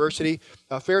Canyon University.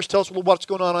 Ferris, tell us a little what's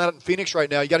going on out in Phoenix right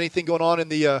now. You got anything going on in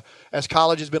the as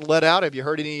college has been let out? Have you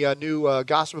heard any new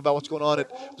gossip about what's going on at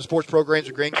the sports programs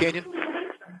at Grand Canyon?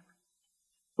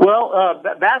 Well,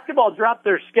 basketball dropped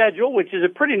their schedule, which is a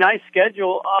pretty nice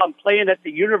schedule, playing at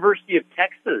the University of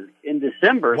Texas in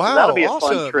December. Wow, so that'll be a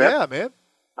awesome. fun trip. Yeah, man.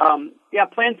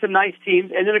 Playing some nice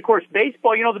teams. And then, of course,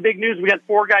 baseball, the big news, we got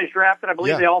 4 guys drafted. I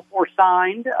believe they all 4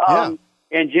 signed.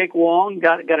 And Jake Wong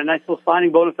got a nice little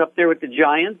signing bonus up there with the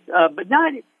Giants. But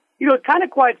not, it kind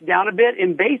of quiets down a bit.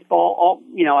 In baseball,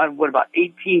 about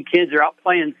 18 kids are out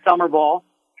playing summer ball,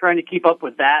 trying to keep up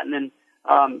with that. And then,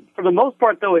 for the most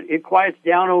part, though, it quiets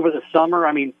down over the summer.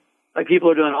 I mean, like people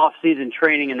are doing off-season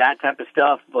training and that type of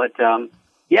stuff. But,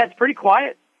 it's pretty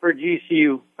quiet for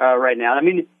GCU right now. I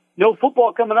mean, no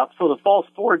football coming up, so the fall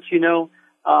sports, don't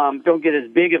get as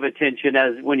big of attention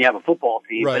as when you have a football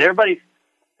team. Right. But everybody's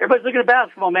looking at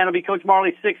basketball, man. It'll be Coach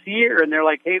Marley's 6th year, and they're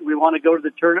like, hey, we want to go to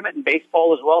the tournament, and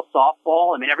baseball as well,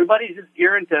 softball. I mean, everybody's just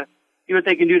gearing to see what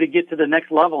they can do to get to the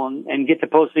next level and get to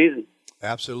postseason.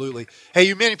 Absolutely.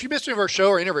 Hey, man, if you missed any of our show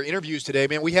or any of our interviews today,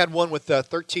 man, we had one with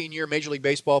 13-year Major League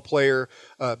Baseball player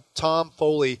Tom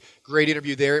Foley. Great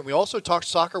interview there. And we also talked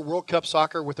soccer, World Cup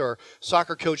soccer, with our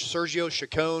soccer coach, Sergio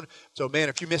Chacon. So, man,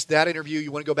 if you missed that interview,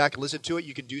 you want to go back and listen to it,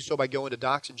 you can do so by going to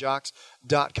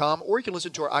docsandjocks.com, or you can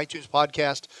listen to our iTunes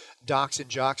podcast, Docs and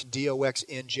Jocks,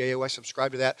 DOXNJOX.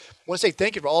 Subscribe to that. I want to say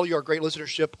thank you for all of your great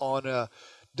listenership on our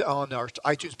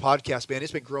iTunes podcast, man.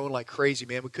 It's been growing like crazy,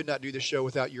 man. We could not do this show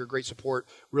without your great support.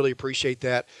 Really appreciate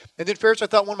that. And then, Ferris, I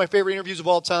thought one of my favorite interviews of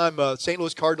all time, St.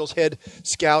 Louis Cardinals head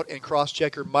scout and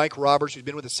cross-checker Mike Roberts, who's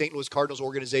been with the St. Louis Cardinals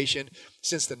organization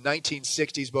since the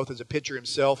 1960s, both as a pitcher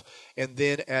himself and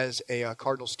then as a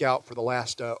Cardinal scout for the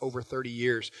last over 30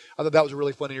 years. I thought that was a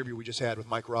really fun interview we just had with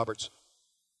Mike Roberts.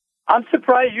 I'm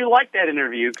surprised you liked that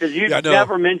interview because you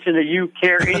never mentioned that you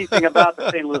care anything about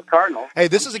the St. Louis Cardinals. Hey,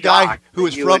 this is a guy who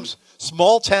is from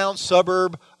small town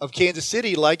suburb of Kansas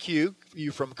City, like you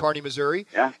from Kearney, Missouri,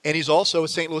 and he's also a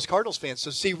St. Louis Cardinals fan.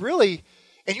 So, see, really,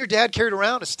 and your dad carried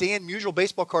around a Stan Musial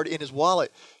baseball card in his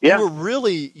wallet. Yeah. You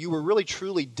were really,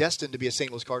 truly destined to be a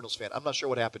St. Louis Cardinals fan. I'm not sure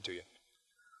what happened to you.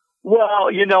 Well,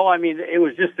 I mean, it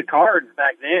was just the Cards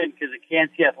back then because the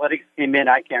Kansas City Athletics came in.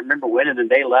 I can't remember when, and then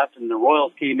they left, and the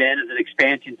Royals came in as an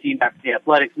expansion team after the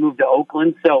Athletics moved to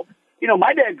Oakland. So,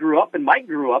 my dad grew up and Mike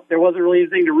grew up. There wasn't really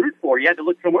anything to root for. You had to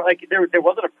look somewhere like there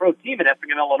wasn't a pro team in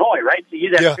Effingham, Illinois, right? So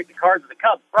you'd have to pick the Cards or the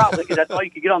Cubs probably because that's all you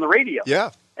could get on the radio.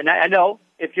 Yeah. And I know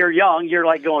if you're young, you're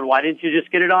like going, why didn't you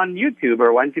just get it on YouTube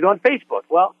or why didn't you go on Facebook?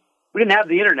 Well, we didn't have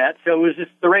the internet, so it was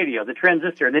just the radio, the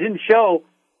transistor, and they didn't show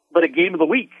but a game of the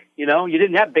week. You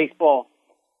didn't have baseball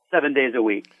 7 days a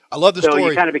week. I love the story. So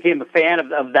you kind of became a fan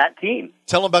of that team.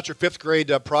 Tell them about your fifth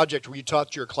grade project where you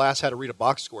taught your class how to read a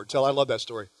box score. I love that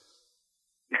story.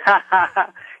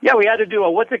 Yeah, we had to do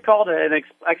what's it called, an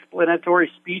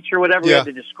explanatory speech or whatever. We had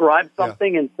to describe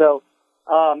something. And so,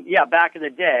 back in the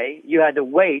day, you had to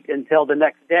wait until the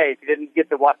next day. If you didn't get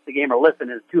to watch the game or listen,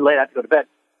 it's too late, I have to go to bed.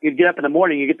 You'd get up in the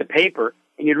morning, you get the paper,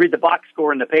 and you'd read the box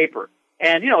score in the paper.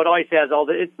 And, it always has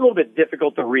it's a little bit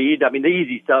difficult to read. I mean, the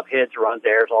easy stuff, hits, runs,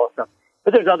 errors, all that stuff.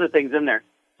 But there's other things in there.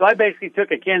 So I basically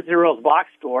took a Kansas City Royals box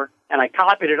score, and I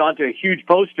copied it onto a huge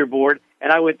poster board,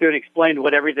 and I went through and explained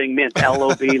what everything meant.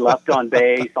 LOB, left on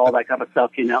base, all that kind of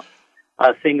stuff,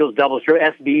 singles, doubles,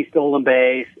 SB, stolen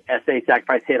base, SA,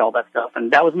 sacrifice hit, all that stuff.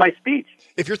 And that was my speech.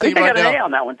 If you're thinking I got an A on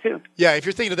that one, too. Yeah, if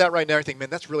you're thinking of that right now, you think, man,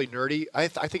 that's really nerdy. I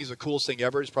think it's the coolest thing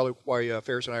ever. It's probably why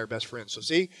Ferris and I are best friends. So,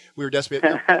 see, we were desperate.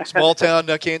 Small town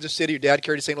Kansas City. Your dad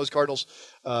carried a St. Louis Cardinals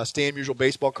Stan Musial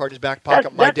baseball card in his back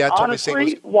pocket. My dad told me St.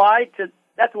 Louis.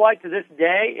 That's why to this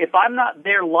day, if I'm not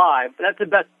there live, that's the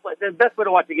best way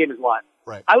to watch the game is live.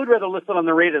 Right. I would rather listen on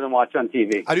the radio than watch on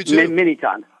TV. I do too. Many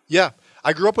times. Yeah.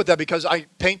 I grew up with that because I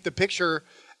paint the picture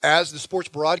as the sports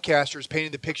broadcaster is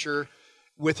painting the picture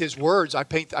with his words. I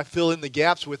fill in the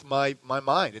gaps with my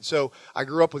mind. And so I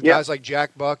grew up with guys like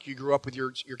Jack Buck. You grew up with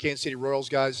your Kansas City Royals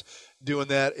guys doing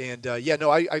that. And,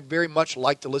 I very much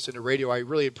like to listen to radio. I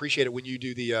really appreciate it when you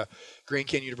do the Grand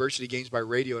Canyon University games by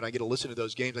radio and I get to listen to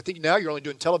those games. I think now you're only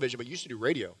doing television, but you used to do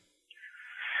radio.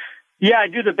 Yeah, I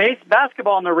do the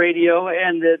basketball on the radio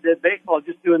and the baseball,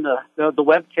 just doing the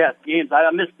webcast games. I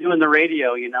miss doing the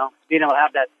radio, being able to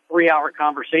have that 3-hour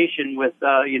conversation with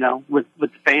the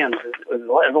fans. It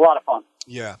was a lot of fun.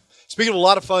 Yeah. Speaking of a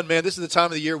lot of fun, man, this is the time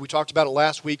of the year. We talked about it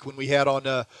last we've had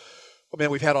on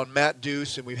we've had on Matt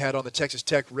Deuce and we've had on the Texas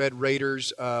Tech Red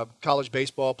Raiders, college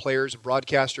baseball players and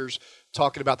broadcasters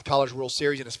talking about the College World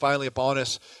Series, and it's finally upon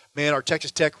us. Man, our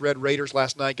Texas Tech Red Raiders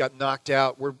last night got knocked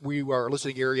out. Our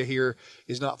listening area here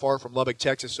is not far from Lubbock,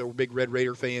 Texas, so we're big Red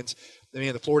Raider fans.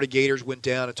 The Florida Gators went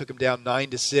down and took them down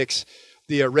 9-6.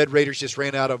 The Red Raiders just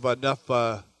ran out of enough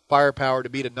firepower to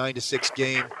beat a 9-6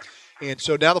 game. And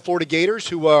so now the Florida Gators,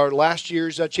 who are last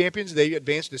year's champions, they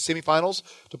advanced to the semifinals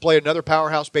to play another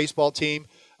powerhouse baseball team,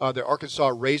 the Arkansas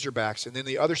Razorbacks. And then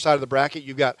the other side of the bracket,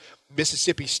 you've got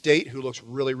Mississippi State, who looks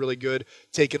really, really good,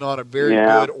 taking on a very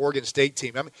good Oregon State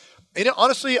team.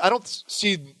 Honestly, I don't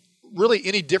see really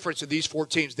any difference in these four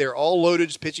teams. They're all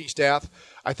loaded pitching staff.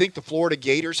 I think the Florida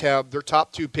Gators have their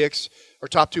top two pitchers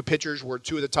were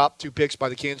two of the top two picks by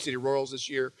the Kansas City Royals this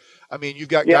year. You've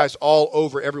got guys all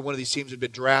over. Every one of these teams have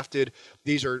been drafted.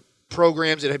 These are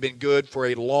programs that have been good for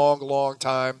a long, long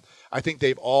time. I think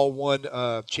they've all won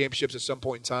championships at some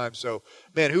point in time. So,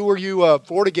 man, who are you,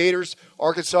 Florida Gators,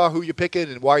 Arkansas, who are you picking,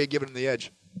 and why are you giving them the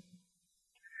edge?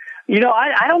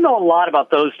 I don't know a lot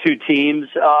about those two teams.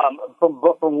 From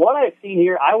what I've seen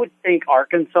here, I would think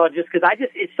Arkansas just because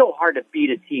it's so hard to beat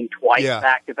a team twice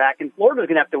back to back, and Florida's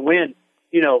going to have to win.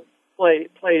 Play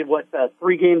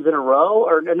 3 games in a row,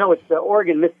 or no, it's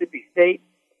Oregon, Mississippi State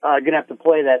going to have to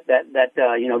play that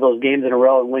those games in a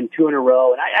row and win 2 in a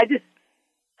row, and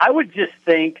I would just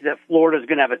think that Florida's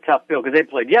going to have a tough field because they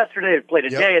played yesterday, they played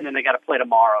today, and then they got to play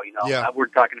tomorrow. We're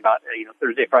talking about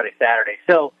Thursday, Friday, Saturday.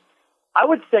 So I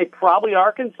would say probably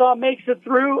Arkansas makes it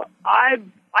through. I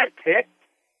picked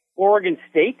Oregon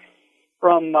State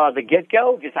from the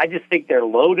get-go. I just think they're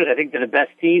loaded. I think they're the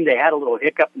best team. They had a little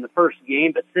hiccup in the first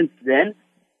game, but since then,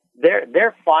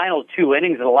 their final 2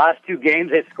 innings of the last 2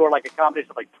 games, they've scored like a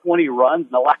combination of 20 runs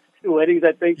in the last 2 innings,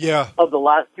 I think, of the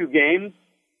last 2 games.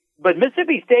 But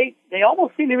Mississippi State, they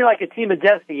almost seem to be like a team of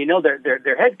destiny.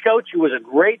 Their head coach, who was a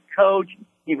great coach,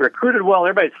 he recruited well.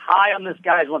 Everybody's high on this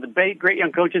guy. He's one of the great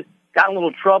young coaches. Got in a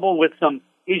little trouble with some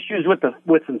issues with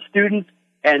some students.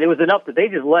 And it was enough that they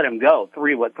just let him go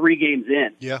 3 games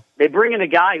in. Yeah. They bring in a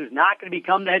guy who's not going to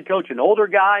become the head coach, an older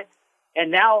guy, and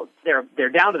now they're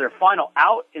down to their final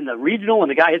out in the regional,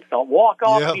 and the guy hits the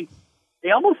walk-off. Yeah. I mean,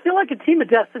 they almost feel like a team of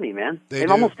destiny, man. They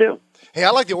do. almost do. Hey, I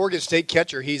like the Oregon State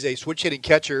catcher. He's a switch-hitting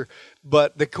catcher,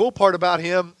 but the cool part about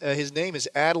him, his name is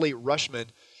Adley Rushman.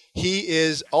 He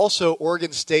is also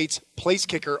Oregon State's place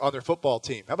kicker on their football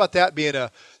team. How about that, being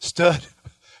a stud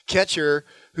catcher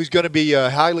who's going to be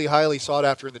highly, highly sought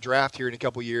after in the draft here in a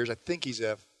couple of years? I think he's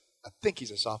a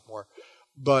sophomore.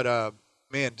 But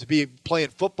man, to be playing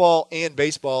football and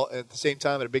baseball at the same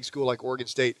time at a big school like Oregon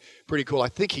State, pretty cool. I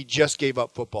think he just gave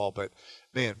up football, but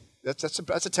man, that's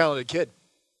a talented kid.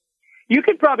 You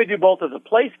could probably do both as a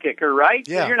place kicker, right?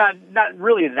 Yeah. You're not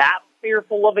really that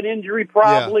fearful of an injury,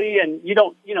 probably, and you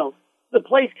don't. The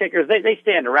place kickers they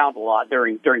stand around a lot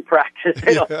during practice.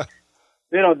 They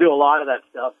don't do a lot of that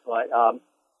stuff, but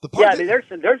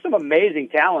there's some amazing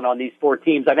talent on these 4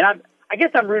 teams. I mean, I guess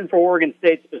I'm rooting for Oregon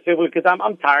State specifically because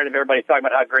I'm tired of everybody talking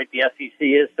about how great the SEC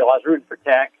is. So I was rooting for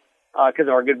Tech because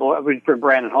of our good boy. I'm rooting for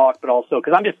Brandon Hawk, but also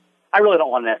because I really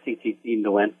don't want an SEC team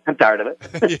to win. I'm tired of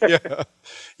it.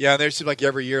 Yeah, and they seem like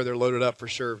every year they're loaded up for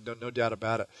sure. No doubt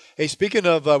about it. Hey, speaking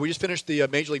of, we just finished the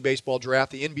Major League Baseball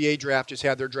draft. The NBA draft just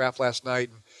had their draft last night.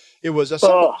 And it was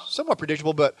somewhat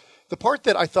predictable, but the part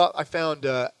that I found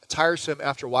tiresome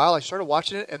after a while, I started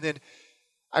watching it, and then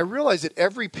I realized that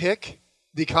every pick,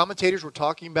 the commentators were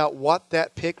talking about what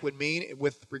that pick would mean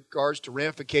with regards to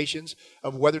ramifications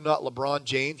of whether or not LeBron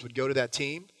James would go to that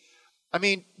team. I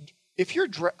mean, if you're,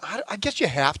 I guess you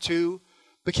have to,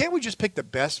 but can't we just pick the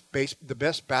best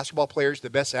basketball players, the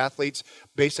best athletes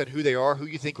based on who they are, who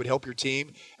you think would help your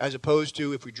team, as opposed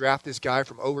to if we draft this guy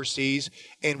from overseas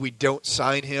and we don't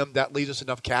sign him, that leaves us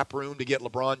enough cap room to get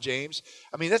LeBron James.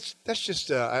 I mean, that's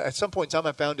just at some point in time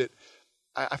I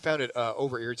found it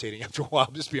over irritating after a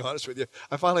while. Just to be honest with you,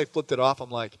 I finally flipped it off.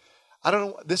 I'm like, I don't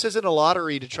know. This isn't a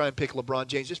lottery to try and pick LeBron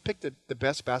James. Just pick the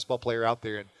best basketball player out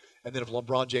there, and then if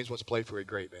LeBron James wants to play for you,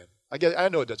 great, man. I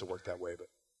know it doesn't work that way, but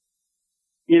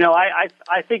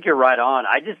I think you're right on.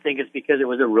 I just think it's because it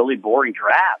was a really boring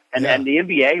draft, and the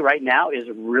NBA right now is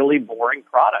a really boring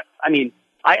product. I mean,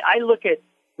 I look at,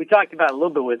 we talked about it a little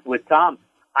bit with Tom.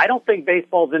 I don't think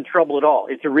baseball's in trouble at all.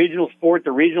 It's a regional sport.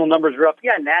 The regional numbers are up.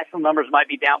 Yeah, national numbers might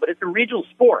be down, but it's a regional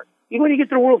sport. Even when you get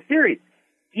to the World Series,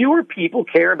 fewer people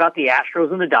care about the Astros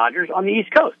and the Dodgers on the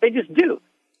East Coast. They just do.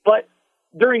 But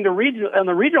during the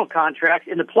regional contracts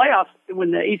in the playoffs,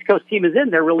 when the East Coast team is in,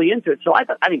 they're really into it. So I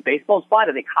think baseball's fine.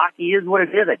 I think hockey is what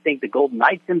it is. I think the Golden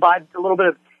Knights imbibed a little bit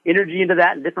of energy into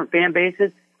that in different fan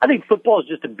bases. I think football is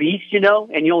just a beast,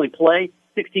 and you only play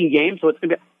 16 games, so it's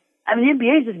going to be. I mean, the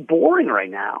NBA is just boring right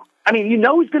now. I mean,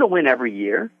 who's going to win every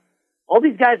year. All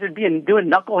these guys are doing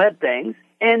knucklehead things,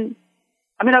 and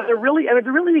I mean, are there really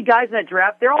any guys in that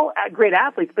draft? They're all great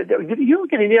athletes, but you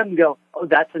look at any of them and go, "Oh,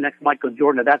 that's the next Michael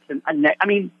Jordan." Or that's I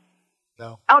mean,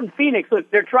 no. Out in Phoenix, look,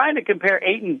 they're trying to compare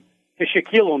Ayton to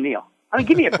Shaquille O'Neal. I mean,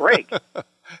 give me a break.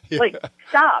 Yeah. Like,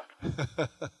 stop.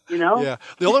 Yeah.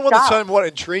 The only one that's somewhat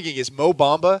intriguing is Mo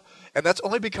Bamba, and that's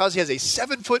only because he has a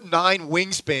 7'9"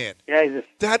 wingspan. Yeah,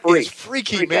 that is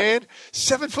freaky, man.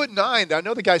 7'9". I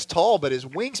know the guy's tall, but his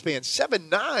wingspan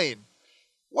 7'9".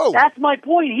 Whoa. That's my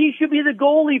point. He should be the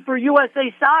goalie for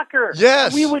USA Soccer.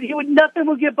 Yes. Nothing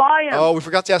would get by him. Oh, we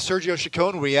forgot to ask Sergio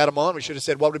Chacon when we had him on. We should have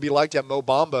said, what would it be like to have Mo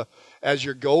Bamba as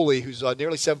your goalie, who's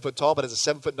nearly 7 foot tall, but has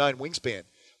a 7'9" wingspan.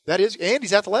 That is, and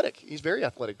he's athletic. He's very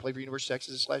athletic. Played for University of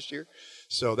Texas this last year.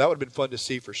 So that would have been fun to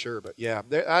see for sure. But, yeah,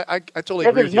 I totally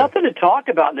agree with you. There's nothing to talk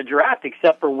about in the draft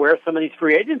except for where some of these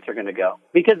free agents are going to go.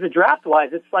 Because the draft-wise,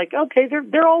 it's like, okay,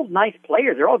 they're all nice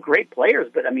players. They're all great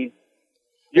players. But, I mean,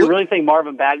 do you really think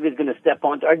Marvin Bagley's going to step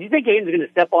on? Or do you think Aiden's going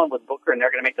to step on with Booker and they're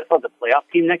going to make the playoff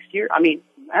team next year? I mean,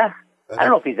 I don't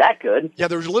know if he's that good. Yeah,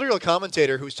 there was literally a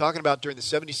commentator who was talking about during the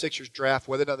 76ers draft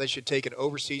whether or not they should take an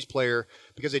overseas player,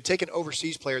 because they take an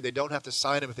overseas player, they don't have to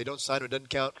sign him. If they don't sign him, it doesn't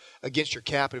count against your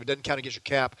cap. And if it doesn't count against your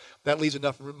cap, that leaves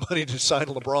enough money to sign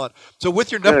LeBron. So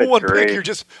with your number one pick, you're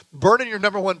just burning your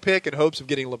number one pick in hopes of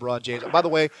getting LeBron James. By the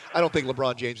way, I don't think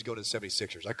LeBron James is going to the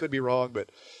 76ers. I could be wrong, but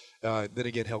then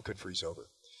again, hell could freeze over.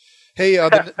 Hey,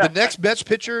 the next best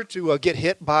pitcher to get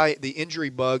hit by the injury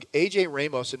bug, A.J.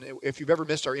 Ramos. And if you've ever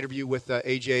missed our interview with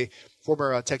A.J.,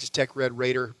 former Texas Tech Red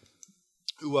Raider,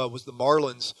 who was the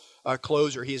Marlins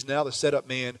closer, he is now the setup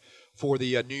man for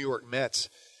the New York Mets.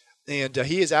 And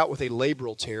he is out with a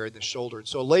labral tear in the shoulder. And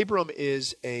so a labrum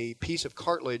is a piece of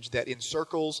cartilage that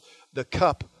encircles the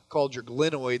cup called your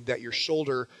glenoid that your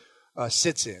shoulder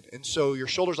sits in. And so your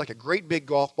shoulder's like a great big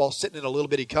golf ball sitting in a little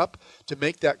bitty cup. To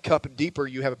make that cup deeper,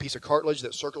 you have a piece of cartilage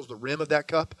that circles the rim of that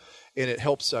cup, and it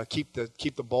helps keep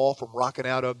the ball from rocking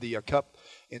out of the cup.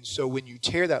 And so when you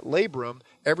tear that labrum,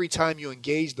 every time you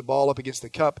engage the ball up against the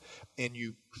cup and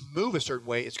you move a certain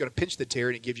way, it's going to pinch the tear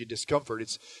and it gives you discomfort.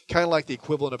 It's kind of like the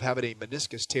equivalent of having a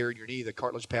meniscus tear in your knee, the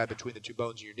cartilage pad between the two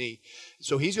bones of your knee.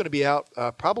 So he's going to be out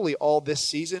probably all this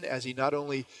season as he not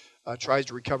only tries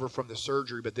to recover from the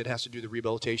surgery, but then has to do the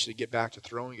rehabilitation to get back to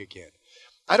throwing again.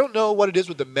 I don't know what it is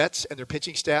with the Mets and their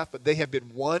pitching staff, but they have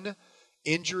been one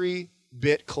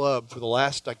injury-bit club for the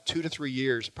last 2 to 3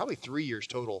 years, probably 3 years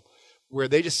total, where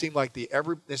they just seem like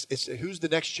it's who's the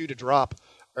next shoe to drop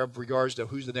in regards to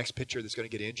who's the next pitcher that's going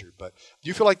to get injured. But do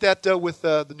you feel like that with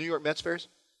the New York Mets, Ferris?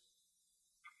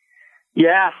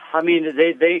 Yeah, I mean,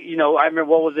 they I remember,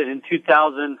 what was it, in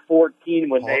 2014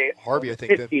 when Harvey, I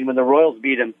think, 15 when the Royals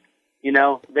beat them.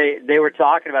 They were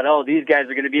talking about, these guys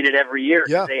are going to beat it every year.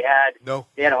 Yeah. They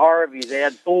had Harvey, they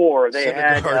had Thor, they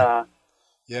had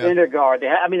Syndergaard.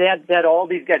 They had all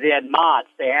these guys. They had Mott.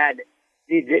 They had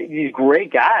these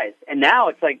great guys, and now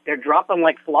it's like they're dropping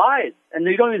like flies, and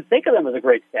you don't even think of them as a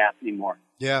great staff anymore.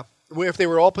 Yeah, if they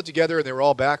were all put together and they were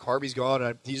all back, Harvey's gone,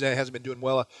 and he hasn't been doing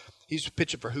well. He's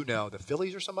pitching for who now? The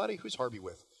Phillies or somebody? Who's Harvey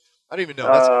with? I don't even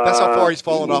know. That's how far he's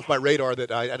fallen off my radar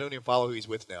that I don't even follow who he's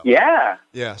with now. Yeah.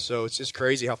 Yeah, so it's just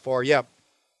crazy how far. Yeah,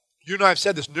 you and I have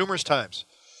said this numerous times.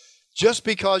 Just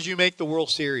because you make the World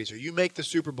Series or you make the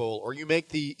Super Bowl or you make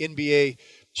the NBA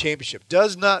championship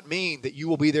does not mean that you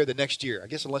will be there the next year. I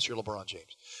guess unless you're LeBron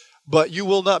James. But you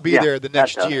will not be there the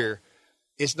next year.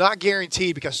 It's not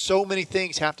guaranteed because so many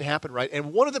things have to happen, right?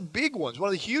 And one of the big ones, one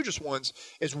of the hugest ones,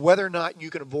 is whether or not you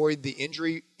can avoid the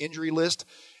injury list.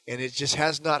 And it just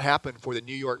has not happened for the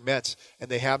New York Mets,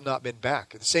 and they have not been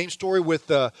back. The same story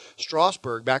with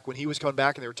Strasburg back when he was coming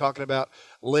back, and they were talking about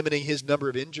limiting his number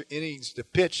of innings to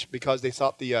pitch because they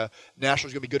thought the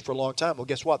Nationals were going to be good for a long time. Well,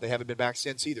 guess what? They haven't been back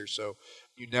since either, so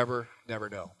you never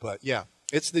know. But, yeah,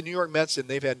 it's the New York Mets, and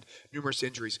they've had numerous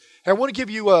injuries. Hey, I want to give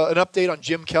you an update on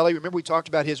Jim Kelly. Remember we talked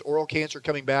about his oral cancer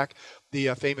coming back,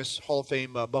 the famous Hall of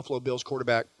Fame Buffalo Bills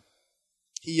quarterback.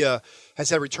 He has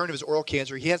had a return of his oral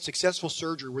cancer. He had successful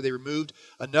surgery where they removed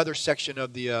another section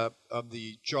of the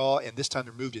jaw, and this time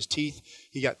they removed his teeth.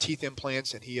 He got teeth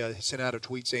implants, and he sent out a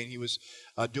tweet saying he was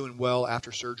doing well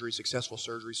after surgery, successful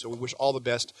surgery. So we wish all the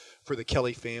best for the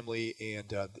Kelly family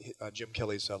and Jim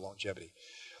Kelly's longevity.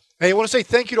 Hey, I want to say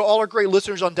thank you to all our great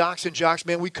listeners on Docs and Jocks.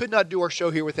 Man, we could not do our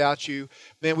show here without you.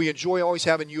 Man, we enjoy always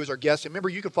having you as our guest. And remember,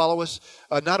 you can follow us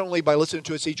not only by listening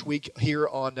to us each week here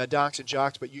on Docs and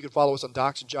Jocks, but you can follow us on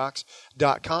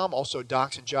docsandjocks.com, also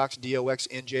Docs and Jocks,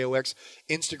 DOXNJOX,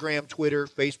 Instagram, Twitter,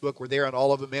 Facebook. We're there on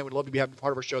all of them, man. We'd love to be having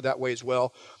part of our show that way as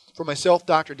well. For myself,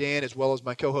 Dr. Dan, as well as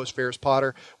my co-host, Ferris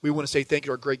Potter, we want to say thank you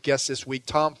to our great guests this week,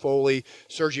 Tom Foley,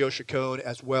 Sergio Chacon,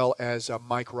 as well as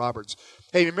Mike Roberts.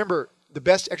 Hey, remember, the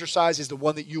best exercise is the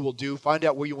one that you will do. Find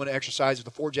out where you want to exercise. If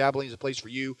the Forge Abilene is a place for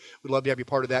you, we'd love to have you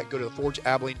part of that. Go to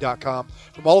theforgeabilene.com.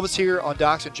 From all of us here on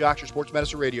Docs and Jocks, your sports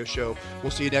medicine radio show,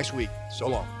 we'll see you next week. So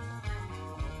long.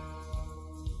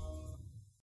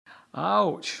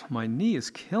 Ouch, my knee is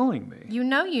killing me. You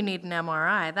know you need an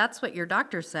MRI. That's what your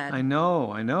doctor said. I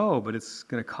know, but it's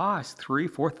going to cost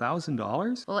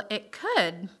 $3,000-$4,000? Well, it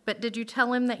could, but did you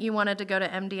tell him that you wanted to go to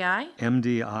MDI?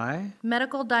 MDI?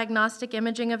 Medical Diagnostic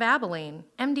Imaging of Abilene.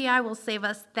 MDI will save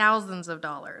us thousands of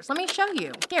dollars. Let me show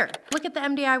you. Here, look at the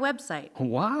MDI website.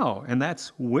 Wow, and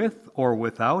that's with or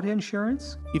without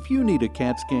insurance? If you need a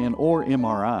CAT scan or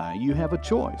MRI, you have a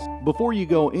choice. Before you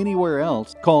go anywhere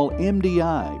else, call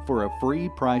MDI for a free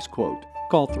price quote.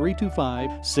 Call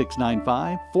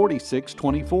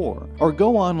 325-695-4624 or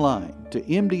go online to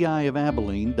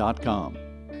mdiofAbilene.com.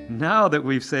 Now that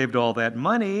we've saved all that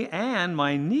money and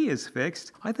my knee is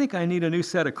fixed, I think I need a new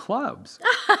set of clubs.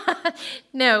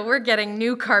 No, we're getting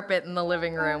new carpet in the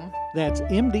living room. That's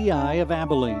MDI of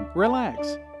Abilene.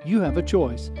 Relax. You have a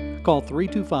choice. Call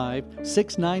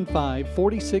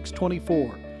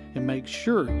 325-695-4624 and make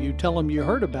sure you tell them you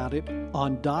heard about it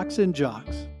on Docs and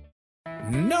Jocks.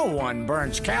 No one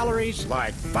burns calories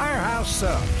like Firehouse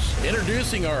Subs.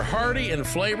 Introducing our hearty and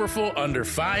flavorful under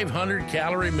 500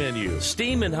 calorie menu.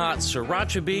 Steaming hot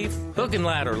sriracha beef, hook and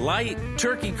ladder light,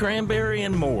 turkey cranberry,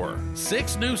 and more.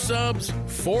 6 new subs,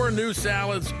 4 new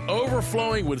salads,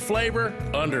 overflowing with flavor,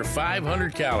 under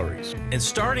 500 calories. And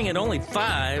starting at only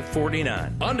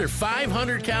 $5.49. Under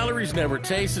 500 calories never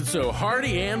tasted so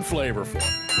hearty and flavorful.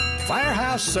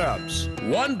 Firehouse Subs.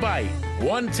 One bite,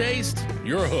 one taste,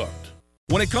 you're hooked.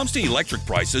 When it comes to electric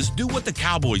prices, do what the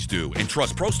Cowboys do and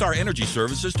trust ProStar Energy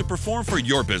Services to perform for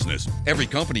your business. Every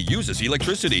company uses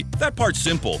electricity. That part's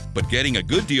simple, but getting a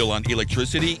good deal on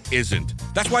electricity isn't.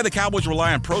 That's why the Cowboys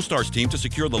rely on ProStar's team to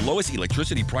secure the lowest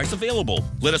electricity price available.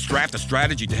 Let us draft a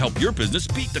strategy to help your business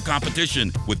beat the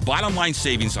competition with bottom-line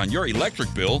savings on your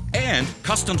electric bill and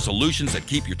custom solutions that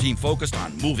keep your team focused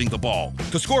on moving the ball.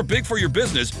 To score big for your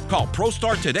business, call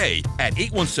ProStar today at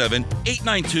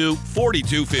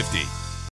 817-892-4250.